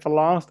left it for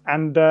last,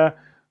 and I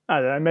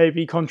don't know,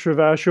 maybe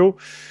controversial.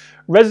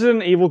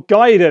 Resident Evil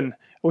Gaiden,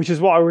 which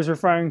is what I was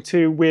referring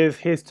to with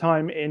his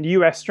time in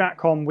US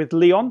Stratcom with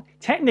Leon.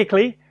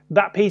 Technically,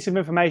 that piece of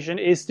information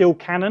is still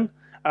canon,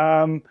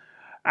 and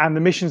the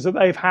missions that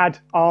they've had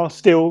are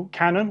still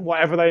canon,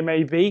 whatever they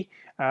may be.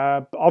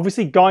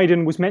 Obviously,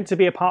 Gaiden was meant to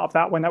be a part of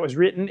that when that was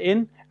written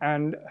in,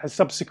 and has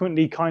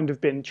subsequently kind of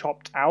been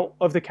chopped out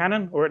of the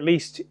canon, or at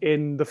least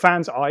in the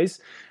fans' eyes,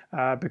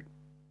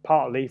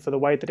 partly for the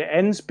way that it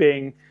ends,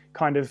 being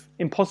kind of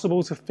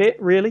impossible to fit,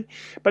 really.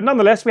 But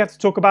nonetheless, we have to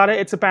talk about it.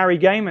 It's a Barry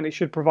game, and it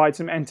should provide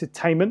some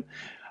entertainment.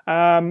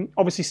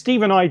 Obviously,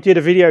 Steve and I did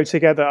a video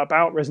together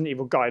about Resident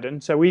Evil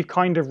Gaiden, so we've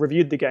kind of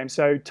reviewed the game.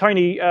 So,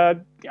 Tony,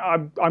 I'm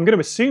going to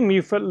assume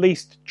you've at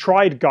least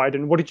tried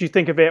Gaiden. What did you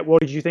think of it?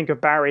 What did you think of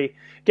Barry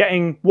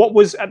getting what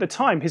was, at the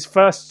time, his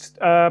first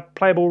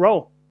playable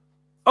role?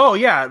 Oh,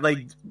 yeah.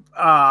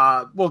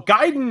 Well,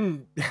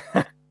 Gaiden...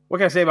 what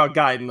can I say about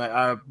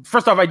Gaiden?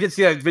 First off, I did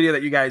see that video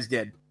that you guys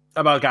did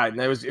about Gaiden.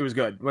 It was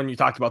good when you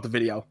talked about the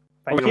video.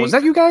 Was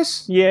that you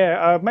guys?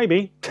 Yeah,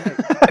 maybe.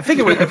 I think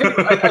it was.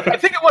 I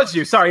think it was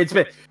you. Sorry, it's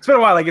been a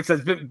while. Like it's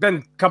been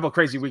a couple of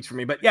crazy weeks for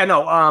me. But yeah,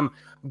 no.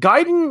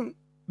 Gaiden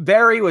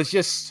Barry was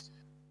just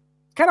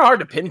kind of hard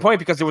to pinpoint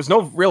because there was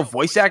no real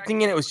voice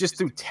acting in it. It was just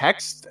through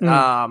text.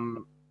 I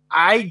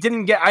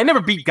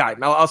never beat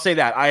Gaiden. I'll say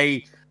that.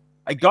 I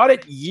got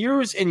it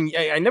years and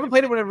I never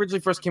played it when it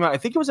originally first came out. I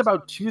think it was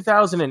about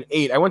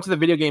 2008. I went to the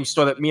video game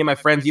store that me and my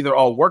friends either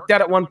all worked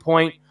at one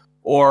point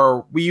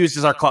or we used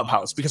as our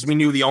clubhouse because we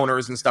knew the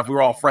owners and stuff. We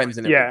were all friends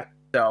in it. Yeah.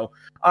 So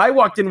I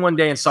walked in one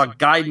day and saw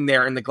Gaiden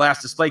there in the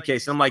glass display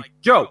case. And I'm like,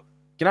 Joe,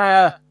 can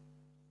I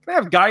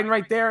have Gaiden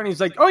right there? And he's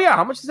like, oh yeah,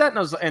 how much is that?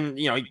 And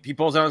he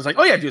pulls out and I was like,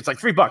 oh yeah, dude, it's like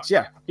 $3.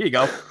 Yeah, here you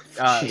go.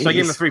 So I gave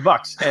him the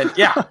 $3. And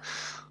yeah,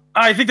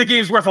 I think the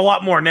game's worth a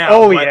lot more now.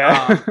 Oh,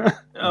 yeah.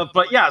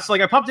 But yeah, so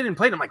like I popped it in and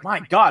played it. I'm like, my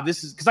God,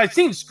 this is because I'd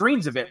seen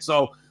screens of it.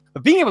 So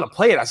but being able to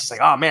play it, I was just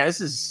like, oh man, this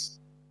is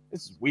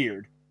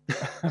weird.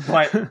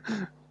 But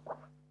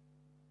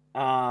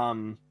I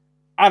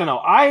don't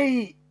know.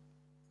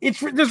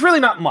 There's really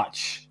not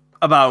much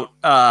about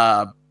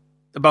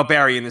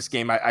Barry in this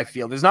game. I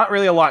feel there's not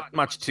really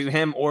much to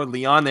him or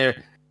Leon.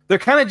 They're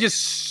kind of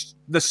just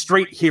the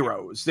straight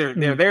heroes.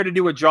 They're there to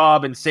do a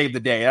job and save the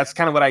day. That's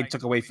kind of what I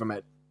took away from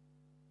it.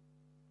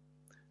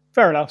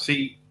 Fair enough.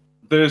 See,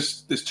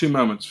 there's two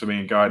moments for me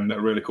in Gaiden that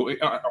are really cool.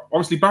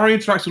 Obviously, Barry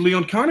interacts with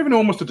Leon kind of in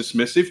almost a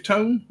dismissive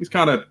tone. He's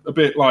kind of a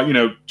bit like,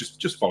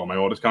 just follow my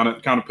orders kind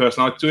of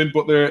personality to him.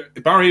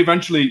 But Barry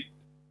eventually,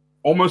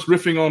 almost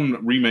riffing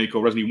on Remake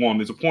or Resident Evil 1,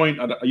 there's a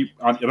point, I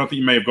don't think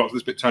you may have got to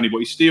this bit, Tony,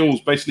 but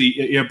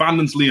he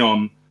abandons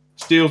Leon,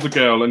 steals the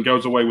girl, and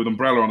goes away with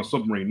Umbrella on a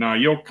submarine. Now,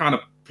 you're kind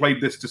of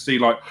played this to see,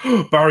 like,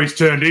 Barry's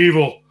turned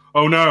evil.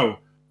 Oh, no.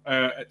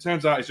 It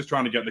turns out he's just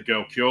trying to get the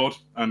girl cured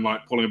and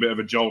like pulling a bit of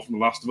a Joel from The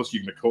Last of Us.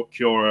 You're going to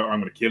cure her or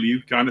I'm going to kill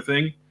you kind of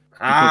thing.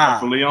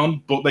 For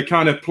Leon. But they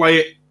kind of play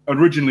it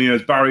originally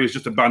as Barry has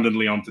just abandoned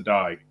Leon to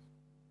die.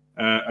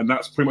 And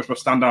that's pretty much my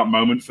standout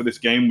moment for this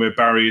game where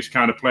Barry is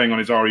kind of playing on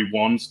his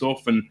RE1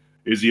 stuff and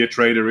is he a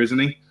traitor, isn't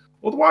he?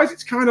 Otherwise,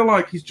 it's kind of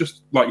like he's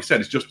just, like you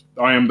said, it's just,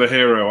 I am the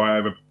hero. I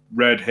have a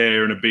red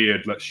hair and a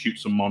beard. Let's shoot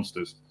some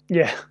monsters.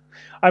 Yeah.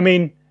 I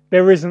mean,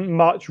 there isn't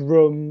much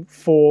room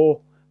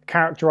for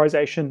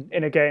characterization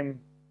in a game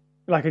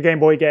like a Game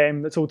Boy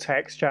game that's all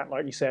text chat,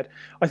 like you said.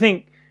 I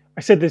think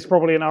I said this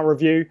probably in our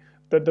review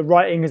that the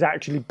writing is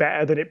actually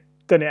better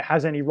than it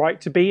has any right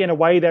to be. In a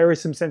way, there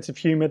is some sense of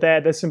humor there.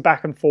 There's some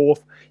back and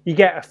forth. You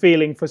get a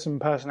feeling for some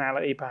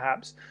personality,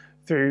 perhaps,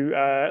 through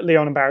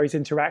Leon and Barry's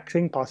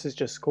interacting. Plus, it's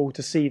just cool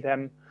to see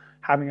them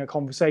having a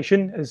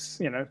conversation, as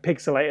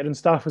pixelated and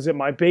stuff as it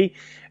might be.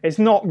 It's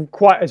not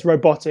quite as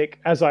robotic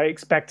as I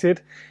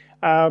expected.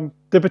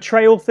 The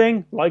betrayal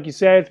thing, like you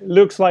said,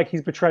 looks like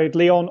he's betrayed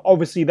Leon.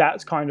 Obviously,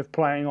 that's kind of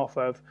playing off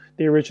of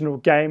the original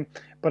game,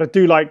 but I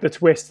do like the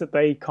twist that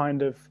they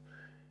kind of.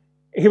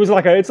 He was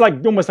it's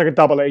almost like a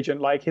double agent.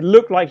 Like it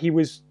looked like he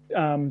was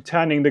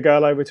turning the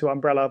girl over to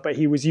Umbrella, but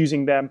he was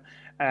using them,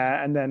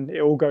 and then it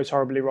all goes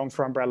horribly wrong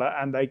for Umbrella,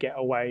 and they get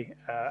away,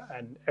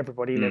 and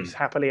everybody lives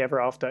happily ever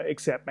after,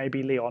 except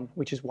maybe Leon,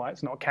 which is why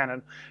it's not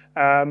canon.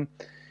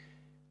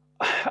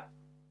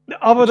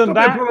 Other than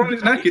that, on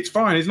his neck, it's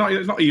fine. He's not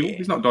evil.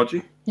 He's not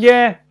dodgy.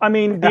 Yeah, I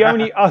mean, the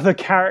only other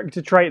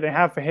character trait they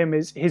have for him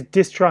is his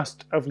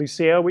distrust of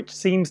Lucia, which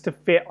seems to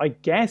fit, I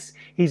guess.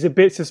 He's a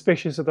bit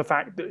suspicious of the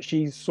fact that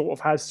she sort of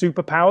has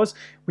superpowers,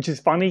 which is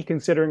funny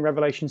considering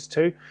Revelations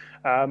 2.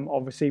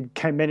 Obviously,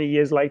 came many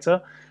years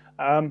later.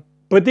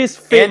 But this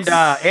fits.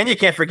 And you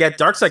can't forget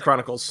Darkside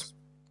Chronicles.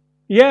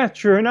 Yeah,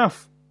 true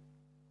enough.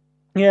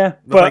 Yeah,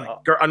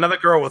 but another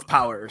girl with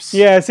powers.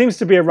 Yeah, it seems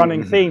to be a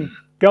running theme.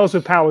 Girls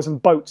with powers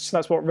and boats.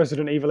 That's what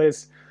Resident Evil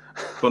is.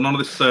 But none of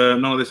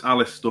this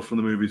Alice stuff from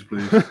the movies,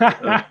 please.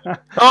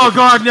 Oh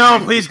God, no!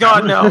 Please,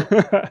 God, no!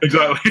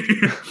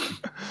 Exactly.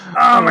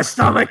 Oh, my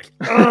stomach!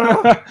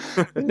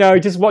 No,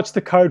 just watch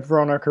the Code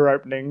Veronica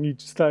opening. You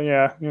just,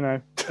 yeah, you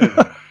know.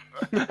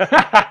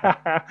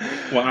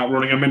 What,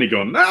 outrunning a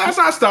minigun?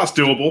 That's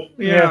doable.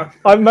 Yeah.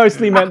 I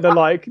mostly meant to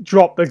like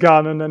drop the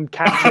gun and then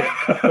catch it,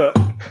 but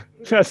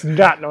that's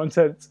that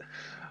nonsense.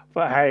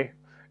 But hey,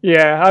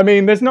 yeah, I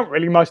mean, there's not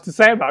really much to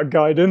say about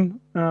Gaiden.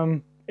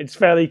 It's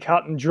fairly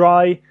cut and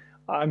dry.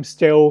 I'm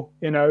still,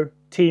 you know,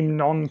 team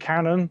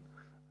non-canon.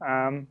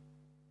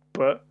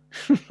 But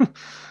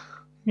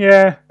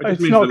yeah, It just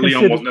it's means not that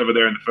Leon considered. was never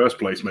there in the first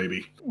place,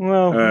 maybe.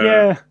 Well,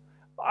 yeah.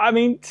 I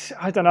mean,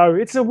 I don't know.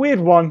 It's a weird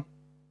one.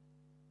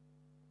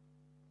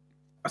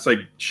 I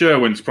say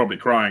Sherwin's probably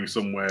crying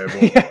somewhere,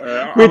 but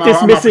We're I'm happy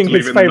dismissing to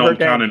leave his it in the favourite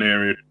game. non-canon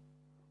area.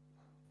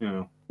 You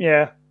know.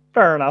 Yeah,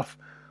 fair enough.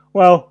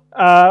 Well,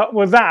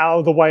 with that out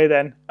of the way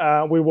then,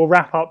 we will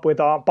wrap up with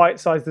our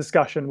bite-sized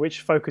discussion,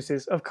 which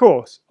focuses, of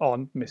course,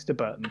 on Mr.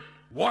 Burton.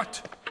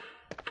 What?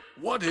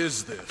 What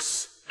is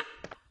this?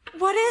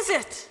 What is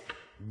it?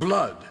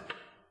 Blood.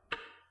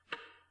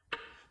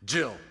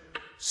 Jill,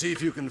 see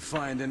if you can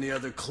find any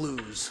other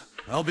clues.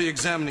 I'll be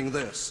examining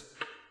this.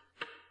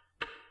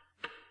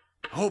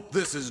 Hope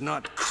this is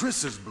not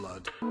Chris's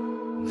blood.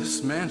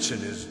 This mansion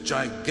is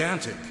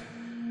gigantic.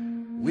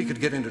 We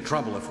could get into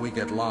trouble if we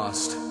get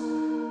lost.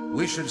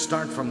 We should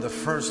start from the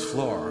first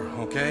floor,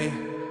 okay?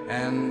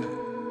 And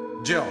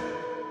Jill,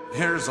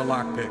 here's a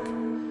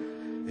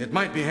lockpick. It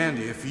might be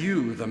handy if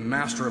you, the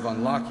master of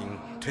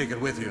unlocking, take it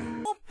with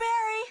you. Oh,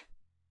 Barry!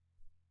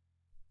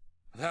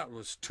 That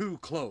was too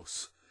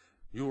close.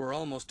 You were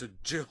almost a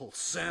Jill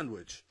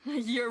sandwich.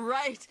 You're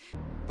right.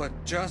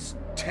 But just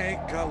take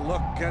a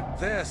look at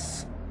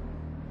this.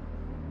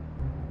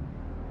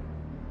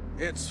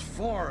 It's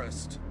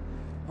Forrest.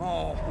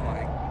 Oh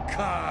my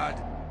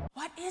God.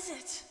 What is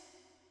it?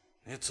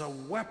 It's a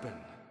weapon.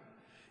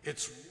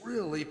 It's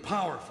really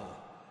powerful,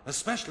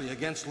 especially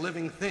against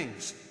living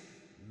things.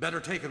 Better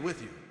take it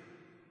with you.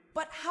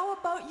 But how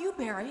about you,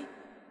 Barry?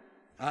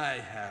 I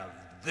have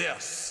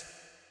this.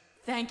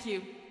 Thank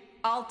you.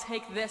 I'll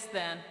take this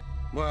then.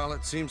 Well,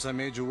 it seems I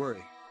made you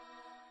worry.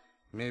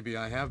 Maybe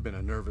I have been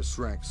a nervous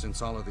wreck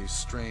since all of these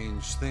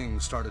strange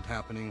things started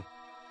happening.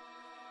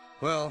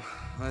 Well,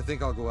 I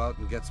think I'll go out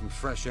and get some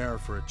fresh air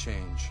for a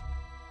change.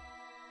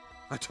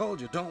 I told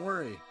you, don't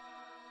worry.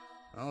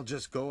 I'll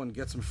just go and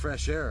get some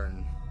fresh air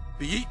and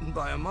be eaten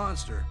by a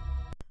monster.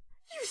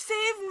 You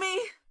saved me!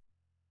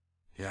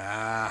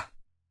 Yeah.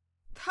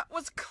 That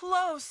was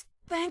close.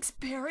 Thanks,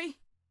 Barry.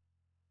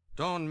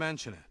 Don't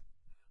mention it.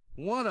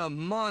 What a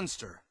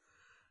monster.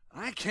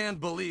 I can't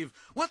believe...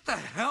 What the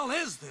hell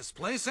is this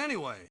place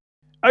anyway?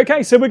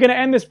 Okay, so we're going to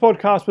end this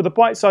podcast with a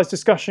bite-sized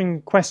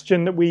discussion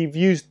question that we've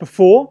used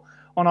before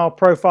on our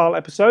profile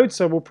episode,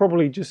 so we'll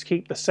probably just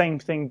keep the same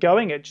thing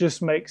going. It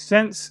just makes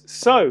sense.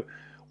 So,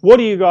 what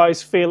do you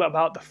guys feel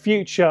about the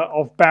future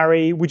of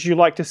Barry? Would you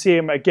like to see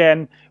him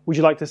again? Would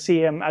you like to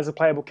see him as a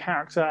playable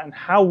character? And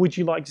how would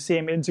you like to see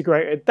him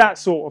integrated? That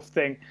sort of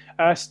thing.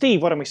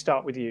 Steve, why don't we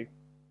start with you?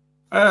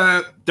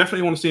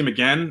 Definitely want to see him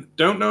again.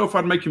 Don't know if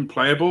I'd make him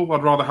playable.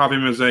 I'd rather have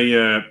him as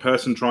a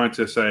person trying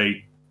to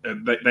say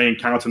they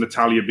encounter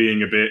Natalia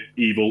being a bit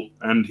evil,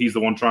 and he's the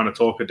one trying to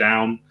talk her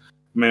down.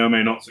 May or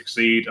may not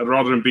succeed. I'd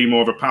rather him be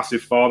more of a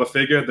passive father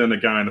figure than a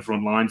guy in the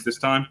front lines this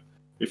time,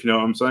 if you know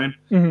what I'm saying.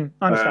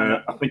 Mm-hmm. I understand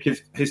that. I think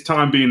his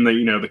time being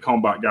the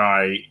combat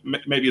guy,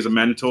 maybe as a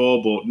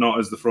mentor, but not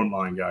as the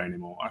frontline guy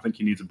anymore. I think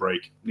he needs a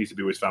break. He needs to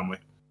be with his family.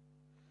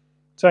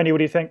 Tony, what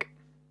do you think?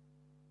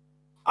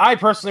 I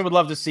personally would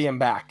love to see him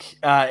back,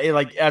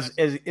 like as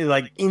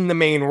in the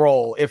main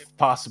role if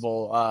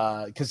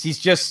possible, because he's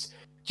just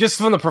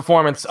from the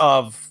performance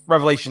of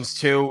Revelations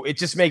 2, it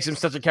just makes him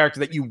such a character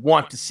that you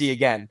want to see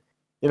again.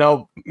 You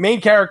know,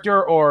 main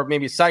character or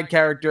maybe a side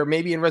character.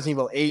 Maybe in Resident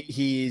Evil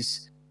 8,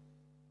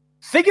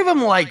 think of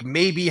him like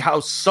maybe how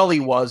Sully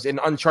was in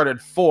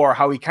Uncharted 4,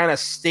 how he kind of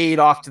stayed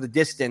off to the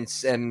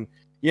distance and,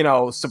 you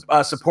know,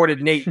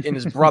 supported Nate and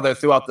his brother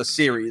throughout the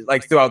series,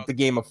 like throughout the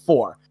game of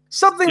 4.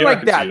 Something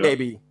like that,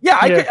 maybe. Yeah,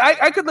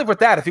 I could live with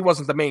that if he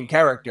wasn't the main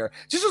character.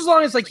 Just as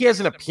long as like he has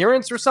an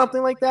appearance or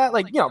something like that.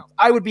 Like, you know,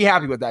 I would be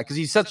happy with that because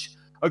he's such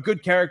a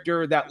good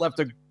character that left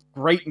a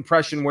great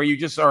impression where you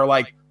just are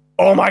like,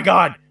 oh my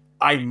God,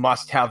 I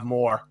must have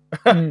more.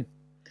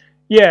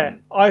 Yeah,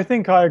 I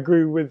think I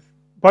agree with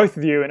both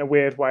of you in a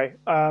weird way.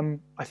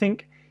 I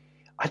think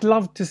I'd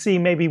love to see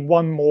maybe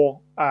one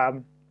more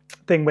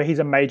thing where he's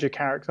a major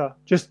character,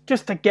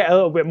 just to get a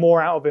little bit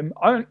more out of him,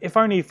 if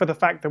only for the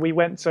fact that we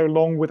went so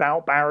long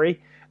without Barry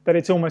that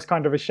it's almost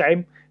kind of a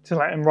shame to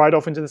let him ride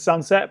off into the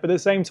sunset. But at the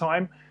same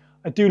time,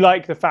 I do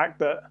like the fact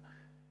that,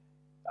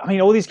 I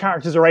mean, all these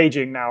characters are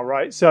aging now,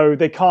 right? So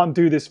they can't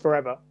do this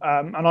forever.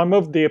 And I'm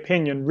of the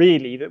opinion,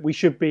 really, that we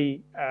should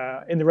be,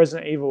 in the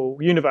Resident Evil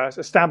universe,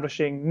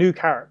 establishing new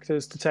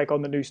characters to take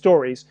on the new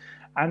stories.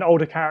 And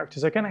older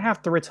characters are going to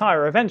have to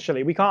retire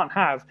eventually. We can't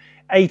have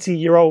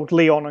 80-year-old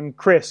Leon and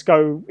Chris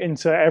go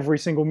into every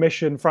single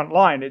mission front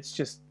line. It's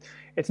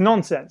it's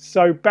nonsense.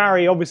 So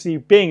Barry, obviously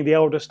being the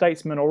elder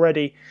statesman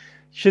already,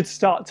 should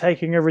start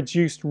taking a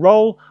reduced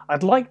role.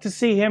 I'd like to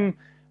see him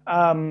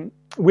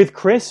with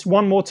Chris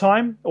one more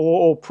time,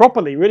 or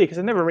properly, really, because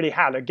they never really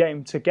had a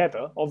game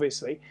together,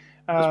 obviously.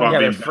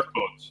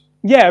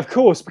 Yeah, of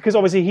course, because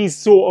obviously he's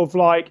sort of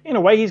like, in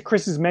a way, he's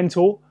Chris's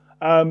mentor.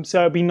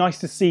 So it'd be nice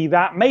to see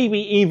that. Maybe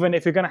even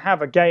if you're going to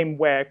have a game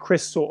where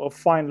Chris sort of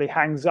finally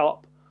hangs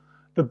up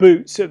the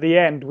boots at the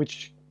end,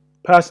 which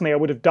personally I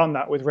would have done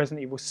that with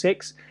Resident Evil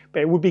 6,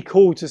 but it would be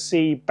cool to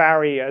see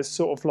Barry as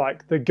sort of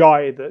like the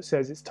guy that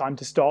says it's time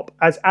to stop,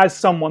 as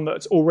someone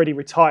that's already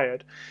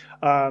retired,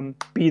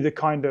 be the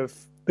kind of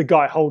the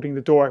guy holding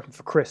the door open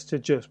for Chris to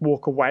just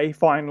walk away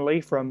finally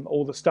from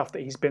all the stuff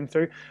that he's been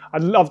through.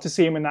 I'd love to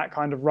see him in that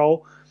kind of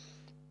role.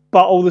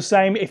 But all the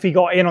same, if he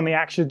got in on the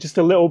action just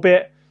a little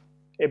bit,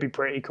 it'd be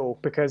pretty cool,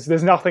 because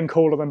there's nothing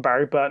cooler than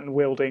Barry Burton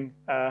wielding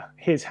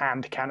his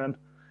hand cannon.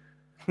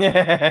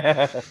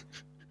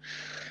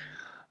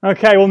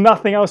 Okay, well,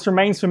 nothing else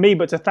remains for me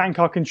but to thank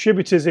our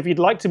contributors. If you'd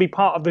like to be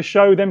part of the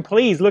show, then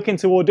please look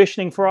into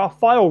auditioning for our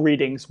file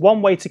readings.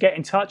 One way to get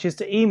in touch is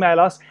to email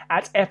us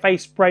at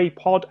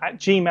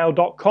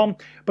faspraypod@gmail.com.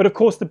 But of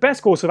course, the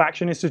best course of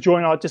action is to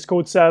join our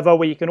Discord server,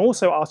 where you can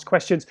also ask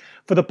questions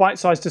for the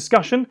bite-sized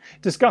discussion,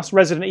 discuss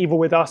Resident Evil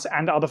with us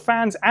and other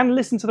fans, and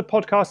listen to the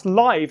podcast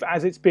live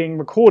as it's being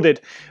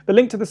recorded. The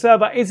link to the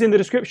server is in the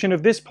description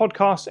of this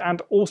podcast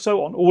and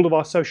also on all of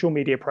our social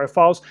media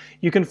profiles.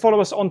 You can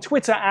follow us on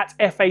Twitter at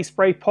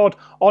FASprayPod,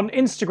 on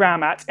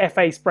Instagram at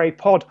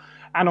FASprayPod,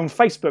 and on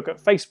Facebook at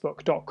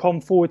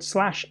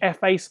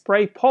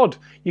facebook.com/FASprayPod.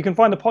 You can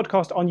find the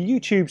podcast on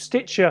YouTube,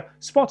 Stitcher,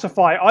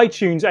 Spotify,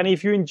 iTunes, and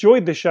if you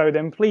enjoyed the show,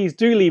 then please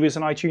do leave us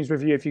an iTunes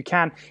review if you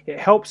can. It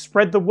helps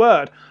spread the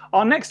word.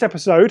 Our next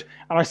episode,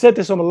 and I said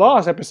this on the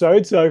last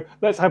episode, so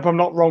let's hope I'm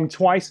not wrong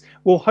twice,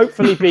 will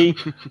hopefully be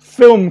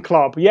Film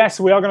Club. Yes,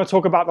 we are going to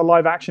talk about the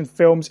live action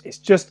films. It's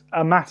just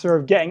a matter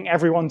of getting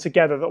everyone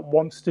together that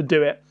wants to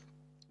do it.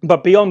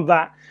 But beyond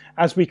that,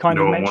 as we kind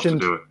of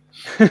mentioned,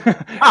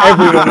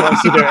 everyone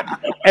wants to do it.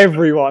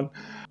 Everyone.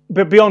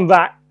 But beyond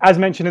that, as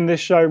mentioned in this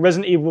show,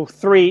 Resident Evil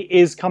 3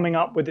 is coming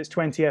up with its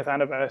 20th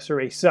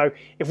anniversary. So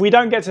if we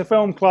don't get to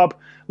Film Club,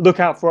 look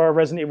out for our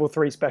Resident Evil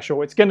 3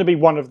 special. It's going to be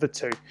one of the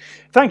two.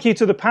 Thank you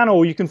to the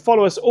panel. You can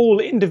follow us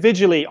all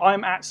individually.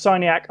 I'm at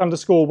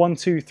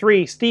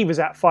Cyniac_123. Steve is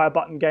at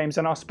Firebutton Games.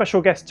 And our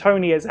special guest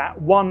Tony is at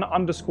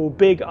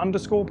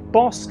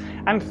 @1_big_boss.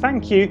 And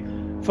thank you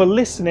for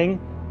listening.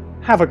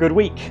 Have a good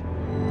week.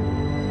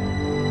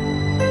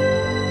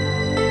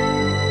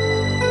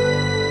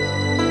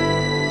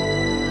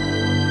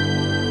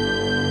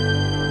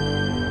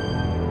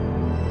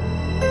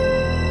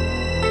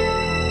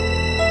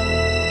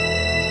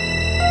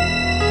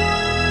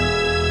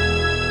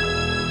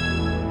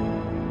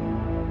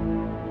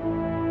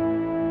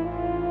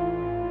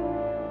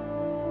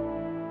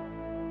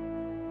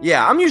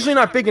 Yeah, I'm usually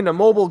not big into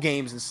mobile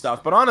games and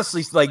stuff, but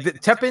honestly, like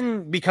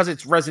Tekken, because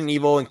it's Resident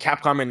Evil and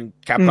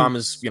Capcom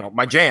is, you know,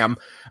 my jam.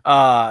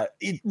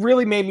 It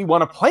really made me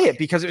want to play it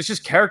because it was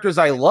just characters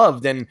I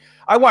loved, and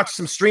I watched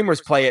some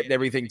streamers play it and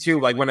everything too.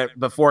 Like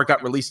before it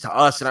got released to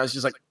us, and I was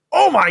just like,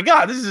 oh my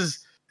god, this is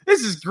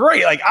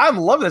great! Like I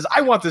love this.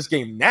 I want this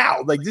game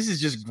now. Like this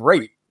is just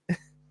great.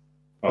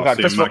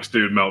 Seeing Max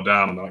Dude melt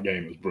down in that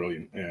game was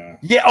brilliant. Yeah.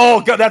 Yeah. Oh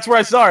god, that's where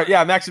I saw it.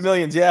 Yeah,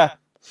 Maximilian's. Yeah.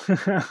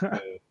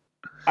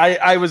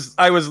 I was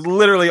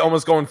literally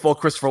almost going full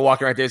Christopher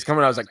Walken right there. He's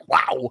coming. I was like,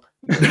 wow,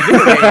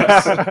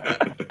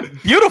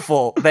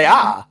 beautiful they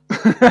are.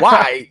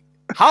 Why?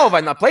 How have I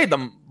not played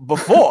them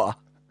before?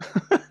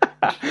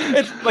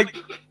 It's like,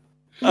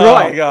 oh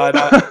my god,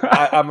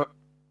 I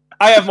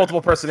have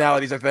multiple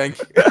personalities. I think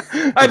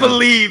I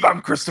believe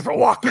I'm Christopher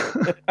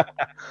Walken.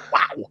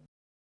 Wow.